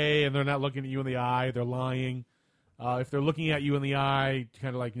away and they're not looking at you in the eye, they're lying. If they're looking at you in the eye,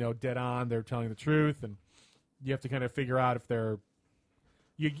 kind of like dead on, they're telling the truth, and you have to kind of figure out if they're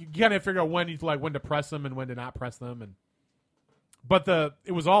you kind of figure out when to press them and when to not press them, but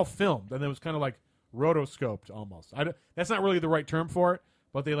it was all filmed and it was kind of like rotoscoped almost. That's not really the right term for it,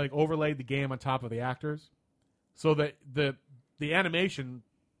 but they like overlaid the game on top of the actors, so that the animation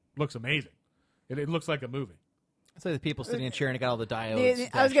looks amazing. It looks like a movie. It's like the people sitting in a chair and got all the diodes.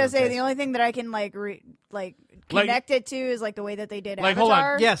 I was flashed gonna in say their the face. only thing that I can connect it to is like the way that they did Like, hold on.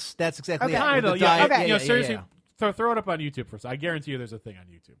 Avatar. Yes, that's exactly Okay. it. Kind With of, the yeah. dia- Okay. Seriously, yeah. throw it up on YouTube for a second. I guarantee you there's a thing on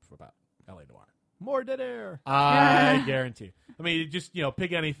YouTube about LA Noire. More dead air. I guarantee. I mean, just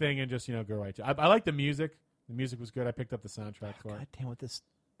pick anything and just go right to. I like the music. The music was good. I picked up the soundtrack for God it. damn, with this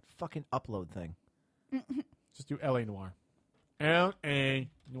fucking upload thing. Just do LA Noire. LA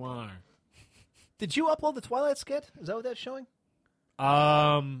Noire. Did you upload the Twilight skit? Is that what that's showing?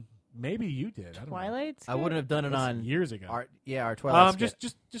 Maybe you did. I don't know. Twilight. I wouldn't have done it That's on years ago. our Twilight skit.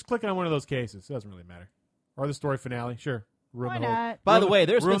 Just click on one of those cases. It doesn't really matter. Or the story finale. Sure. Ruin Why the whole- not? By the ruin way,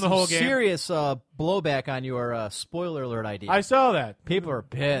 there's ruin been the some whole game. serious blowback on your spoiler alert idea. I saw that. People are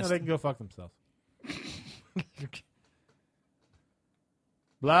pissed. They can go fuck themselves.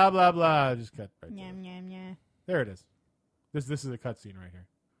 Blah blah blah. Just cut right there. Yum, yum, yum. There it is. This is a cutscene right here.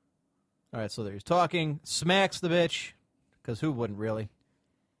 All right, so there's talking, smacks the bitch, because who wouldn't really?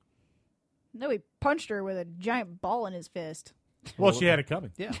 No, he punched her with a giant ball in his fist. Well, she had it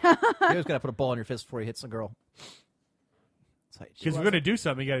coming. Yeah. You always got to put a ball in your fist before you hit some girl. Because we're going to do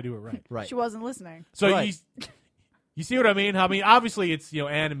something, you got to do it right. Right. She wasn't listening. So Right. you see what I mean? I mean, obviously it's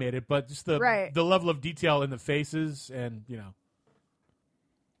animated, but just the Right. the level of detail in the faces and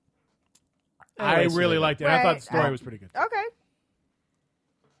I Anyways, really yeah. liked it. I thought the story Right. was pretty good. Okay.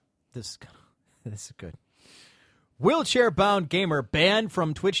 This is good. Wheelchair-bound gamer banned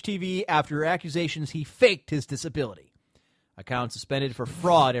from Twitch TV after accusations he faked his disability. Account suspended for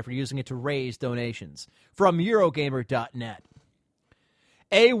fraud after using it to raise donations. From Eurogamer.net.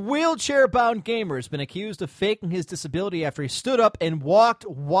 A wheelchair-bound gamer has been accused of faking his disability after he stood up and walked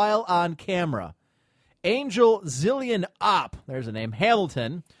while on camera. Angel Zillion Opp, there's a name,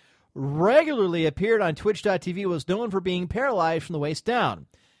 Hamilton, regularly appeared on Twitch.tv, was known for being paralyzed from the waist down.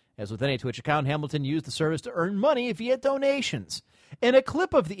 As with any Twitch account, Hamilton used the service to earn money via donations. In a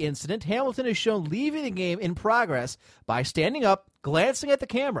clip of the incident, Hamilton is shown leaving the game in progress by standing up, glancing at the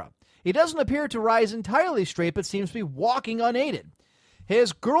camera. He doesn't appear to rise entirely straight, but seems to be walking unaided.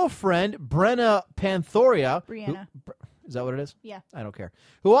 His girlfriend, Brenna Panthoria... Brianna. Is that what it is? Yeah. I don't care.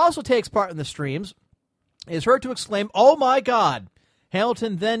 Who also takes part in the streams, is heard to exclaim, "Oh my God!"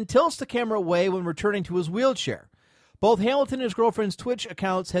 Hamilton then tilts the camera away when returning to his wheelchair. Both Hamilton and his girlfriend's Twitch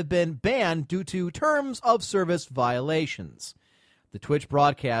accounts have been banned due to terms of service violations. The Twitch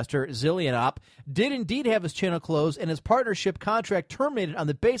broadcaster, Zillion did indeed have his channel closed and his partnership contract terminated on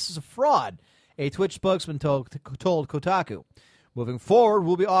the basis of fraud, a Twitch spokesman told Kotaku. Moving forward,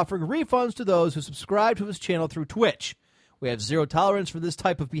 we'll be offering refunds to those who subscribe to his channel through Twitch. We have zero tolerance for this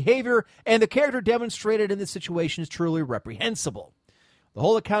type of behavior, and the character demonstrated in this situation is truly reprehensible. The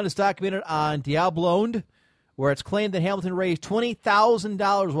whole account is documented on Diabloned, where it's claimed that Hamilton raised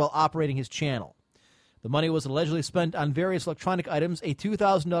 $20,000 while operating his channel. The money was allegedly spent on various electronic items, a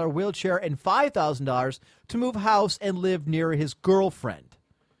 $2,000 wheelchair, and $5,000 to move house and live near his girlfriend.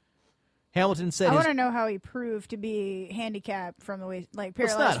 Hamilton said, I want to know how he proved to be handicapped from the waist, like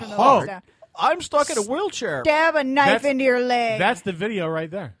It's paralyzed not from the hard. waist down. I'm stuck in a wheelchair. Stab a knife That's- into your leg. That's the video right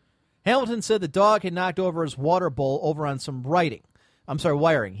there. Hamilton said the dog had knocked over his water bowl over on some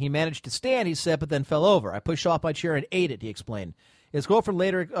wiring. He managed to stand, he said, but then fell over. I pushed off my chair and ate it, he explained. His girlfriend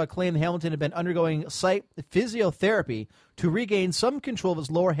later claimed Hamilton had been undergoing physiotherapy to regain some control of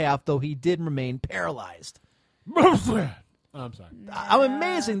his lower half, though he did remain paralyzed. I'm sorry. I'm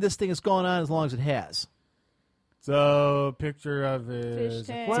amazing this thing has gone on as long as it has. So, picture of his Fish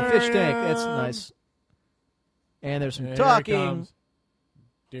tank. It's a fish tank. That's nice. And there's some Here it talking. comes.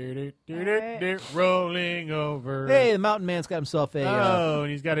 Do-do-do-do-do, rolling over. Hey, the mountain man's got himself a... Oh,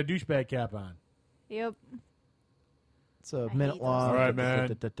 and he's got a douchebag cap on. Yep. it's a hate minute those long. All right, man.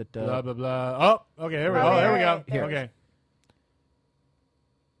 Da-da-da-da-da. Blah, blah, blah. Oh, okay, here we go. Oh, There we right. go. Here. Okay.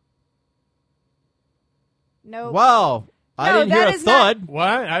 Nope. Wow. I No, didn't hear that a is not- thud.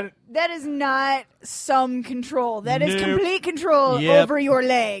 What? That is not some control. That is Nope. complete control Yep. over your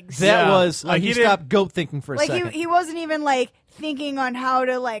legs. That Yeah. was... Like, he he didn't- stopped goat thinking for a Like second. he wasn't even like thinking on how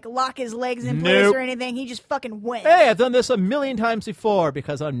to like lock his legs in place Nope. or anything. He just fucking went. Hey, I've done this a million times before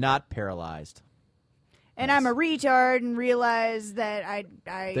because I'm not paralyzed. And I'm a retard and realized that I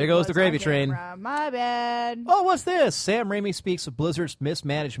There goes was the gravy on train. camera. My bad. Oh, what's this? Sam Raimi speaks of Blizzard's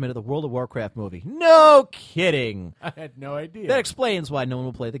mismanagement of the World of Warcraft movie. No kidding. I had no idea. That explains why no one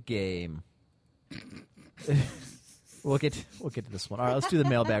will play the game. We'll get to this one. All right, let's do the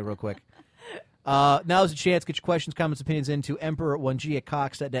mailbag real quick. Now's a chance to get your questions, comments, opinions into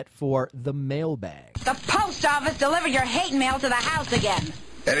Emperor1G@Cox.net for the mailbag. The post office delivered your hate mail to the house again.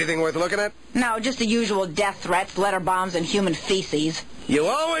 Anything worth looking at? No, just the usual death threats, letter bombs, and human feces. You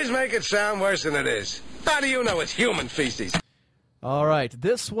always make it sound worse than it is. How do you know it's human feces? All right,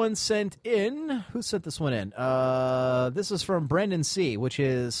 this one sent in. Who sent this one in? This is from Brendan C., which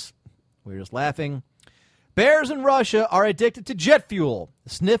is, we're just laughing. Bears in Russia are addicted to jet fuel.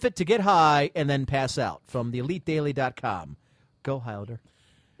 Sniff it to get high and then pass out. From theelitedaily.com. Go, Highlander.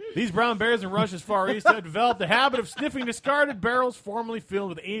 These brown bears in Russia's Far East have developed the habit of sniffing discarded barrels formerly filled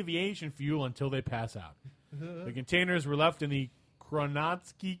with aviation fuel until they pass out. The containers were left in the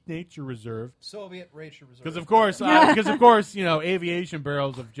Kronotsky Nature Reserve. Soviet Nature Reserve. Because of course, you know, aviation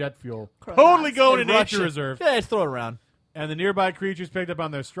barrels of jet fuel totally go to Nature Reserve. Yeah, just throw it around. And the nearby creatures picked up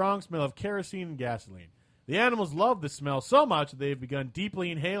on their strong smell of kerosene and gasoline. The animals love the smell so much that they have begun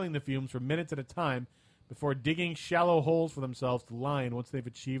deeply inhaling the fumes for minutes at a time before digging shallow holes for themselves to lie in once they've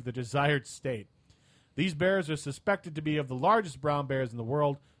achieved the desired state. These bears are suspected to be of the largest brown bears in the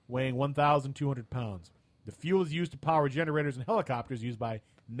world, weighing 1,200 pounds. The fuel is used to power generators and helicopters used by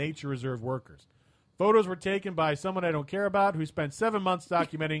nature reserve workers. Photos were taken by someone I don't care about who spent 7 months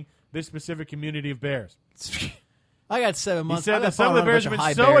documenting this specific community of bears. I got 7 He months. said I that got some of the found a bears bunch have of been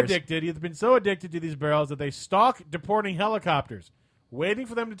high so bears. addicted. He's been so addicted to these barrels that they stalk deporting helicopters, waiting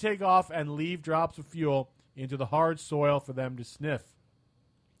for them to take off and leave drops of fuel into the hard soil for them to sniff.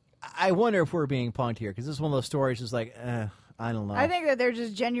 I wonder if we're being punked here because this is one of those stories. Is like, I don't know. I think that they're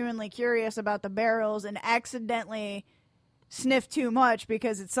just genuinely curious about the barrels and accidentally sniff too much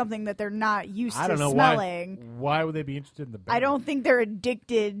because it's something that they're not used I to don't know smelling. why would they be interested in the barrel? I don't think they're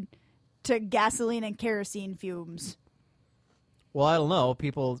addicted to gasoline and kerosene fumes. Well, I don't know.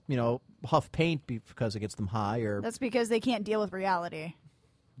 People, huff paint because it gets them high, or That's because they can't deal with reality.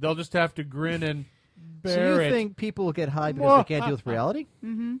 They'll just have to grin and so bear you it. think people get high because they can't deal with reality?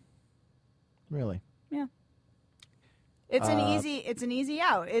 Mm-hmm. Really? Yeah. It's an easy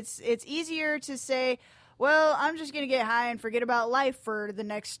out. It's easier to say, well, I'm just going to get high and forget about life for the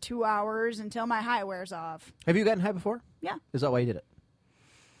next 2 hours until my high wears off. Have you gotten high before? Yeah. Is that why you did it?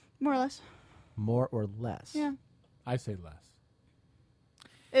 More or less. More or less? Yeah. I say less.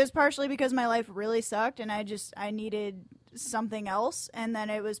 It was partially because my life really sucked and I needed something else, and then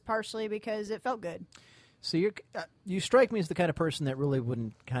it was partially because it felt good. So you strike me as the kind of person that really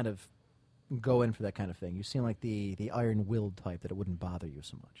wouldn't kind of go in for that kind of thing. You seem like the iron-willed type, that it wouldn't bother you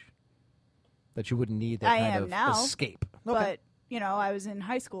so much. That you wouldn't need that I kind am of now, escape. But, I was in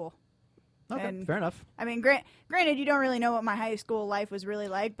high school. Okay, And, fair enough. I mean, granted, you don't really know what my high school life was really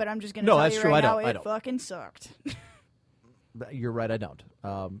like, but I'm just going to No, tell that's you true. right I now, don't. I it don't. fucking sucked. You're right, I don't.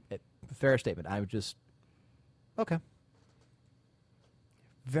 Fair statement. I would just... Okay.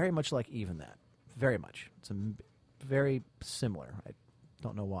 Very much like even that. Very much. It's very similar. I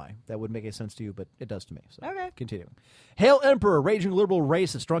don't know why. That wouldn't make any sense to you, but it does to me. So Okay. Continuing. Hail Emperor, raging liberal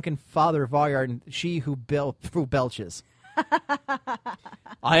racist, drunken father of Varyard, and she who belches.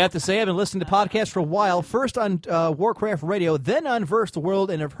 I have to say, I've been listening to podcasts for a while, first on Warcraft Radio, then on Verse the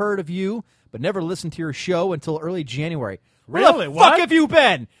World, and have heard of you, but never listened to your show until early January. Really? Where the What? fuck have you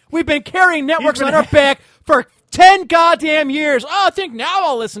been? We've been carrying networks on our back for 10 goddamn years. Oh, I think now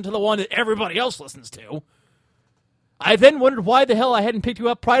I'll listen to the one that everybody else listens to. I then wondered why the hell I hadn't picked you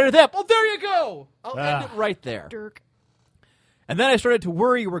up prior to that. Well, there you go. I'll end it right there. Dirk. And then I started to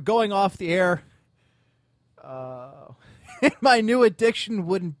worry you were going off the air. My new addiction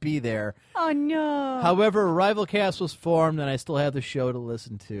wouldn't be there. Oh, no. However, Rivalcast was formed, and I still have the show to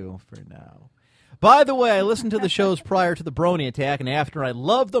listen to for now. By the way, I listened to the shows prior to the Brony attack and after. I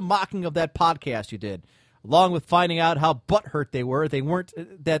loved the mocking of that podcast you did, along with finding out how butthurt they were.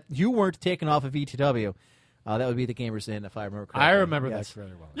 That you weren't taken off of ETW. That would be the Gamers Inn, if I remember correctly. I remember Yes. that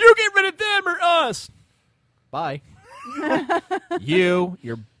very well. You get rid of them or us. Bye. You,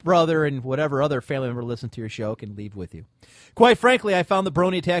 your brother, and whatever other family member listens to your show can leave with you. Quite frankly, I found the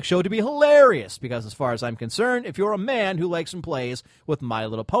Brony Attack show to be hilarious because, as far as I'm concerned, if you're a man who likes and plays with My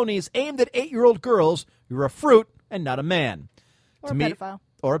Little Ponies aimed at 8-year-old girls, you're a fruit and not a man. Or To a me, pedophile.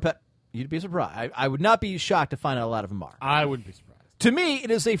 or a pet. You'd be surprised. I would not be shocked to find out a lot of them are. I wouldn't be surprised. To me, it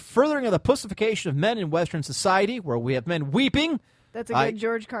is a furthering of the pussification of men in Western society, where we have men weeping, That's a good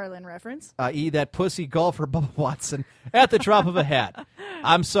George Carlin reference. i.e. that pussy golfer Bubba Watson, at the drop of a hat.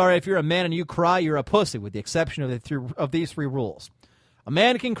 I'm sorry, if you're a man and you cry, you're a pussy, with the exception of these 3 rules. A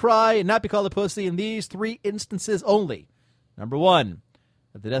man can cry and not be called a pussy in these 3 instances only. Number 1,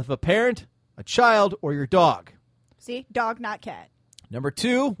 at the death of a parent, a child, or your dog. See? Dog, not cat. Number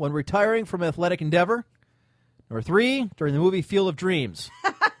 2, when retiring from athletic endeavor. Number 3, during the movie Field of Dreams.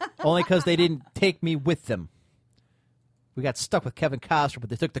 Only because they didn't take me with them. We got stuck with Kevin Costner, but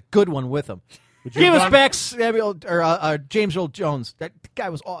they took the good one with them. Give us back James Earl Jones. That guy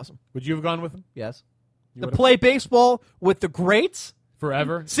was awesome. Would you have gone with him? Yes. You To would've- play baseball with the greats.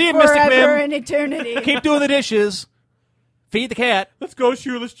 Forever? See you, Mystic Forever Mim. and eternity. Keep doing the dishes. Feed the cat. Let's go,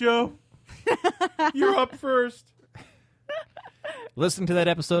 Shoeless Joe. You're up first. Listening to that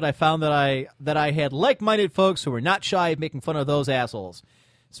episode, I found that I had like-minded folks who were not shy of making fun of those assholes.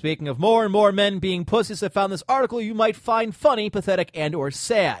 Speaking of more and more men being pussies, I found this article you might find funny, pathetic, and or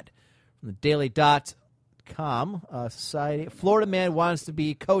sad. From the Daily.com, Society. Florida man wants to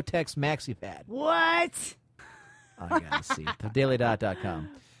be Kotex Maxi Pad. What? I gotta see. The Daily.com.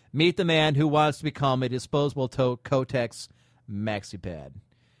 Meet the man who wants to become a disposable Kotex Maxi Pad.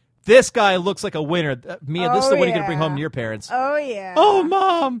 This guy looks like a winner. Mia, this is the one you're going to bring home to your parents. Oh, yeah. Oh,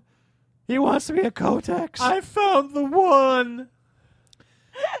 Mom! He wants to be a Kotex. I found the one.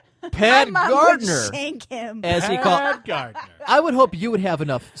 Pat My mom Gardner, would shank him. as he called. Pat Gardner. I would hope you would have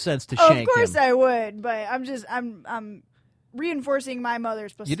enough sense to shank him. Of course I would, but I'm reinforcing my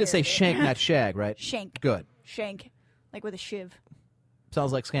mother's posterity. You did say shank, not shag, right? Shank. Good. Shank. Like with a shiv.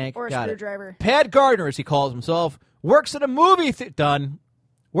 Sounds like skank. Or a Got screwdriver. It. Pat Gardner, as he calls himself, works at a movie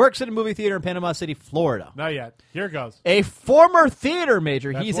Works at a movie theater in Panama City, Florida. Not yet. Here it goes. A former theater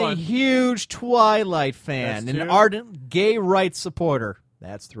major. That's He's one. a huge Twilight fan, That's an 2. ardent gay rights supporter.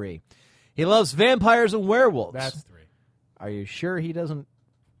 That's 3. He loves vampires and werewolves. That's 3. Are you sure he doesn't,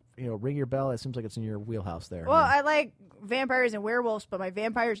 ring your bell? It seems like it's in your wheelhouse there. Well, I like vampires and werewolves, but my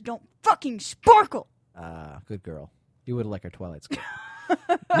vampires don't fucking sparkle. Good girl. You would like our Twilight School.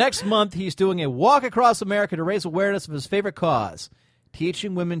 Next month, he's doing a walk across America to raise awareness of his favorite cause,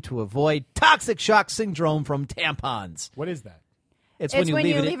 teaching women to avoid toxic shock syndrome from tampons. What is that? It's It's when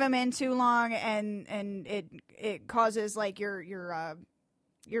you leave it leave them in too long, and it causes like your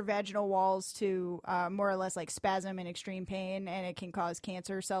vaginal walls to more or less like spasm and extreme pain, and it can cause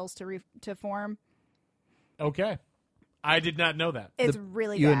cancer cells to form. Okay. I did not know that. It's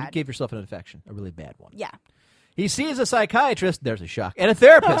really You bad. gave yourself an infection, a really bad one. Yeah. He sees a psychiatrist, there's a shock, and a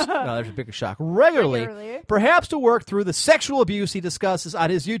therapist, no, there's a bigger shock, regularly, perhaps to work through the sexual abuse he discusses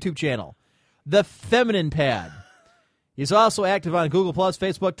on his YouTube channel, The Feminine Pad. He's also active on Google+,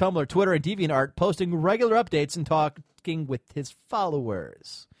 Facebook, Tumblr, Twitter, and DeviantArt, posting regular updates and talking with his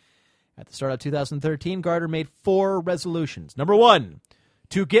followers. At the start of 2013, Gardner made 4 resolutions. Number 1,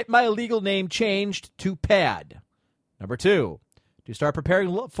 to get my legal name changed to Pad. Number 2, to start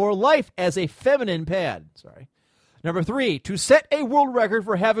preparing for life as a feminine pad. Number 3, to set a world record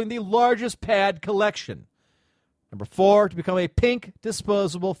for having the largest pad collection. Number 4, to become a pink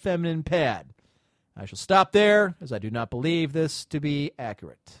disposable feminine pad. I shall stop there, as I do not believe this to be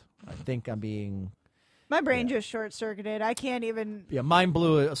accurate. I think I'm being... My brain just short-circuited. I can't even... Yeah, mine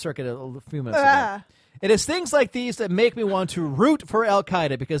blew a circuit a few minutes ago. It is things like these that make me want to root for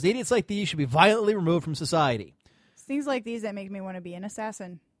Al-Qaeda, because idiots like these should be violently removed from society. It's things like these that make me want to be an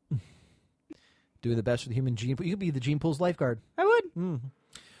assassin. Do the best for the human gene pool. You could be the gene pool's lifeguard. I would.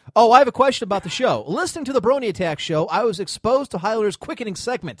 Oh, I have a question about the show. Listening to the Brony Attack show, I was exposed to Highlander's quickening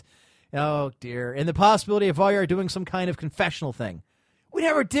segment. Oh, dear. And the possibility of Voyar doing some kind of confessional thing. We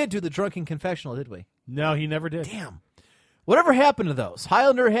never did do the drunken confessional, did we? No, he never did. Damn. Whatever happened to those?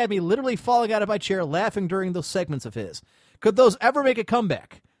 Highlander had me literally falling out of my chair laughing during those segments of his. Could those ever make a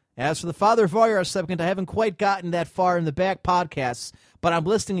comeback? As for the Father Voyar segment, I haven't quite gotten that far in the back podcasts, but I'm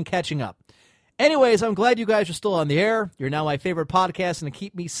listening and catching up. Anyways, I'm glad you guys are still on the air. You're now my favorite podcast and to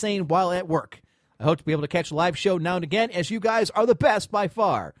keep me sane while at work. I hope to be able to catch a live show now and again, as you guys are the best by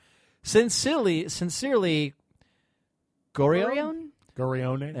far. Sincerely, Gorion?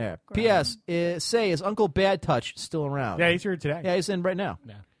 Gorione? Yeah. P.S. Say, is Uncle Bad Touch still around? Yeah, he's here today. Yeah, he's in right now.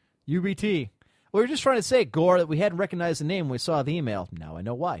 Yeah. UBT. We were just trying to say, Gore, that we hadn't recognized the name when we saw the email. Now I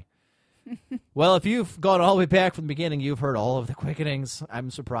know why. Well, if you've gone all the way back from the beginning, you've heard all of the quickenings. I'm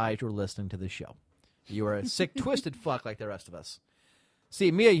surprised you're listening to the show. You are a sick, twisted fuck like the rest of us.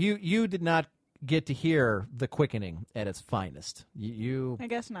 See, Mia, you did not get to hear the quickening at its finest. You I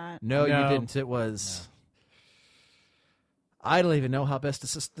guess not. No, you didn't. It was... I don't even know how best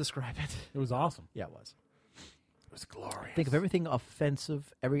to describe it. It was awesome. Yeah, it was. It was glorious. Think of everything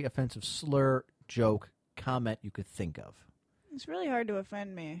offensive, every offensive slur, joke, comment you could think of. It's really hard to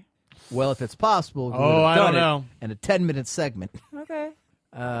offend me. Well, if it's possible, we would Oh, have I done don't know. it in a 10-minute segment. Okay.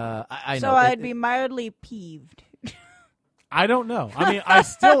 I know. So I'd be mildly peeved. I don't know. I mean, I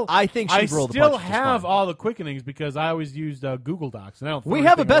still... I think she'd roll the still punches just have fine. all the quickenings because I always used Google Docs. And I don't throw We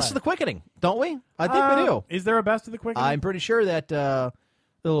have a anything best away. of the quickening, don't we? I think we do. Is there a best of the quickening? I'm pretty sure that either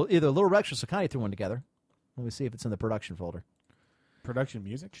Little Rex or Sakani threw one together. Let me see if it's in the production folder. Production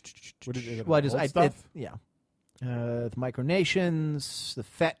music? What is it? Well, Old stuff? The Micronations, the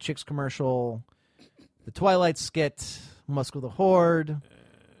Fat Chicks commercial, the Twilight skit, Musk with the Horde,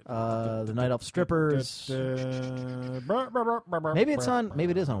 the Night Elf Strippers. Maybe it's on.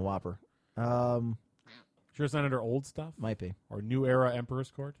 Maybe it is on Whopper. Sure it's not under old stuff? Might be. Or New Era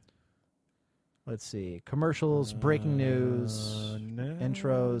Emperor's Court? Let's see. Commercials, breaking news, no.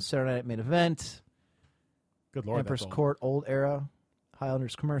 intros, Saturday Night Main Event, Good Lord, Empress that's old. Court, Old Era,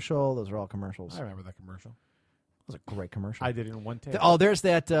 Highlanders commercial. Those are all commercials. I remember that commercial. That was a great commercial. I did it in one take. There's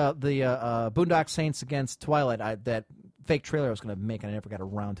that the Boondock Saints against Twilight. That fake trailer I was going to make, and I never got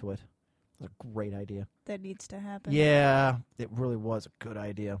around to it. It was a great idea. That needs to happen. Yeah, it really was a good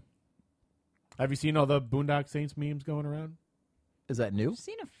idea. Have you seen all the Boondock Saints memes going around? Is that new? I've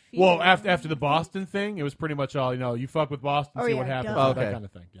seen a few. Well, after the Boston thing, it was pretty much all, you fuck with Boston, Oh, see yeah, what happens, duh. Okay. that kind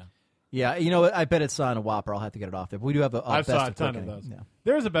of thing, yeah. Yeah, you know what? I bet it's on a Whopper. I'll have to get it off there. But we do have a I best saw a of ton of quickening. those. Yeah.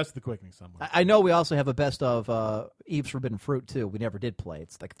 There's a best of the quickening somewhere. I know we also have a best of Eve's Forbidden Fruit, too. We never did play.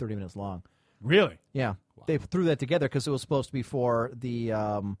 It's like 30 minutes long. Really? Yeah. They threw that together because it was supposed to be for the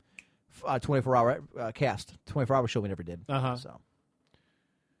 24-hour cast. 24-hour show we never did. Uh-huh. So.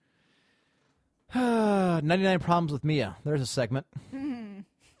 99 Problems with Mia. There's a segment.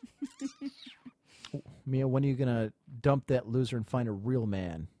 Mia, when are you going to dump that loser and find a real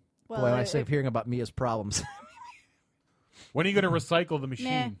man? Well, Boy, I say hearing about Mia's problems. When are you going to recycle the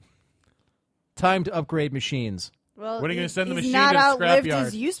machine? Time to upgrade machines. Well, When are you gonna send the he's machine not to the outlived scrapyard?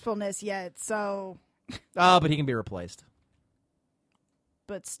 his usefulness yet, so... But he can be replaced.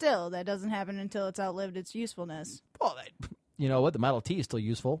 But still, that doesn't happen until it's outlived its usefulness. Well, you know what? The Model T is still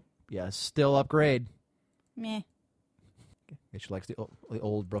useful. Yeah, still upgrade. Meh. She likes the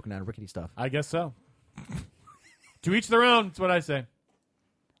old broken down rickety stuff. I guess so. To each their own. That's what I say.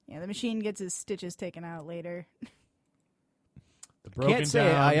 Yeah, the machine gets his stitches taken out later. The broken Can't say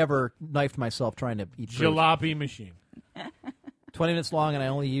down I ever knifed myself trying to eat fruit. jalopy machine. 20 minutes long, and I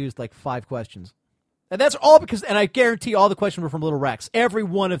only used like 5 questions. And that's all because, and I guarantee all the questions were from Little Rex. Every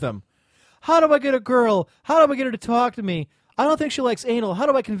one of them. How do I get a girl? How do I get her to talk to me? I don't think she likes anal. How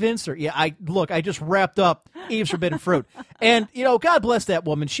do I convince her? Yeah, I just wrapped up Eve's Forbidden Fruit. And, God bless that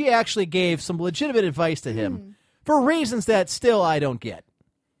woman. She actually gave some legitimate advice to him for reasons that still I don't get.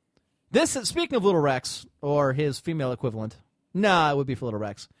 This is, speaking of Little Rex, or his female equivalent. Nah, it would be for Little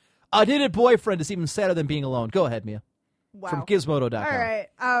Rex. A knitted boyfriend is even sadder than being alone. Go ahead, Mia. Wow. From Gizmodo.com. All right.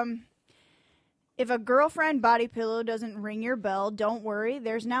 If a girlfriend body pillow doesn't ring your bell, don't worry.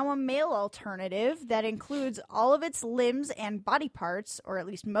 There's now a male alternative that includes all of its limbs and body parts, or at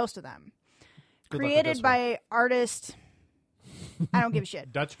least most of them. Good luck with Created this by artist... I don't give a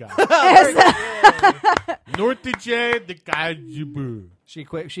shit. Dutch guy. Nortige de Kajibu. She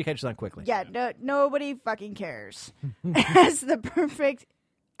catches on quickly. Yeah, nobody fucking cares. As the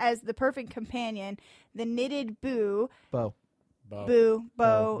perfect companion, the knitted Boo... Bo. Boo,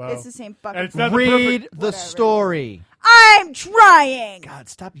 Bo. Bo. It's the same fucking And it's thing. not Read perfect- the Whatever. story. I'm trying! God,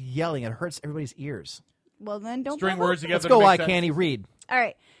 stop yelling. It hurts everybody's ears. Well, then don't String blah, blah. words together. Let's to go, make I sense. can't read. All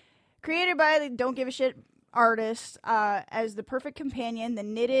right. Created by the Don't Give a Shit artist, as the perfect companion, the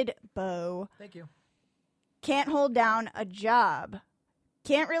knitted Bo Thank you. can't hold down a job,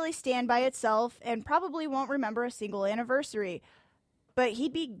 can't really stand by itself, and probably won't remember a single anniversary. But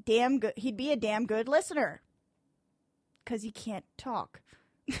he'd be damn good. He'd be a damn good listener because he can't talk.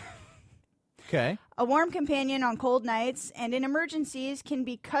 Okay. A warm companion on cold nights and in emergencies, can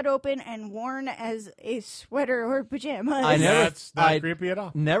be cut open and worn as a sweater or pajamas. That's not creepy at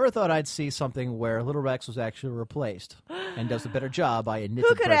all. Never thought I'd see something where Little Rex was actually replaced and does a better job by a knitted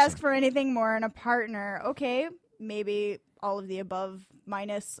Who could person. ask for anything more in a partner? Okay, maybe all of the above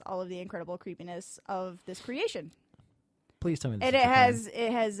minus all of the incredible creepiness of this creation. Please tell me this And is it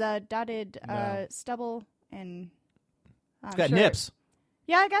okay. has dotted No. stubble and It's got nips.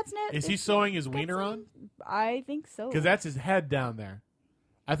 Yeah, I got snips. Is he sewing his wiener on? I think so. Because that's his head down there.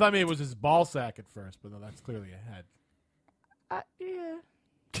 I thought maybe it was his ball sack at first, but no, that's clearly a head. Yeah.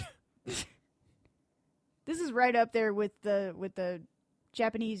 This is right up there with the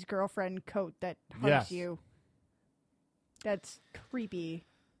Japanese girlfriend coat that hugs Yes. you. That's creepy.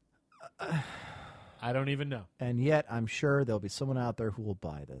 I don't even know. And yet, I'm sure there'll be someone out there who will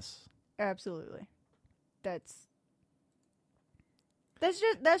buy this. Absolutely. That's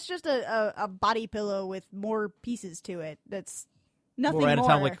just a body pillow with more pieces to it. That's nothing More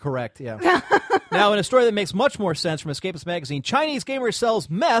anatomically more. correct, yeah. Now, in a story that makes much more sense from Escapist Magazine, Chinese gamer sells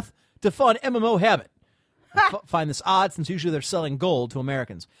meth to fund MMO habit. I find this odd since usually they're selling gold to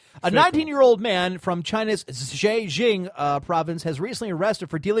Americans. A 19-year-old man from China's Zhejiang province has recently arrested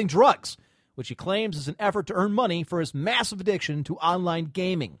for dealing drugs, which he claims is an effort to earn money for his massive addiction to online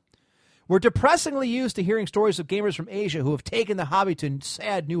gaming. We're depressingly used to hearing stories of gamers from Asia who have taken the hobby to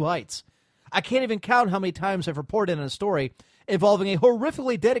sad new heights. I can't even count how many times I've reported on a story involving a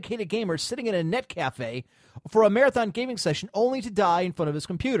horrifically dedicated gamer sitting in a net cafe for a marathon gaming session only to die in front of his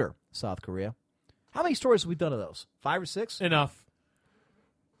computer. South Korea. How many stories have we done of those? 5 or 6? Enough.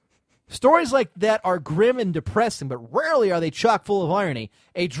 Stories like that are grim and depressing, but rarely are they chock full of irony.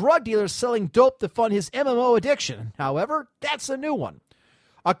 A drug dealer selling dope to fund his MMO addiction. However, that's a new one.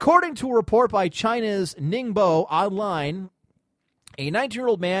 According to a report by China's Ningbo Online, a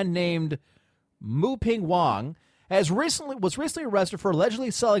 19-year-old man named Muping Wang was recently arrested for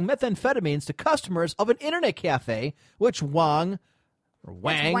allegedly selling methamphetamines to customers of an internet cafe, which Wang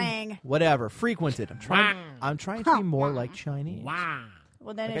whatever frequented. I'm trying to be more like Chinese.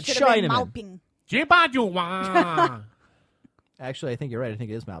 Well, then Like it a should have been Chinaman. Maoping. Actually, I think you're right. I think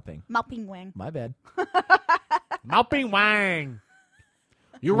it is Maoping. Maoping Wang. My bad. Maoping Wang.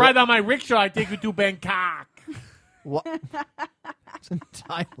 You ride on my rickshaw, I take you to Bangkok. What? It's in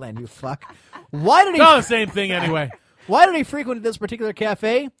Thailand, you fuck. Why did It's all the same thing anyway. Why did he frequent this particular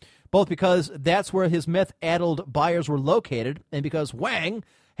cafe? Both because that's where his meth-addled buyers were located, and because Wang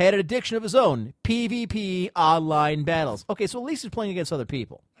had an addiction of his own, PvP online battles. Okay, so at least he's playing against other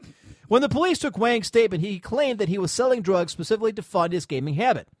people. When the police took Wang's statement, he claimed that he was selling drugs specifically to fund his gaming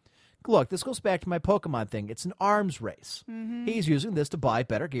habit. Look, this goes back to my Pokemon thing. It's an arms race. He's using this to buy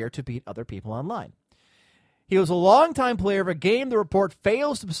better gear to beat other people online. He was a longtime player of a game the report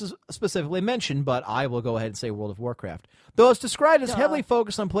fails to specifically mention, but I will go ahead and say World of Warcraft. Though it's described as heavily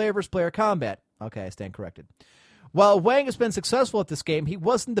focused on player versus player combat. Okay, I stand corrected. While Wang has been successful at this game, he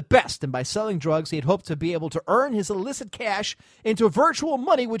wasn't the best, and by selling drugs, he had hoped to be able to earn his illicit cash into virtual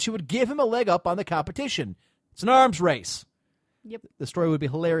money, which would give him a leg up on the competition. It's an arms race. Yep. The story would be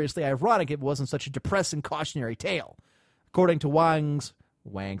hilariously ironic if it wasn't such a depressing cautionary tale. According to Wang's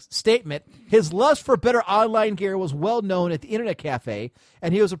statement, his lust for better online gear was well known at the internet cafe,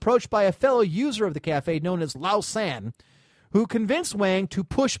 and he was approached by a fellow user of the cafe known as Lao San, who convinced Wang to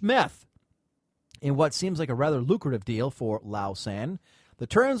push meth in what seems like a rather lucrative deal for Lao San. The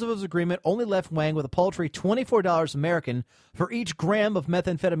terms of his agreement only left Wang with a paltry $24 American for each gram of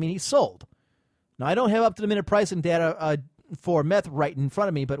methamphetamine he sold. Now, I don't have up-to-the-minute pricing data for meth right in front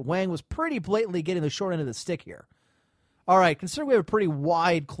of me, but Wang was pretty blatantly getting the short end of the stick here. All right, considering we have a pretty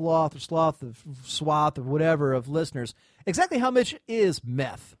wide swath or whatever of listeners, exactly how much is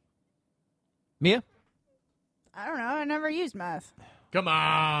meth? Mia? I don't know. I never used meth. Come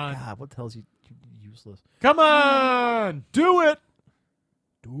on. God, what the hell is you useless? Come on. Do it.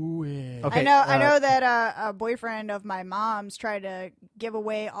 Do it. Okay, I know that a boyfriend of my mom's tried to give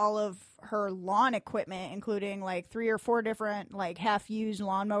away all of her lawn equipment, including like 3 or 4 different like half-used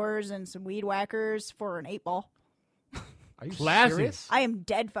lawnmowers and some weed whackers for an 8-ball. Are you Classy. serious? I am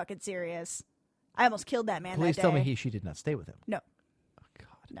dead fucking serious. I almost killed that man Please that day. tell me she did not stay with him. No. Oh, God.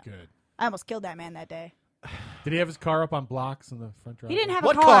 No. Good. I almost killed that man that day. Did he have his car up on blocks in the front driveway? He didn't have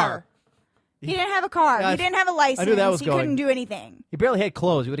What a car. car? He didn't have a car. Yeah, He didn't have a license. I knew that was he going. couldn't do anything. He barely had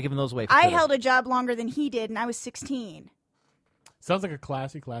clothes. You would have given those away. For I Twitter. held a job longer than he did, and I was 16. Sounds like a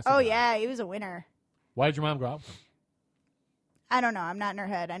classy Oh, guy. yeah, he was a winner. Why did your mom go out with him? I don't know. I'm not in her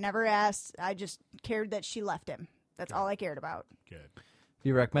head. I never asked. I just cared that she left him. That's all I cared about. Good.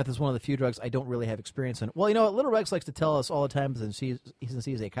 V-Rec, meth is one of the few drugs I don't really have experience in. Well, you know what? Little Rex likes to tell us all the time since he's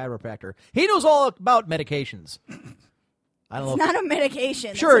a chiropractor. He knows all about medications. I don't It's know. not a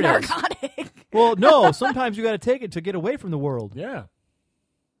medication. Sure it's a it is. narcotic. Well, no. Sometimes you got to take it to get away from the world. Yeah.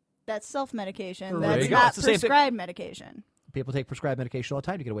 That's self-medication. There That's you go. not It's the same thing. prescribed medication. People take prescribed medication all the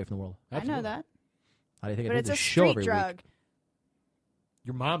time to get away from the world. I know that. How do you think I But do it's this a show street every drug. week?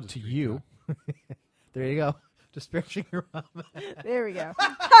 Your mom's a To street you. There you go. Disparaging your mom. There we go.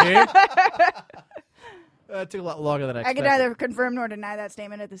 drug. See? That took a lot longer than I I expected. can neither confirm nor deny that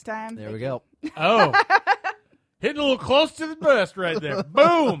statement at this time. There we go. Oh. Hitting a little close to the breast right there.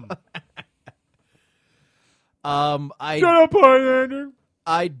 Boom. Shut up, Highlander.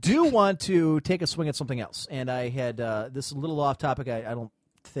 I do want to take a swing at something else, and I had this is a little off topic. I don't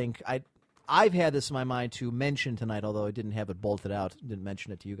think I've had this in my mind to mention tonight, although I didn't have it bolted out. Didn't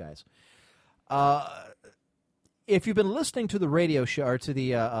mention it to you guys. If you've been listening to the radio show or to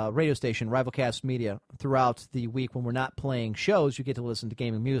the radio station Rivalcast Media throughout the week when we're not playing shows, you get to listen to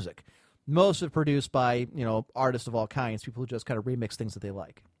gaming music. Most of it produced by artists of all kinds, people who just kind of remix things that they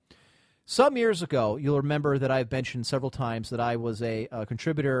like. Some years ago, you'll remember that I've mentioned several times that I was a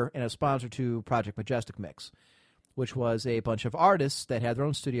contributor and a sponsor to Project Majestic Mix, which was a bunch of artists that had their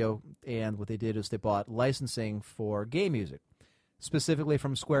own studio, and what they did is they bought licensing for game music, specifically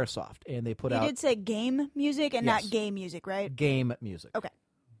from Squaresoft, and they put You out did say game music and Yes. not game music, right? game music. Okay.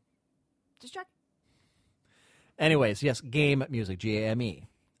 Just check. Anyways, yes, game music, GAME,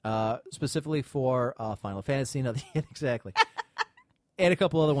 specifically for Final Fantasy. No, exactly. And a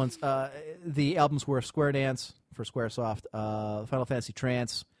couple other ones. The albums were Square Dance for Squaresoft, Final Fantasy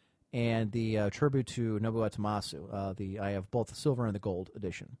Trance, and the tribute to Nobuo Uematsu. I have both the silver and the gold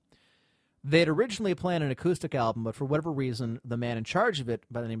edition. They had originally planned an acoustic album, but for whatever reason, the man in charge of it,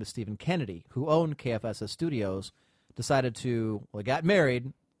 by the name of Stephen Kennedy, who owned KFSS Studios, decided to, he got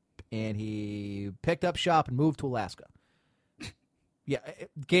married, and he picked up shop and moved to Alaska. Yeah,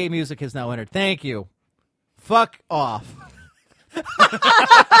 gay music has now entered. Thank you. Fuck off.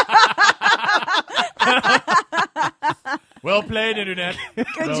 Well played, Internet.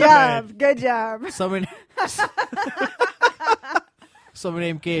 Good job. Good job. Someone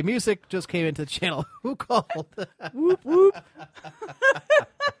named Gay Music just came into the channel. Who called? Whoop, whoop.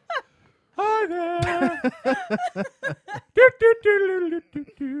 Hi there.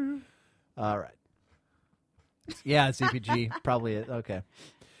 All right. Yeah, CPG probably is. Okay.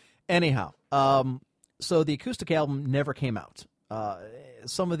 Anyhow, so the acoustic album never came out.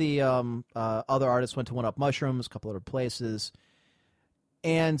 Some of the other artists went to One Up Mushrooms, a couple other places,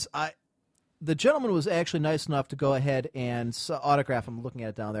 and the gentleman was actually nice enough to go ahead and autograph. I'm looking at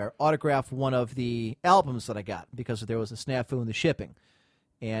it down there. Autograph one of the albums that I got because there was a snafu in the shipping,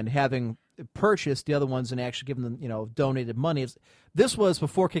 and having purchased the other ones and actually given them, donated money. This was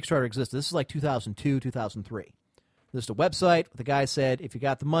before Kickstarter existed. This is like 2002, 2003. There's a website. The guy said, if you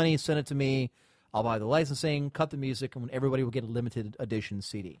got the money, send it to me. I'll buy the licensing, cut the music, and everybody will get a limited edition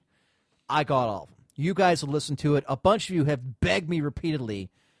CD. I got all of them. You guys have listened to it. A bunch of you have begged me repeatedly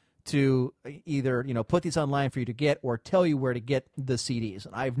to either put these online for you to get or tell you where to get the CDs.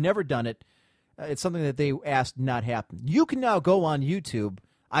 And I've never done it. It's something that they asked not happen. You can now go on YouTube.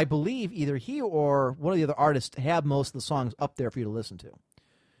 I believe either he or one of the other artists have most of the songs up there for you to listen to.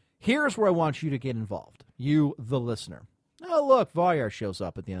 Here's where I want you to get involved. You, the listener. Oh, look, Voyar shows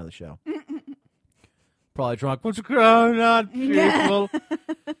up at the end of the show. Probably drunk. What's going on, people?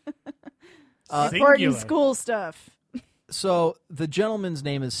 Important school stuff. So the gentleman's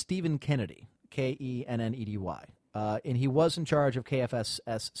name is Stephen Kennedy, Kennedy, and he was in charge of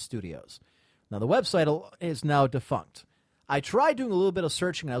KFSS Studios. Now, the website is now defunct. I tried doing a little bit of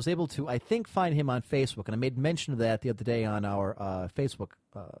searching, and I was able to, I think, find him on Facebook, and I made mention of that the other day on our Facebook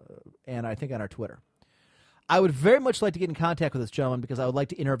and I think on our Twitter. I would very much like to get in contact with this gentleman because I would like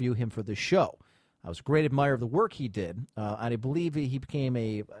to interview him for this show. I was a great admirer of the work he did, and I believe he became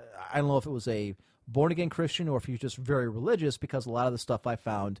I don't know if it was a born-again Christian or if he was just very religious, because a lot of the stuff I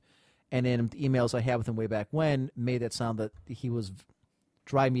found and in the emails I had with him way back when made that sound that he was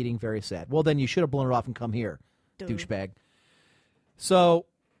dry meeting, very sad. Well, then you should have blown it off and come here, douchebag. So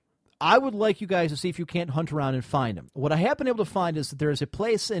I would like you guys to see if you can't hunt around and find him. What I have been able to find is that there is a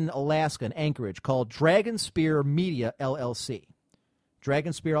place in Alaska, in Anchorage, called Dragon Spear Media, LLC.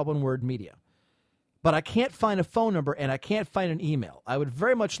 Dragon Spear, all one word, media. But I can't find a phone number, and I can't find an email. I would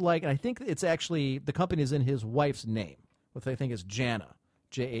very much like, and I think it's actually, the company is in his wife's name, which I think is Jana,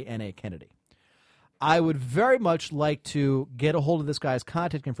 Jana Kennedy. I would very much like to get a hold of this guy's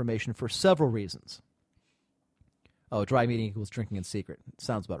contact information for several reasons. Oh, dry meeting equals drinking in secret.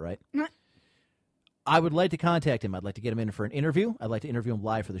 Sounds about right. I would like to contact him. I'd like to get him in for an interview. I'd like to interview him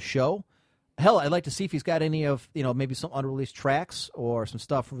live for the show. Hell, I'd like to see if he's got any of, maybe some unreleased tracks or some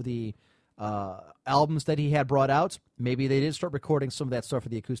stuff for the albums that he had brought out. Maybe they did start recording some of that stuff for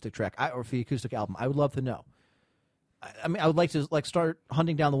the acoustic track or for the acoustic album. I would love to know. I mean, I would like to start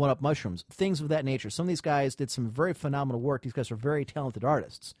hunting down the one-up mushrooms, things of that nature. Some of these guys did some very phenomenal work. These guys are very talented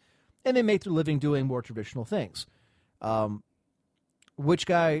artists, and they make their living doing more traditional things. Which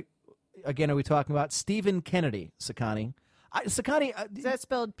guy, again, are we talking about? Stephen Kennedy, Sakani. Sakani. Is that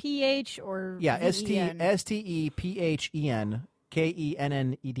spelled P-H or Yeah, V-E-N?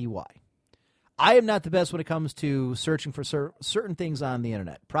 STEPHENKENNEDY. I am not the best when it comes to searching for certain things on the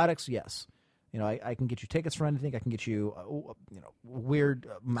internet. Products, yes. I can get you tickets for anything. I can get you, weird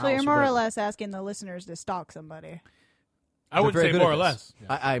mouse. So you're or more or whatever. less asking the listeners to stalk somebody. I would They're say very good more at or this.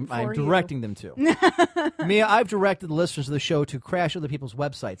 less. Yeah. I'm directing them to. Mia, I've directed the listeners of the show to crash other people's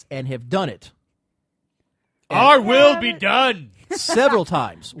websites and have done it. Our will be done. Several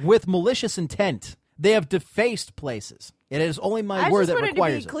times with malicious intent. They have defaced places. It is only my I word just that wanted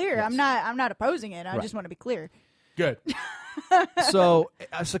requires to be clear. it. Yes. I'm not opposing it. I Right. just want to be clear. Good. So,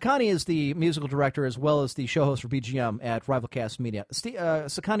 Sakani is the musical director as well as the show host for BGM at Rivalcast Media.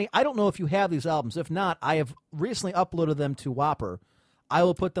 Sakani, I don't know if you have these albums. If not, I have recently uploaded them to Whopper. I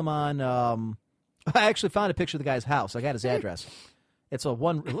will put them on. I actually found a picture of the guy's house. I got his address. It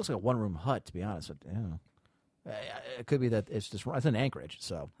looks like a one-room hut, to be honest. It could be that it's in Anchorage.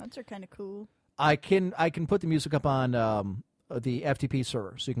 So Huts are kind of cool. I can put the music up on the FTP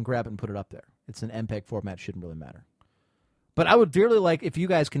server, so you can grab it and put it up there. It's an MPEG format. Shouldn't really matter. But I would dearly like if you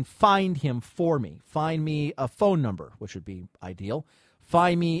guys can find him for me. Find me a phone number, which would be ideal.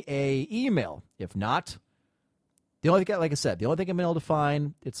 Find me a email. If not, the only thing, like I said, the only thing I've been able to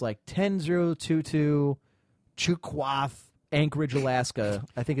find, it's like 10022 Chukwath, Anchorage, Alaska.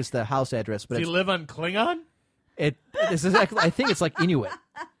 I think it's the house address. But Does he live on Klingon? It's exactly, I think it's like Inuit.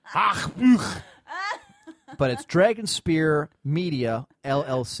 But it's Dragon Spear Media,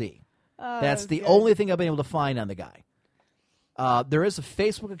 LLC. That's the only thing I've been able to find on the guy. There is a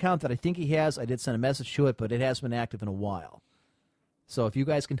Facebook account that I think he has. I did send a message to it, but it hasn't been active in a while. So if you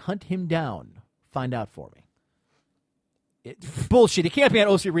guys can hunt him down, find out for me. Bullshit. He can't be on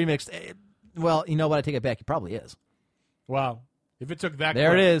OC Remixed. Well, you know what? I take it back. He probably is. Wow. If it took that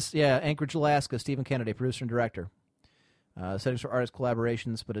There quick. it is. Yeah, Anchorage, Alaska. Stephen Kennedy, producer and director. Settings for artist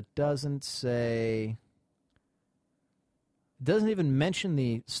collaborations, but it doesn't say... It doesn't even mention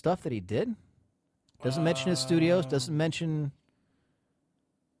the stuff that he did. Doesn't mention his studios. Doesn't mention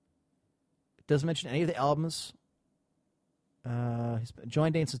any of the albums. He's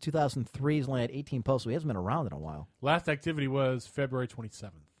joined Dane since 2003. He's only had 18 posts, so he hasn't been around in a while. Last activity was February 27th.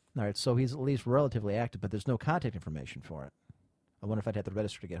 All right, so he's at least relatively active, but there's no contact information for it. I wonder if I'd have to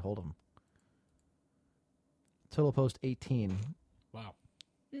register to get hold of him. Total post 18. Wow.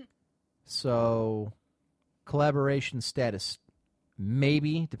 So, collaboration status,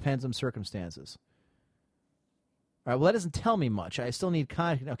 maybe, depends on circumstances. All right, well, that doesn't tell me much. I still need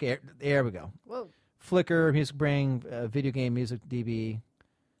contact. Okay, there we go. Whoa. Flickr, Music Brain, Video Game Music DB.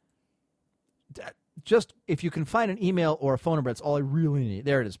 just if you can find an email or a phone number, that's all I really need.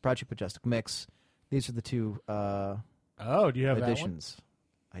 There it is, Project Majestic Mix. These are the two Do you have editions.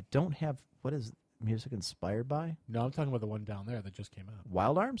 I don't have, what is music inspired by? No, I'm talking about the one down there that just came out.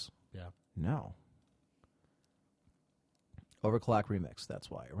 Wild Arms? Yeah. No. Overclock Remix, that's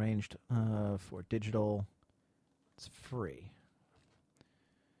why. Arranged for digital. It's free.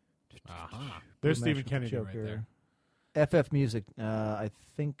 There's Who Stephen matched with Kennedy the right there. FF Music, I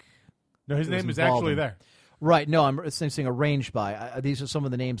think. No, his it was name is involved actually in- there. Right, no, I'm saying arranged by. These are some of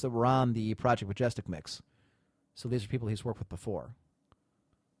the names that were on the Project Majestic mix. So these are people he's worked with before.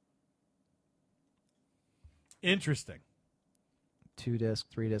 Interesting. 2 disc,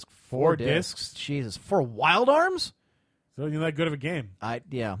 3 disc, 4 4 discs? Jesus, for Wild Arms? So you're that good of a game. I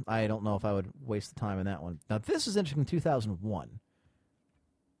don't know if I would waste the time in that one. Now this is interesting. 2001.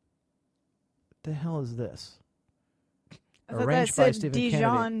 What the hell is this? I thought that Arranged by said Stephen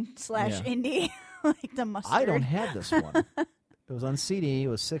Dijon Kennedy. / indie, like the mustard. I don't have this one. It was on CD. It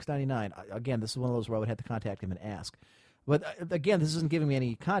was $6.99. Again, this is one of those where I would have to contact him and ask. But again, this isn't giving me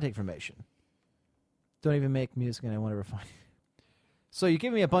any contact information. Don't even make music, and I won't ever find it. So you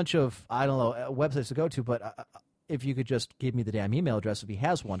give me a bunch of, I don't know, websites to go to, but if you could just give me the damn email address if he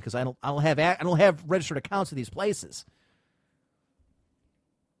has one, because I don't have registered accounts of these places.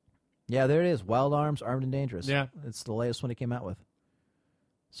 Yeah, there it is. Wild Arms, Armed and Dangerous. Yeah. It's the latest one he came out with.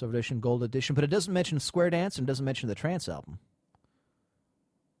 Silver Edition, Gold Edition, but it doesn't mention Square Dance and doesn't mention the Trance album.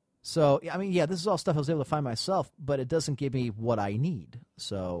 So, I mean, yeah, this is all stuff I was able to find myself, but it doesn't give me what I need.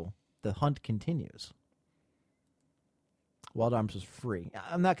 So the hunt continues. Wild Arms is free.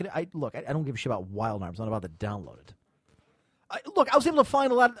 I'm not going to... Look, I don't give a shit about Wild Arms. I'm not about to download it. I was able to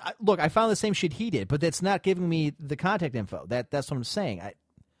find a lot of... I found the same shit he did, but that's not giving me the contact info. That's what I'm saying.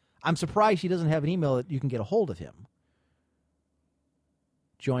 I'm surprised he doesn't have an email that you can get a hold of him.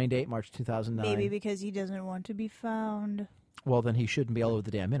 Join date, March 2009. Maybe because he doesn't want to be found. Well, then he shouldn't be all over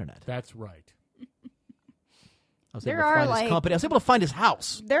the damn internet. That's right. I was There able to are, find his company. I was able to find his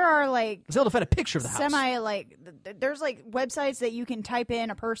house. There are I was able to find a picture of the house. there's websites that you can type in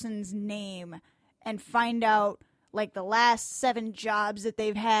a person's name and find out the last 7 jobs that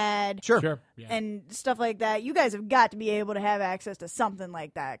they've had. Sure. Yeah. And stuff like that. You guys have got to be able to have access to something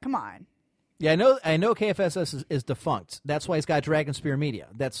like that. Come on. Yeah, I know KFSS is defunct. That's why he's got Dragon Spear Media.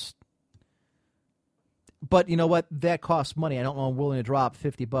 But you know what? That costs money. I don't know. I'm willing to drop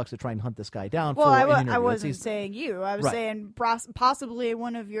 $50 to try and hunt this guy down. Well, for an I interview. wasn't saying you. I was Right. saying possibly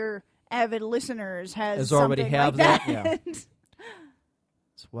one of your avid listeners has already something have like that. Yeah.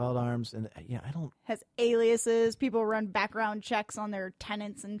 It's Wild Arms, and I don't. Has aliases. People run background checks on their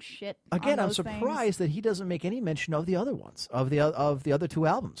tenants and shit. Again, on I'm those surprised that he doesn't make any mention of the other ones, of the other 2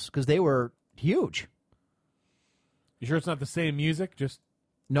 albums, because they were huge. You sure it's not the same music? Just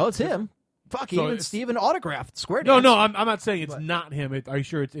No, it's him. Fuck, So even it's- Steven autographed Square no, Dance. no. I'm not saying it's not him. Are you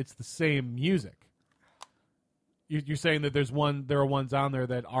sure it's the same music? You're saying that there are ones on there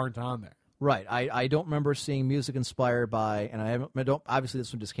that aren't on there. Right. I don't remember seeing music inspired by, and I don't. Obviously,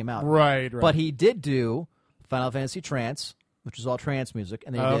 this one just came out. Right. But he did do Final Fantasy Trance, which was all trance music,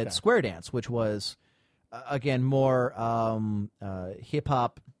 and then he did Square Dance, which was again more hip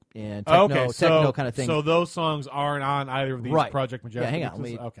hop and techno kind of thing. So those songs aren't on either of these Right. Project Majestic. Yeah, hang on,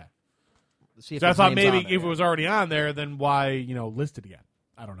 mixes? let me- Okay. See if So I his thought name's maybe on there. if it was already on there, then why list it again?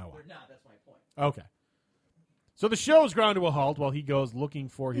 I don't know why. No, that's my point. Okay. So the show's ground to a halt while he goes looking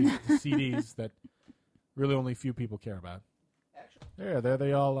for his CDs that really only few people care about. There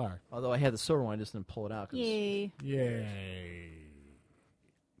they all are. Although I had the silver one, I just didn't pull it out. 'cause- Yay. Yay.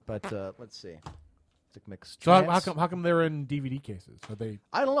 But let's see. Music Mix So how Trance. come they're in DVD cases? Are they?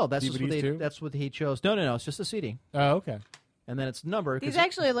 I don't know. That's just DVDs too? That's what he chose. No. It's just a CD, Oh, okay. and then it's numbered. These 'cause-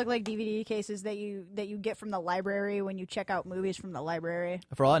 actually look like DVD cases that you get from the library when you check out movies from the library.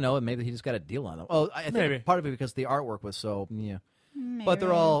 For all I know, maybe he just got a deal on them. Oh, I think Maybe. part of it because the artwork was so But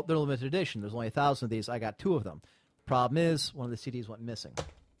they're limited edition. There's only 1,000 of these. I got 2 of them. Problem is, one of the CDs went missing.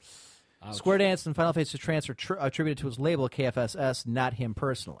 Ouch. Square Dance and Final Fantasy Trance are attributed to his label KFSS, not him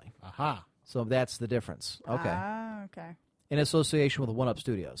personally. Aha. So that's the difference. Okay. Ah, okay. In association with the One Up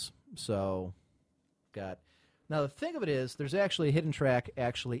Studios. So, now the thing of it is, there's actually a hidden track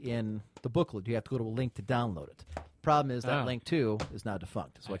actually in the booklet. You have to go to a link to download it. Problem is that Oh. link too is now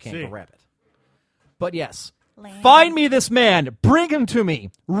defunct, so I can't see. go grab it. But yes, Lame. find me this man, bring him to me.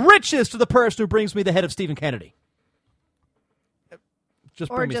 Riches to the person who brings me the head of Stephen Kennedy. Just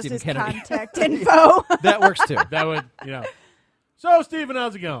Or bring me just Stephen his Kennedy. contact info. That works too. That would So Stephen,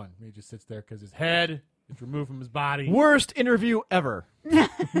 how's it going? He just sits there because his head is removed from his body. Worst interview ever.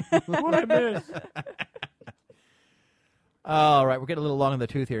 What I miss? All right, we're getting a little long in the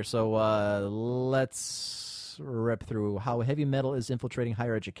tooth here, so let's rip through how heavy metal is infiltrating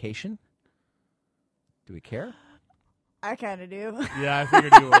higher education. Do we care? I kind of do. Yeah, I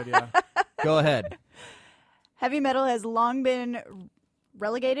figured you would, yeah. Go ahead. Heavy metal has long been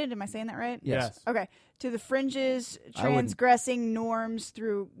relegated. Am I saying that right? Yes. Okay. To the fringes, I wouldn't- transgressing norms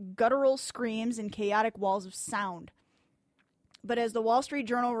through guttural screams and chaotic walls of sound. But as the Wall Street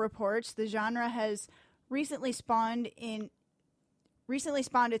Journal reports, the genre has recently spawned its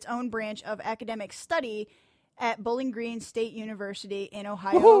own branch of academic study at Bowling Green State University in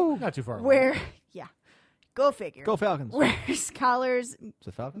Ohio. Woohoo! Not too far away. Where, yeah, go figure. Go Falcons. Where scholars, Is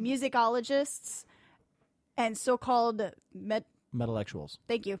it Falcons? musicologists, and so-called Metallectuals.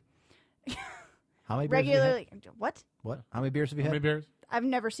 thank you. How many beers Regularly, what? have you had? What? How many beers have you How had? many beers? I've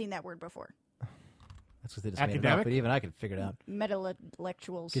never seen that word before. That's because they just made it up, Academic? but even I could figure it out.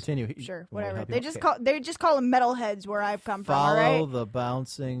 Metallectuals. Continue. Sure, Well, whatever. help you They out. just Okay. they just call them metalheads where I've come from. All Follow right, the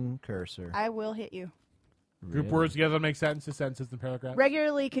bouncing cursor. I will hit you. Group Really? words together make sentences, and paragraphs.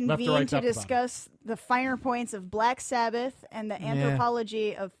 Regularly Left to convene right, to top to discuss the finer points of Black Sabbath and the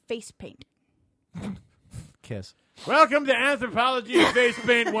anthropology of face paint. Kiss. Welcome to Anthropology of Face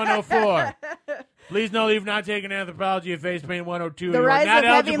Paint 104. Please know that you've not taken Anthropology of Face Paint 102. The You are rise not of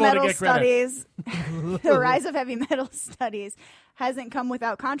heavy eligible to metal get credit. studies. The rise of heavy metal studies hasn't come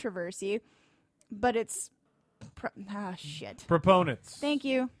without controversy, but it's shit. Proponents. Thank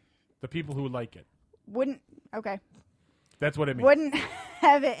you. The people who like it. Okay. That's what it means. Wouldn't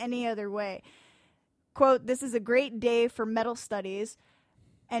have it any other way. Quote, this is a great day for metal studies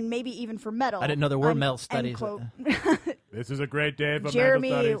and maybe even for metal. I didn't know there were metal End studies. quote. This is a great day for Jeremy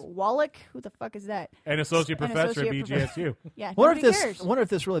metal studies. Wallach? Who the fuck is that? An associate An professor at associate BGSU. Yeah, Wonder nobody if this. cares. Wonder if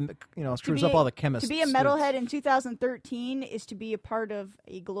this really, screws To up be- all the chemists. To be a metalhead in 2013 is to be a part of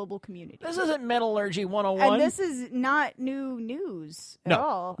a global community. This isn't Metallurgy 101. And this is not new news at no.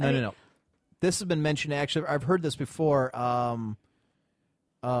 all. No, I mean, no. This has been mentioned. Actually, I've heard this before.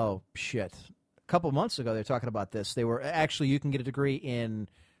 Oh shit! A couple months ago, they were talking about this. They were actually you can get a degree in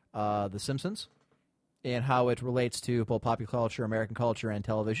The Simpsons and how it relates to both popular culture, American culture, and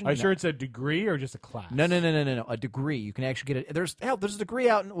television. Are you sure it's a degree or just a class? No. A degree. You can actually get it. There's a degree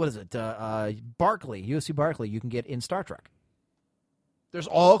out in, what is it? Barclay, USC Barclay. You can get in Star Trek. There's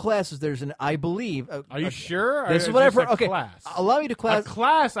all classes. There's an, I believe. Are you sure? This Or is what I've just heard. a Okay, class? allow me to A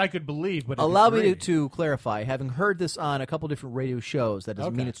class I could believe, but a allow me degree. to clarify. Having heard this on a couple different radio shows, that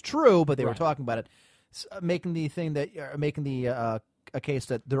doesn't Okay. mean it's true, but they were Right. talking about it, making the thing that making the a case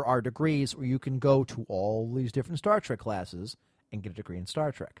that there are degrees where you can go to all these different Star Trek classes and get a degree in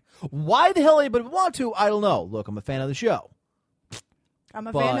Star Trek. Why the hell anybody would want to, I don't know. Look, I'm a fan of the show. I'm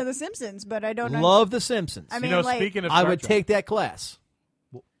a But fan of The Simpsons, but I don't know. Love The Simpsons. I mean, like, speaking of I Star would Trek, take that class.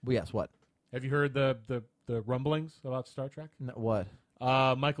 Well, yes, what? Have you heard the rumblings about Star Trek? What?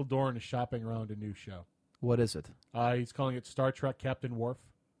 Michael Dorn is shopping around a new show. What is it? He's calling it Star Trek Captain Worf.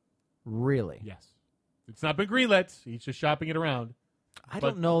 Really? Yes. It's not been greenlit. He's just shopping it around. I But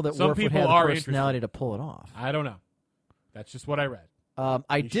don't know that some Worf would people have are the interested. personality to pull it off. I don't know. That's just what I read.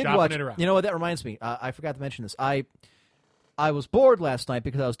 I He's did shopping watch. it around. You know what? That reminds me. I forgot to mention this. I was bored last night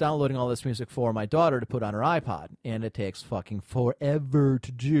because I was downloading all this music for my daughter to put on her iPod, and it takes fucking forever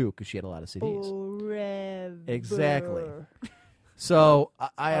to do because she had a lot of CDs. Forever. Exactly. So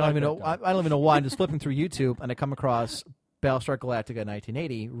I don't like even that know. guy. I don't even know why. I'm just flipping through YouTube, and I come across Battlestar Galactica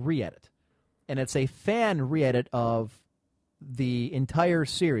 1980 re-edit, and it's a fan re-edit of the entire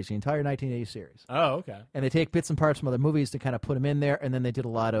series, the entire 1980 series. Oh, okay. And they take bits and parts from other movies to kind of put them in there, and then they did a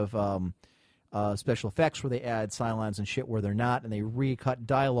lot of special effects where they add Cylons and shit where they're not, and they recut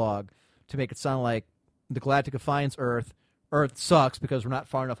dialogue to make it sound like the Galactica finds Earth. Earth sucks because we're not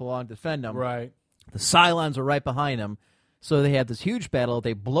far enough along to defend them. Right. The Cylons are right behind them, so they have this huge battle.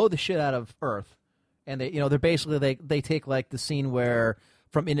 They blow the shit out of Earth, and they're basically they take like the scene where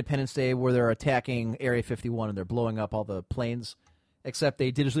from Independence Day where they're attacking Area 51 and they're blowing up all the planes, except they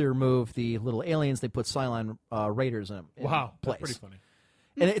digitally remove the little aliens. They put Cylon raiders in them. Wow. place. That's pretty funny.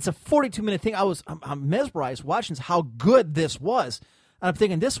 And it's a 42-minute thing. I'm mesmerized watching how good this was. And I'm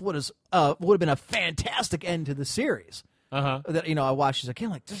thinking this would have been a fantastic end to the series. Uh-huh. That I watched this again,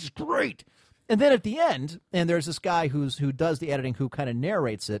 like this is great. And then at the end, and there's this guy who does the editing who kind of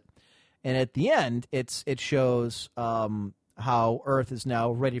narrates it. And at the end, it shows how Earth is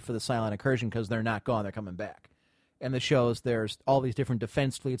now ready for the Cylon incursion because they're not gone; they're coming back. And it shows there's all these different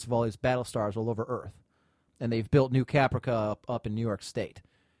defense fleets of all these battle stars all over Earth. And they've built New Caprica up in New York State,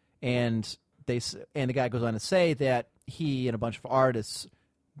 and the guy goes on to say that he and a bunch of artists,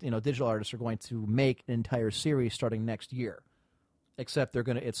 digital artists, are going to make an entire series starting next year except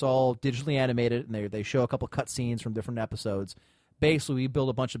it's all digitally animated, and they show a couple cut scenes from different episodes. Basically, we build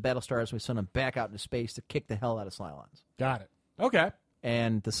a bunch of Battlestars, and we send them back out into space to kick the hell out of Cylons. Got it. Okay.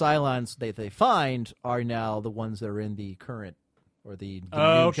 And the Cylons they find are now the ones that are in the current or the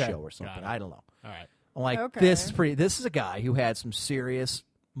news show or something. I don't know. All right. I'm like, this is a guy who had some serious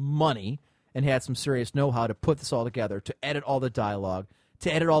money and had some serious know-how to put this all together, to edit all the dialogue,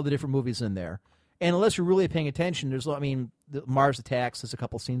 to edit all the different movies in there. And unless you're really paying attention, Mars Attacks has a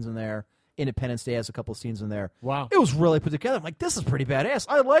couple scenes in there. Independence Day has a couple scenes in there. Wow. It was really put together. I'm like, this is pretty badass.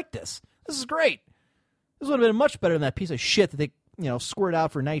 I like this. This is great. This would have been much better than that piece of shit that they squirted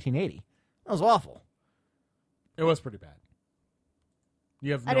out for 1980. That was awful. It was pretty bad.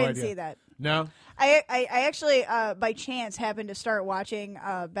 You have no I didn't idea. see that. No? I actually, by chance, happened to start watching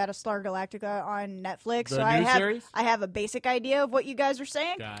Battlestar Galactica on Netflix. The so new series? I have a basic idea of what you guys are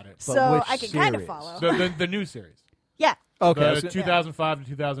saying. Got it. So which I can kind of series? follow. The new series. Yeah. Okay. The 2005 to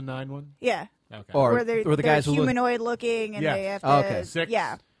 2009 one? Yeah. Okay. Or they're the guys who look. humanoid looking and Yeah. they have to. Okay. 6?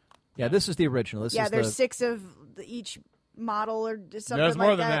 Yeah. Yeah, this is the original. This is There's 6 of each model or something There's more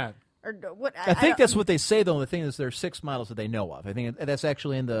like than that. that. Or what? I think that's what they say, though. The thing is, there's 6 models that they know of. I think that's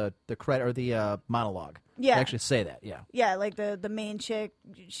actually in the credit or the monologue. Yeah. They actually say that. Yeah. Yeah, like the main chick,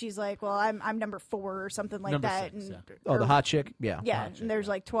 she's like, well, I'm number 4 or something like Number that. 6, and, yeah. Oh, the hot chick. Yeah. Yeah, and there's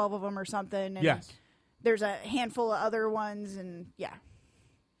like 12 of them or something. And Yes. There's a handful of other ones, and yeah.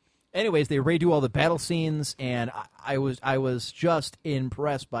 Anyways, they redo all the battle scenes, and I was just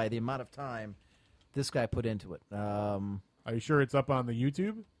impressed by the amount of time this guy put into it. Are you sure it's up on the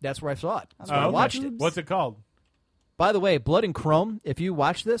YouTube? That's where I saw it. That's Oh, where I okay. watched it. What's it called? By the way, Blood and Chrome. If you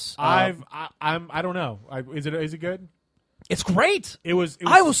watch this, I don't know. Is it good? it's great. It was.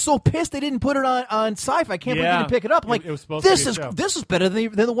 I was so pissed they didn't put it on Sci-Fi. I can't believe they Yeah. didn't pick it up. I'm like, It was supposed to this be a is show. this is better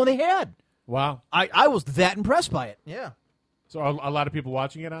than the one they had. Wow. I was that impressed by it. Yeah. So are a lot of people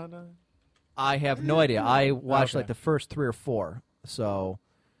watching it on? I have no idea. I watched Okay. like the first 3 or 4. So,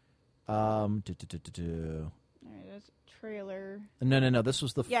 All right, that's a trailer. no. This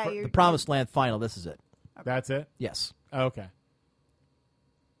was the Yeah, Promised Land final. This is it. That's it. Yes. Okay.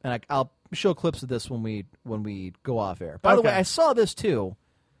 And I'll show clips of this when we go off air. By the Okay. way, I saw this too.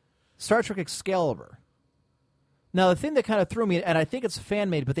 Star Trek Excalibur. Now, the thing that kind of threw me, and I think it's fan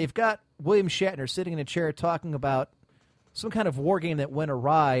made, but they've got William Shatner sitting in a chair talking about some kind of war game that went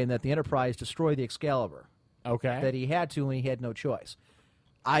awry and that the Enterprise destroyed the Excalibur. Okay. That he had to and he had no choice.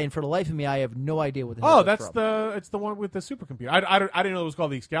 And for the life of me, I have no idea what the hell Oh, that's from. it's the one with the supercomputer. I didn't know it was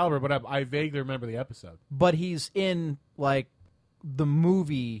called the Excalibur, but I vaguely remember the episode. But he's in, like, the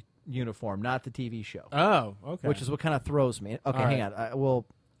movie uniform, not the TV show. Oh, okay. Which is what kind of throws me. Okay, All hang on.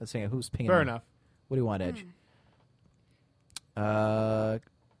 Let's hang on. Who's pinging fair me? enough. What do you want, Edge?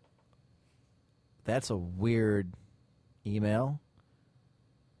 That's a weird email.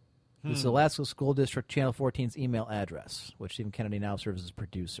 This is Alaska School District Channel 14's email address, which Stephen Kennedy now serves as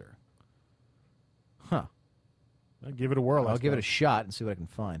producer. Huh. I'll give it a whirl. I'll give it a shot and see what I can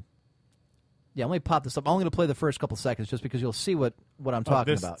find. Yeah, let me pop this up. I'm only going to play the first couple seconds just because you'll see what I'm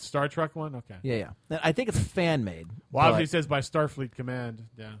talking this about. Star Trek one? Okay. Yeah. I think it's fan-made. Well, obviously but- it says by Starfleet Command.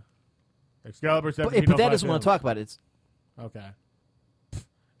 Yeah. Excalibur but 1705. that doesn't want to talk about it. It's Okay.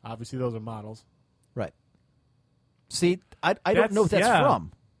 Obviously those are models. right. See, I don't know what that's yeah.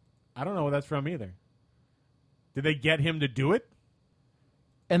 from. I don't know what that's from either. Did they get him to do it?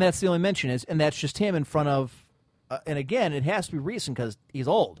 And that's the only mention and that's just him in front of. And again, it has to be recent because he's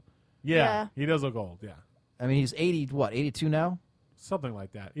old. Yeah, he does look old. Yeah, I mean, he's 82 now. something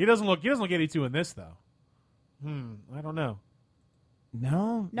like that. He doesn't look 82 in this though. I don't know.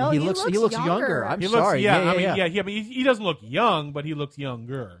 No, No, he he looks looks younger. younger. I'm He looks, sorry. I mean, he doesn't look young, but he looks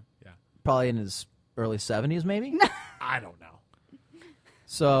younger. Yeah, Probably in his early 70s, maybe. I don't know.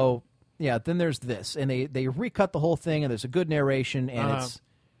 So yeah, then there's this, and they recut the whole thing, and there's a good narration, and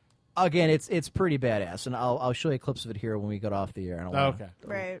it's pretty badass, and I'll show you clips of it here when we get off the air. I don't wanna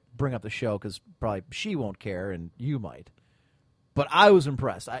Right. bring up the show because probably she won't care, and you might. But I was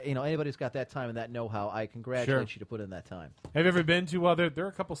impressed. Anybody who's got that time and that know-how, I congratulate you to put in that time. Have you ever been to? There are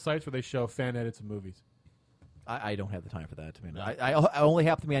a couple sites where they show fan edits of movies. I don't have the time for that. To be honest. I only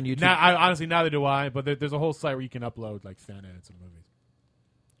have to be on YouTube. Now, honestly, neither do I. But there's a whole site where you can upload like fan edits of movies.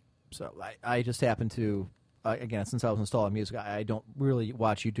 So I just happen to, again, since I was installing music, I don't really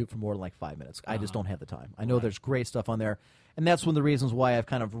watch YouTube for more than like 5 minutes. I just don't have the time. I know there's great stuff on there, and that's one of the reasons why I've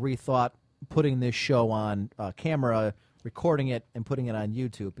kind of rethought putting this show on camera, recording it, and putting it on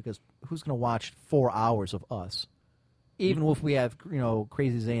YouTube, because who's going to watch 4 hours of us, even if we have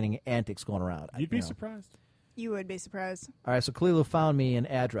crazy zaning antics going around? You'd be surprised. You would be surprised. All right, so Kalilu found me an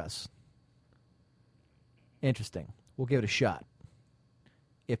address. Interesting. We'll give it a shot.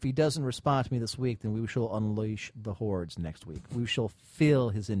 If he doesn't respond to me this week, then we shall unleash the hordes next week. We shall fill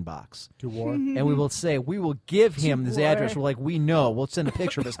his inbox. To war. And we will say, we will give him his address. We're like, we know. We'll send a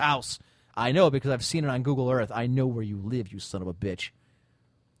picture of his house. I know because I've seen it on Google Earth. I know where you live, you son of a bitch.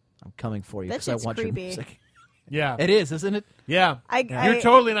 I'm coming for you That's because I want creepy. your music. Yeah. It is, isn't it? Yeah. I- You're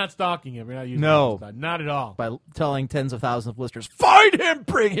totally not stalking him. You're not using No. that. Not at all. By telling tens of thousands of listeners, find him,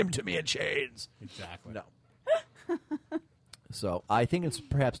 bring him to me in chains. Exactly. No. So I think it's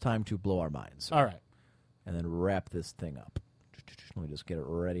perhaps time to blow our minds. All right. And then wrap this thing up. Let me just get it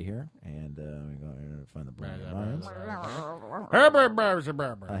ready here. And we go here and find the blow our minds.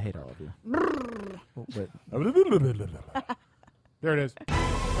 I hate all of you. Oh, wait. There it is.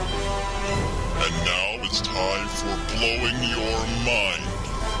 And now it's time for blowing your mind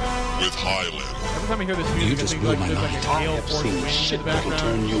with Highlander. Every time I hear this music, I think like there's like a gale force wind in the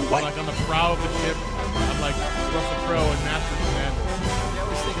background. Like on the prow of the ship, I'm like Russell Crowe and Master Commander.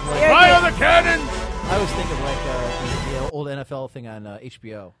 Fire the cannon! I was thinking like the old NFL thing on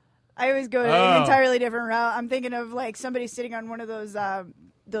HBO. I always go an entirely different route. I'm thinking of like somebody sitting on one of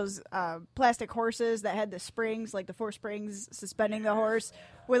those plastic horses that had the springs, like the 4 springs suspending the horse,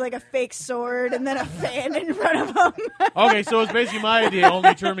 with like a fake sword and then a fan in front of them. Okay, so it's basically my idea.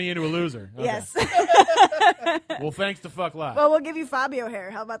 Only turn me into a loser. Okay. Yes. Well, thanks to Fuck Live. Well, we'll give you Fabio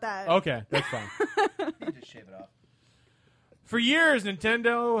hair. How about that? Okay, that's fine. Just shave it off. For years,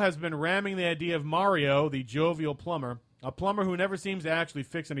 Nintendo has been ramming the idea of Mario, the jovial plumber, a plumber who never seems to actually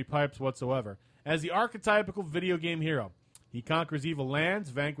fix any pipes whatsoever, as the archetypical video game hero. He conquers evil lands,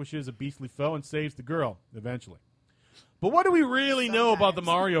 vanquishes a beastly foe, and saves the girl, eventually. But what do we really know about the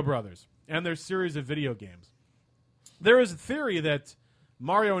Mario Brothers and their series of video games? There is a theory that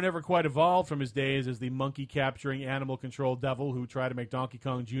Mario never quite evolved from his days as the monkey-capturing, animal-controlled devil who tried to make Donkey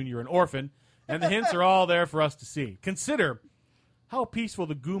Kong Jr. an orphan, and the hints are all there for us to see. Consider how peaceful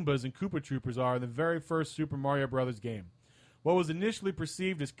the Goombas and Koopa Troopers are in the very first Super Mario Bros. Game. What was initially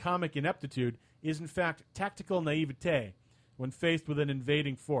perceived as comic ineptitude is in fact tactical naivete when faced with an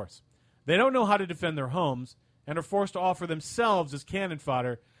invading force. They don't know how to defend their homes and are forced to offer themselves as cannon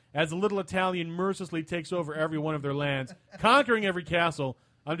fodder as the little Italian mercilessly takes over every one of their lands, conquering every castle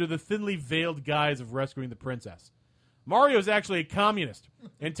under the thinly veiled guise of rescuing the princess. Mario is actually a communist,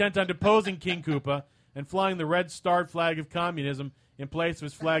 intent on deposing King Koopa and flying the red-starred flag of communism in place of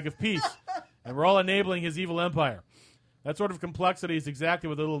his flag of peace, and we're all enabling his evil empire. That sort of complexity is exactly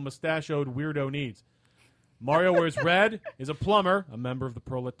what the little mustachioed weirdo needs. Mario wears red, is a plumber, a member of the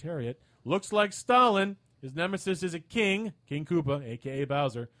proletariat, looks like Stalin, his nemesis is a king, King Koopa, a.k.a.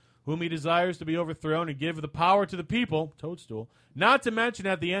 Bowser, whom he desires to be overthrown and give the power to the people, Toadstool. Not to mention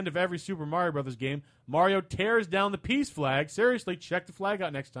at the end of every Super Mario Bros. Game, Mario tears down the peace flag. Seriously, check the flag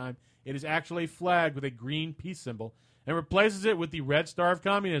out next time. It is actually a flag with a green peace symbol, and replaces it with the red star of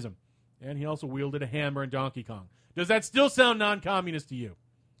communism. And he also wielded a hammer in Donkey Kong. Does that still sound non-communist to you?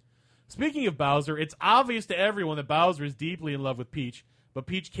 Speaking of Bowser, it's obvious to everyone that Bowser is deeply in love with Peach, but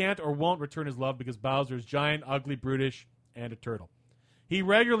Peach can't or won't return his love because Bowser is giant, ugly, brutish, and a turtle. He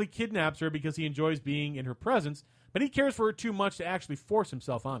regularly kidnaps her because he enjoys being in her presence, but he cares for her too much to actually force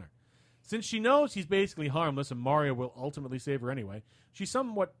himself on her. Since she knows he's basically harmless and Mario will ultimately save her anyway, she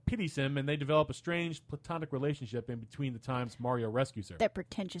somewhat pities him and they develop a strange platonic relationship in between the times Mario rescues her. That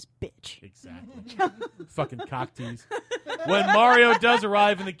pretentious bitch. Exactly. Fucking cock tease. When Mario does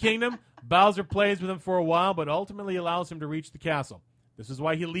arrive in the kingdom, Bowser plays with him for a while, but ultimately allows him to reach the castle. This is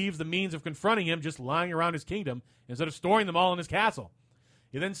why he leaves the means of confronting him just lying around his kingdom instead of storing them all in his castle.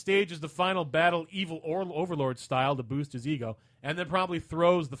 He then stages the final battle evil overlord style to boost his ego, and then promptly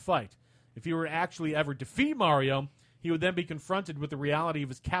throws the fight. If he were to actually ever defeat Mario, he would then be confronted with the reality of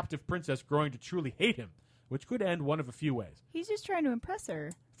his captive princess growing to truly hate him, which could end one of a few ways. He's just trying to impress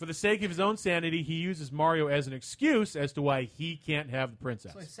her. For the sake of his own sanity, he uses Mario as an excuse as to why he can't have the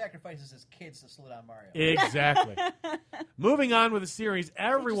princess. So he sacrifices his kids to slow down Mario. Exactly. Moving on with the series,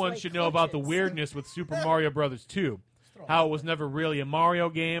 everyone should know about the weirdness with Super Mario Bros. 2, how it was never really a Mario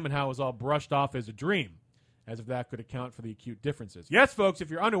game and how it was all brushed off as a dream, as if that could account for the acute differences. Yes, folks, if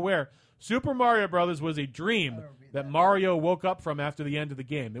you're unaware, Super Mario Bros. Was a dream that Mario woke up from after the end of the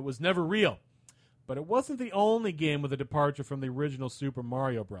game. It was never real. But it wasn't the only game with a departure from the original Super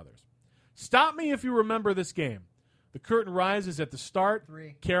Mario Bros. Stop me if you remember this game. The curtain rises at the start,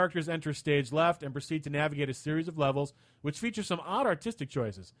 characters enter stage left, and proceed to navigate a series of levels, which feature some odd artistic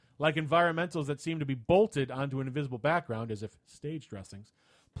choices, like environmentals that seem to be bolted onto an invisible background, as if stage dressings.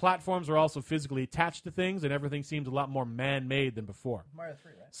 Platforms are also physically attached to things, and everything seems a lot more man-made than before. Mario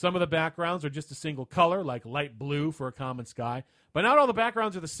 3, right? Some of the backgrounds are just a single color, like light blue for a common sky, but not all the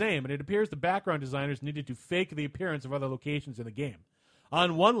backgrounds are the same, and it appears the background designers needed to fake the appearance of other locations in the game.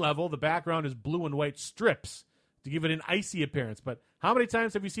 On one level, the background is blue and white strips to give it an icy appearance. But how many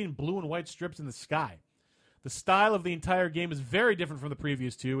times have you seen blue and white strips in the sky? The style of the entire game is very different from the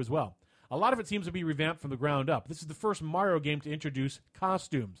previous two as well. A lot of it seems to be revamped from the ground up. This is the first Mario game to introduce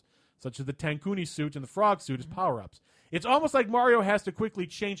costumes, such as the Tankuni suit and the frog suit as power-ups. It's almost like Mario has to quickly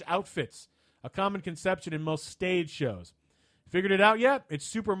change outfits, a common conception in most stage shows. Figured it out yet? It's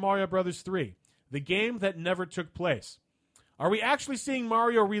Super Mario Bros. 3, the game that never took place. Are we actually seeing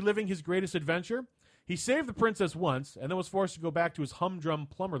Mario reliving his greatest adventure? He saved the princess once, and then was forced to go back to his humdrum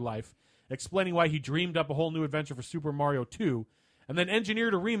plumber life, explaining why he dreamed up a whole new adventure for Super Mario 2, and then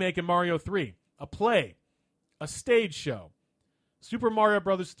engineered a remake in Mario 3, a play, a stage show. Super Mario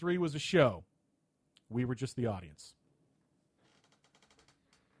Bros. 3 was a show. We were just the audience.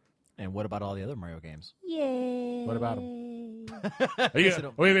 And what about all the other Mario games? Yay. What about them? Are you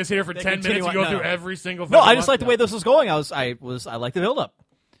going to sit here for 10 minutes and go through every single thing? No, I just like the way this was going. I like the build-up.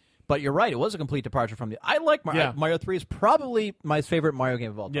 But you're right; it was a complete departure from the. I like Mario 3 is probably my favorite Mario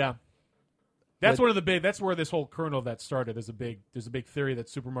game of all time. Yeah, that's one of the big. That's where this whole kernel of that started. There's a big theory that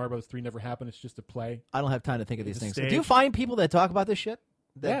Super Mario Bros. 3 never happened. It's just a play. I don't have time to think of these things. Stage. Do you find people that talk about this shit?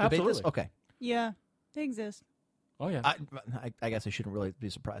 That Yeah, debate absolutely. This? Okay. Yeah, they exist. Oh yeah. I guess I shouldn't really be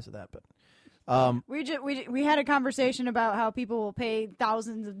surprised at that, but. We had a conversation about how people will pay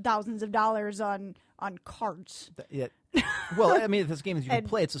thousands of dollars on cards. Yeah. Well, I mean, if this game is you can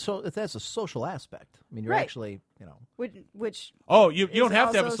play, that's a social aspect. I mean, you're Right. actually, Which you don't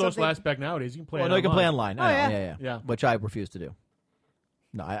have to have a also social something- aspect nowadays. You can play. Well, it no, you can play online. online. Oh, I know, yeah. yeah. Which I refuse to do.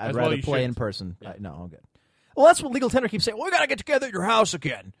 No, I'd As well rather you play should. in person. No, I'm good. Well, that's what Legal Tender keeps saying. Well, we got to get together at your house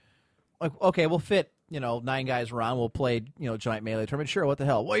again. Like, okay, we'll fit, 9 guys around. We'll play, giant melee tournament. Sure, what the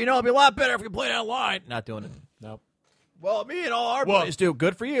hell? Well, it'd be a lot better if we played online. Not doing it. No. Well, me and all our buddies do.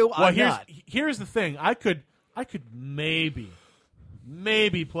 Good for you. Well, I'm not. here's the thing. I could maybe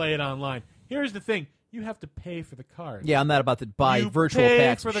play it online. Here's the thing. You have to pay for the card. Yeah, I'm not about to buy You virtual pay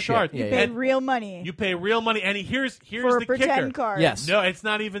packs for of the shit. card. Yeah, you yeah. pay real money. You pay real money, and here's for the a pretend kicker. card. Yes. No, it's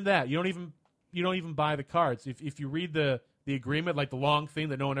not even that. You don't even buy the cards. If you read the agreement, like the long thing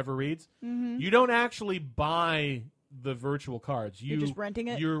that no one ever reads, you don't actually buy the virtual cards. You're just renting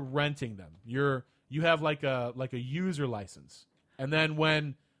it? You're renting them. You have like a user license, and then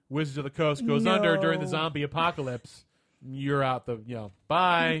when Wizards of the Coast goes under during the zombie apocalypse, you're out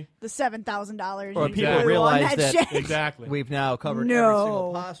bye. The $7,000. Or you people blew on realize that shit. Exactly. We've now covered every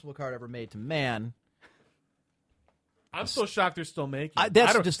single possible card ever made to man. I'm so shocked they're still making.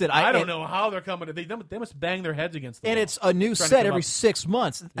 That's I don't, just it. I don't know how they're coming. They must bang their heads against. And wall, it's a new trying to set come every up. 6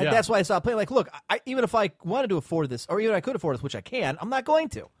 months. Yeah. That's why I stopped playing. Like, look, even if I wanted to afford this, or even I could afford this, which I can, I'm not going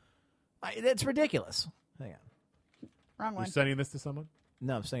to. That's ridiculous. Hang on. Wrong one. You're sending this to someone?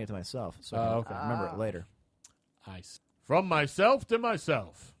 No, I'm saying it to myself, so Oh, I can remember it later. From myself to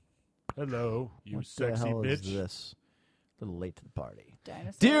myself. Hello, you What sexy the hell bitch. is this? A little late to the party.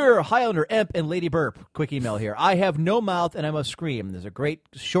 Dinosaur. Dear Highlander, Emp, and Lady Burp, quick email here. I have no mouth and I must scream. There's a great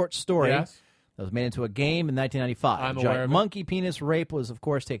short story Yes. that was made into a game in 1995. I'm aware Giant of it. monkey penis rape was, of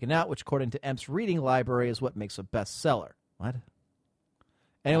course, taken out, which, according to Emp's reading library, is what makes a bestseller. What?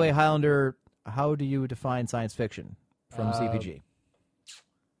 Anyway, Highlander, how do you define science fiction from CPG?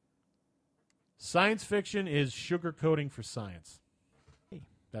 Science fiction is sugarcoating for science.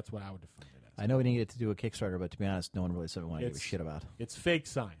 That's what I would define it as. I know we needed to do a Kickstarter, but to be honest, no one really said we wanted to give a shit about. It's fake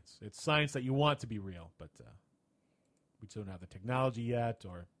science. It's science that you want to be real, but we still don't have the technology yet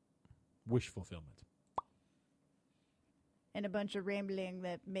or wish fulfillment. And a bunch of rambling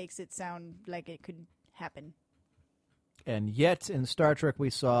that makes it sound like it could happen. And yet, in Star Trek,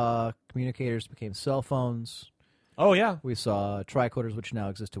 we saw communicators became cell phones. Oh, yeah. We saw tricorders, which now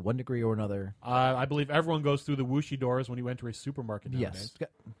exist to one degree or another. I believe everyone goes through the whooshy doors when you enter a supermarket nowadays. Yes.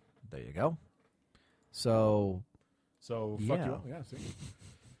 There you go. So fuck yeah. you. Yeah, see.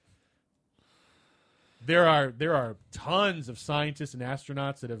 There are tons of scientists and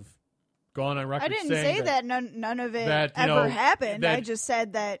astronauts that have gone on record I didn't saying say that none of it that, you ever know, happened. that I just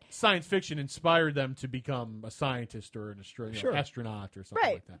said that science fiction inspired them to become a scientist or an Sure. astronaut or something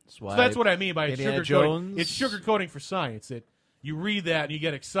Right. like that. That's So why that's what I mean by Indiana sugarcoating. Jones- It's sugarcoating for science. You read that and you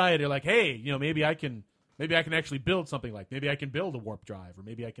get excited. You're like, hey, maybe I can actually build something like. Maybe I can build a warp drive, or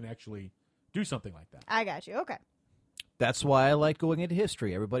maybe I can actually do something like that. I got you. Okay. That's why I like going into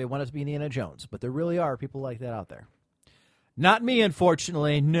history. Everybody wanted to be Indiana Jones, but there really are people like that out there. Not me,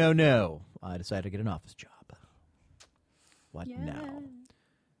 unfortunately. No. I decided to get an office job. What now?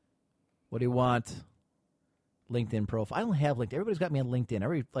 What do you want? LinkedIn profile. I don't have LinkedIn. Everybody's got me on LinkedIn.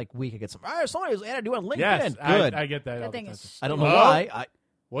 Every week I get some. Somebody's added you on LinkedIn. Yes, Good. I get that. That all the thing time. is I don't know Hello? why.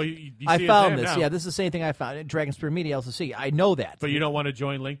 Well, you I see his found name this. now. Yeah, this is the same thing I found at Dragon Spear Media LCC. I know that. But you don't want to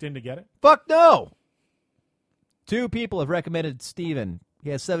join LinkedIn to get it? Fuck no. 2 people have recommended Steven. He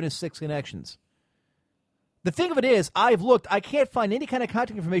has 76 connections. The thing of it is, I've looked. I can't find any kind of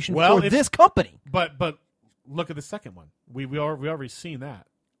contact information for this company. But look at the second one. We already seen that,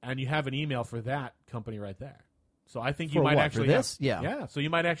 and you have an email for that company right there. So I think you For might what? actually For this? have, Yeah. So you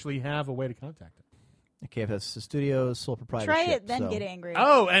might actually have a way to contact him. KFS Studios, sole proprietorship. Try it, then so. get angry.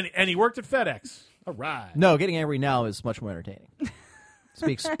 Oh, and he worked at FedEx. All right. No, getting angry now is much more entertaining.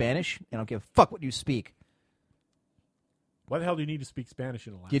 Speak Spanish? I don't give a fuck what you speak. Why the hell do you need to speak Spanish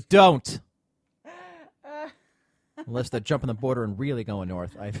in Alaska? You don't. Unless they're jumping the border and really going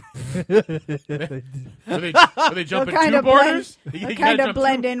north. Are they jumping kind two of borders? They'll kind of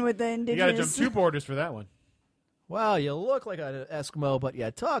blend in with the indigenous. You got to jump 2 borders for that one. Well, you look like an Eskimo, but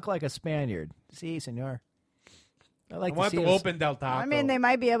you talk like a Spaniard. Si, senor. I like I to want see to this. open Del Taco. I mean, they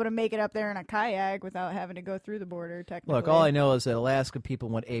might be able to make it up there in a kayak without having to go through the border, technically. Look, all I know is that Alaska people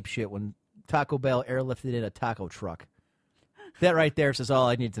went apeshit when Taco Bell airlifted in a taco truck. That right there says all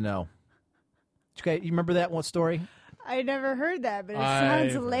I need to know. Okay, you remember that one story? I never heard that, but it I've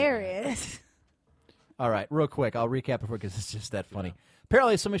sounds heard hilarious. All right, real quick, I'll recap before because it's just that funny.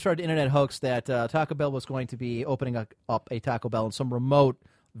 Apparently, somebody started an internet hoax that Taco Bell was going to be opening up a Taco Bell in some remote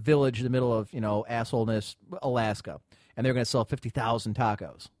village in the middle of, assholeness, Alaska. And they were going to sell 50,000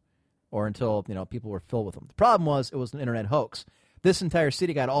 tacos or until, people were filled with them. The problem was it was an internet hoax. This entire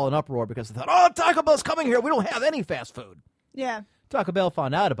city got all in uproar because they thought, oh, Taco Bell's coming here. We don't have any fast food. Yeah. Taco Bell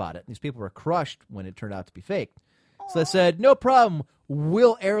found out about it. These people were crushed when it turned out to be fake. So they said, no problem.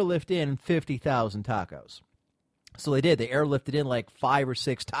 We'll airlift in 50,000 tacos. So they did. They airlifted in like 5 or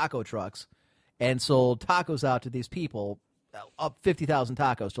 6 taco trucks and sold tacos out to these people, up 50,000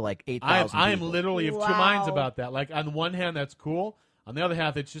 tacos to like 8,000 I am people. literally of 2 minds about that. Like, on the one hand, that's cool. On the other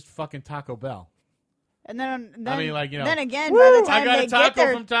hand, it's just fucking Taco Bell. And then I mean, like, then again, by the time I got they a taco get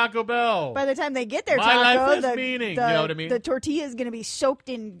their, from Taco Bell. by the time they get their My taco, life has the, meaning. the, You know what I mean? the tortilla is going to be soaked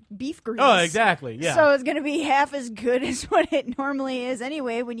in beef grease. Oh, exactly. Yeah. So it's going to be half as good as what it normally is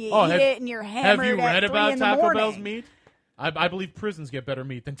anyway when you eat it and you're hammered Have you read at 3 about in the Taco morning. Bell's meat? I believe prisons get better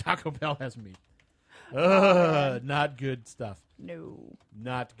meat than Taco Bell has meat. Not good stuff. No.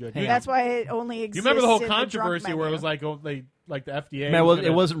 Not good. That's why it only You exists remember the whole in drunk controversy where it menu. was like the FDA. Man,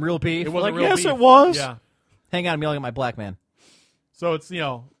 it wasn't real beef. It wasn't Like, real yes, beef. it was. Yeah. Hang on, I'm yelling at my black man. So it's,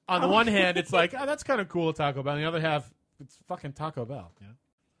 on the one hand, it's like, oh, that's kind of cool, Taco Bell. On the other half, it's fucking Taco Bell. Yeah.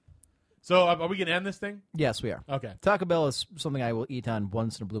 So are we going to end this thing? Yes, we are. Okay. Taco Bell is something I will eat on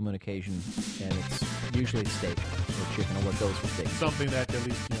once in a blue moon occasion, and it's usually steak or chicken or what goes with steak. Something that at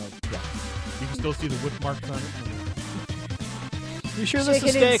least, yeah. You can still see the whip marks on it. You sure this Chicken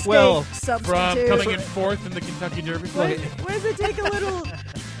is and steak? Well, substitute. From coming in 4th in the Kentucky Derby. Why does it take a little?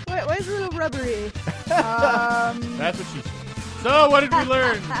 Why is it a little rubbery? That's what she said. So what did we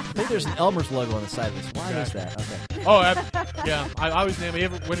learn? I think there's an Elmer's logo on the side of this. Why is that? Okay. Oh, yeah. I always name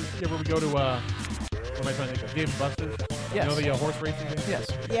it. Whenever we go to, what am I trying to think of? Dave & Buster's? Yes. You know the horse racing thing? Yes.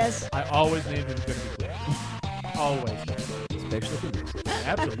 Yes. I always named it going to be clear. Always.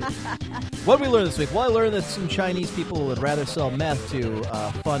 Absolutely. What did we learn this week? Well, I learned that some Chinese people would rather sell meth to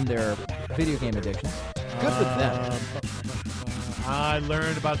fund their video game addictions. Good for them. I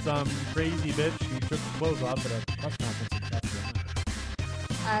learned about some crazy bitch who took the clothes off at a press conference in California.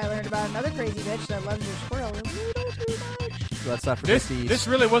 I learned about another crazy bitch that loves her squirrel a little too much. So let's not forget This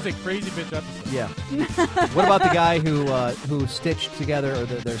really was a crazy bitch episode. Yeah. What about the guy who stitched together, or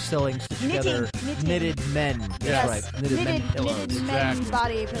they're selling stitched together knitted men? That's Yes. right. Knitted men pillows. Knitted men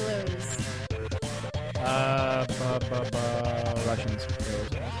body pillows. Russians.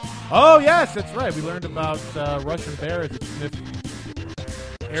 Oh, yes, that's right. We learned about Russian bears that sniff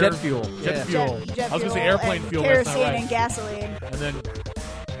Jet fuel. Jet Yeah. fuel. Jet I was going to say fuel airplane and fuel. That's not kerosene right. and gasoline. And then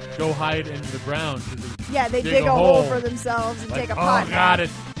go hide into the ground. Yeah, they dig a hole for themselves and Like, take a pot. Oh, got it.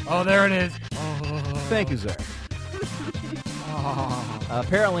 Oh, there it is. Thank you, sir.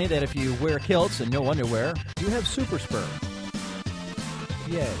 Apparently, that if you wear kilts and no underwear, you have super sperm.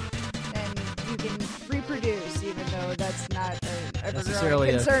 Yay. And you can reproduce, even though that's not a Necessarily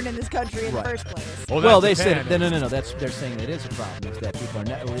growing concern in this country in right. the first place. Well, they said no. They're saying that is a problem. Is that people are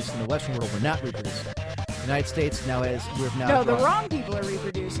not, at least in the Western world, we're not reproducing. The United States now we've now. No, the wrong people are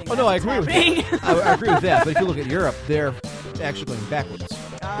reproducing. Oh no, I That's agree with happening. that. I agree with that. But if you look at Europe, they're actually going backwards. There's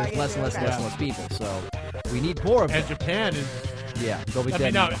yeah, less and less and okay. less and less people. So we need more of And them. Japan is. Yeah, they'll be I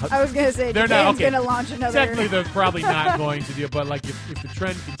dead. mean, no, I was going to say, they're Japan's not okay. going to launch another. Technically, they're probably not going to do. But like, if the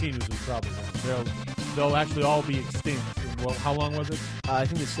trend continues, they probably won't. They'll actually all be extinct. Well, how long was it? I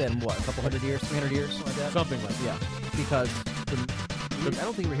think they said in what, a couple 100 years, 300 years, something like that. Something like that. Yeah, because I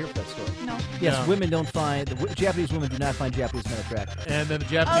don't think we're here for that story. No. Yes, No. women don't find Japanese women do not find Japanese men attractive. And then the Oh,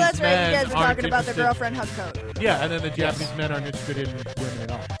 Japanese that's right. men You guys were aren't talking about the interested- girlfriend hug coat. Yeah, and then the Japanese men aren't interested in women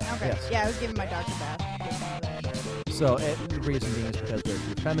at all. Okay. Yes. Yeah, I was giving my doctor bath. So the reason being is because they're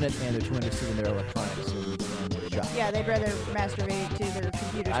too feminine and they're too interested in their electronics and their job. Yeah, they'd rather masturbate to their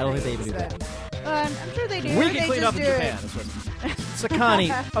computer. I don't think they even do screens that. than- I'm sure they do. We They can clean just up in do Japan. it. That's what-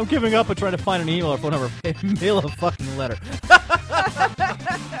 Sakani, I'm giving up on trying to find an email or phone number. Mail a fucking letter.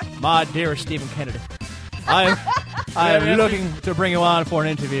 My dear Stephen Kennedy, I am looking to bring you on for an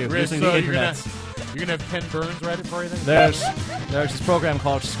interview Rich, using so the you're gonna, internet. you're gonna have Ken Burns write it for you then? There's this program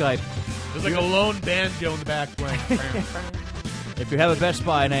called Skype. There's like a lone banjo in the back playing. If you have a Best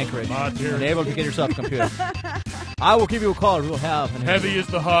Buy in Anchorage My dear. and able to get yourself a computer, I will give you a call. We will have an Heavy interview. is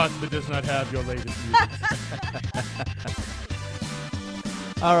the heart that does not have your latest music.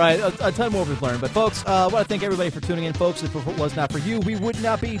 All right, a ton more we've learned. But, folks, I want to thank everybody for tuning in. Folks, if it was not for you, we would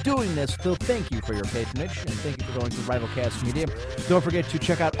not be doing this. So thank you for your patronage, and thank you for going to Rivalcast Media. Don't forget to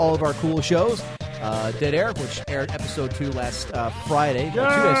check out all of our cool shows. Dead Air, which aired episode 2 last Friday, 2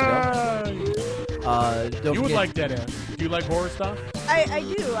 days ago. Don't You would forget- like Dead Air. Do you like horror stuff? I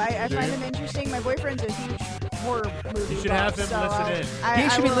do. I Do find you? them interesting. My boyfriend's a huge horror movie. You should have buff, him so listen in. He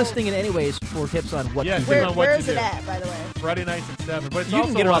should be will- listening in anyways for tips on what Yeah, to do. tips on what Where to is it do. at, by the way? Friday nights at 7. But it's You can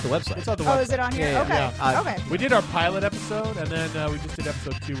also get it off the website. It's on the Oh, website. is it on here? Yeah, Okay. yeah. Okay. We did our pilot episode, and then we just did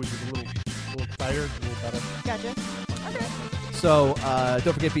episode 2, which is a little tighter, a little better. Gotcha. Okay. So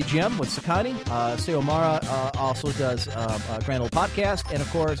don't forget BGM with Sakani. Sayomara also does a Grand Old Podcast. And, of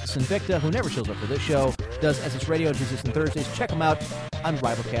course, Sinvicta, who never shows up for this show, does SS Radio Tuesdays and Thursdays. Check them out on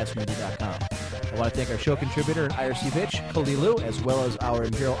rivalcastmedia.com. I want to thank our show contributor, IRC Bitch, Kalilu, as well as our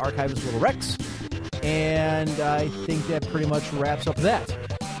Imperial Archivist, Little Rex. And I think that pretty much wraps up that.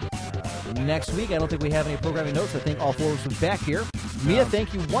 Next week, I don't think we have any programming notes. I think all four of us are back here. Mia,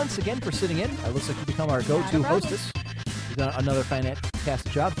 thank you once again for sitting in. It looks like you become our go-to problem. hostess. You've done another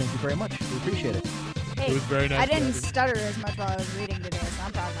fantastic job. Thank you very much. We appreciate it. Hey, It was very nice I didn't having you. stutter as much while I was reading today, so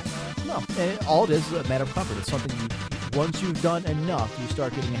I'm proud of myself. No, and all it is a matter of comfort. It's something you, once you've done enough, you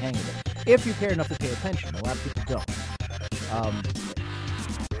start getting a hang of it. If you care enough to pay attention. A lot of people don't.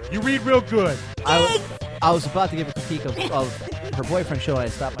 You read real good. I was about to give a critique of her boyfriend's show, and I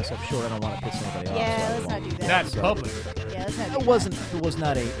stopped myself short. I don't want to piss anybody off. Yeah, so I let's not won't. do that. Not in So- public. Yeah, let's not do It that. wasn't. It was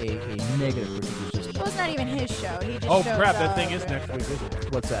not a negative critique. It was just Well, it's not even his show. He just Oh, shows crap, that up thing is and- next week, isn't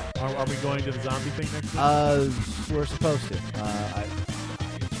it? what's that? Are we going to the zombie thing next week? We're supposed to.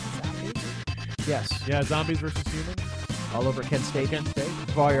 Yes, Yeah, zombies versus humans. all over Kent State. Kent State.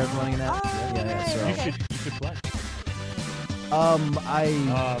 Varya's running that. Oh, yeah. So You should play.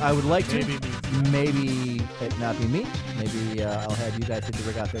 I would like maybe to. me. Maybe it not be me. Maybe I'll have you guys take the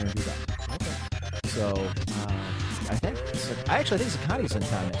rig out there and do that. Okay. So I think I actually think Sakani's in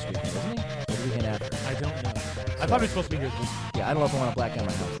town next weekend, isn't he? Or the weekend after? I don't know. I thought we were supposed to be here this. Yeah, I don't know if I want a black guy in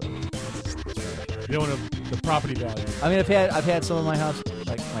my house. Though. You don't want the property value. I mean, I've had some in my house,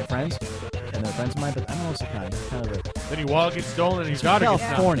 like my friends, and they're friends of mine, but I don't know Sakani. He's kind of a Then your wallet gets stolen and you gotta get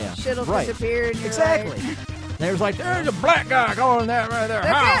stolen. California. Shit'll Right. disappear. And you're Exactly. Like, And they was like, there's a black guy going there right there. the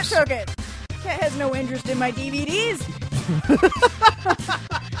cat House. took it. Cat has no interest in my DVDs.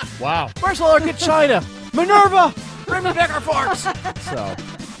 Wow. Where's all our good China? Minerva, bring me back our forks. So,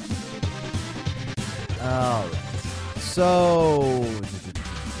 all right. So,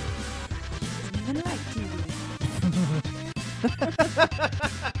 Even like DVDs.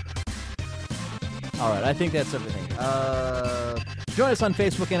 all right. I think that's everything. Join us on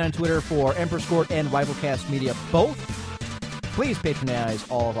Facebook and on Twitter for Emperor's Court and Rivalcast Media both. Please patronize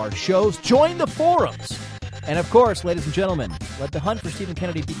all of our shows. Join the forums. And, of course, ladies and gentlemen, let the hunt for Stephen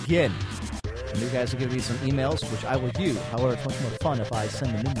Kennedy begin. And you guys will give me some emails, which I will do. However, it's much more fun if I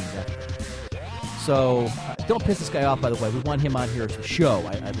send them in these after. So, don't piss this guy off, by the way. We want him on here as the show.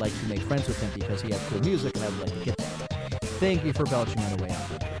 I'd like to make friends with him because he has cool music, and I would like to get that. Thank you for belching on the way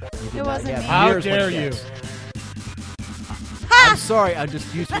out. You did It not wasn't have me. How near as much dare you. gas. I'm sorry. I'm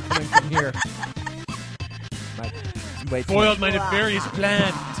just used to coming from here. Wait, Foiled my nefarious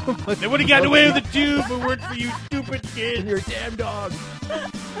plan. They would have gotten away with it too if it weren't for you stupid kids. You're a damn dog.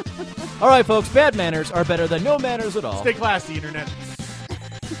 All right, folks. Bad manners are better than no manners at all. Stay classy, internet.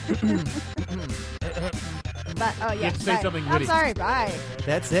 But, oh, yeah. have to say bye. something I'm witty. sorry. Bye.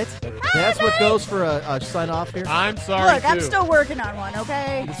 That's it. That's what goes for a sign off here. I'm sorry Look, too. I'm still working on one,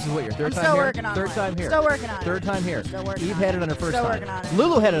 okay? This is what your third I'm time still here. working on Third one. time here. Still working on it. Third time here. Still working Eve on had it. it on her first Still time. working on it.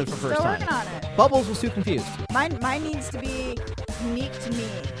 Lulu had it for first Still time. working on it. Bubbles was too confused. Mine needs to be unique to me.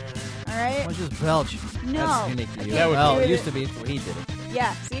 All right? Why don't you just belch? No. That's unique to I you. can't Well, do it it. used to be. He did it.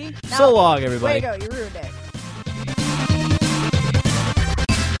 Yeah, see? So long, everybody. Way to go. You ruined it.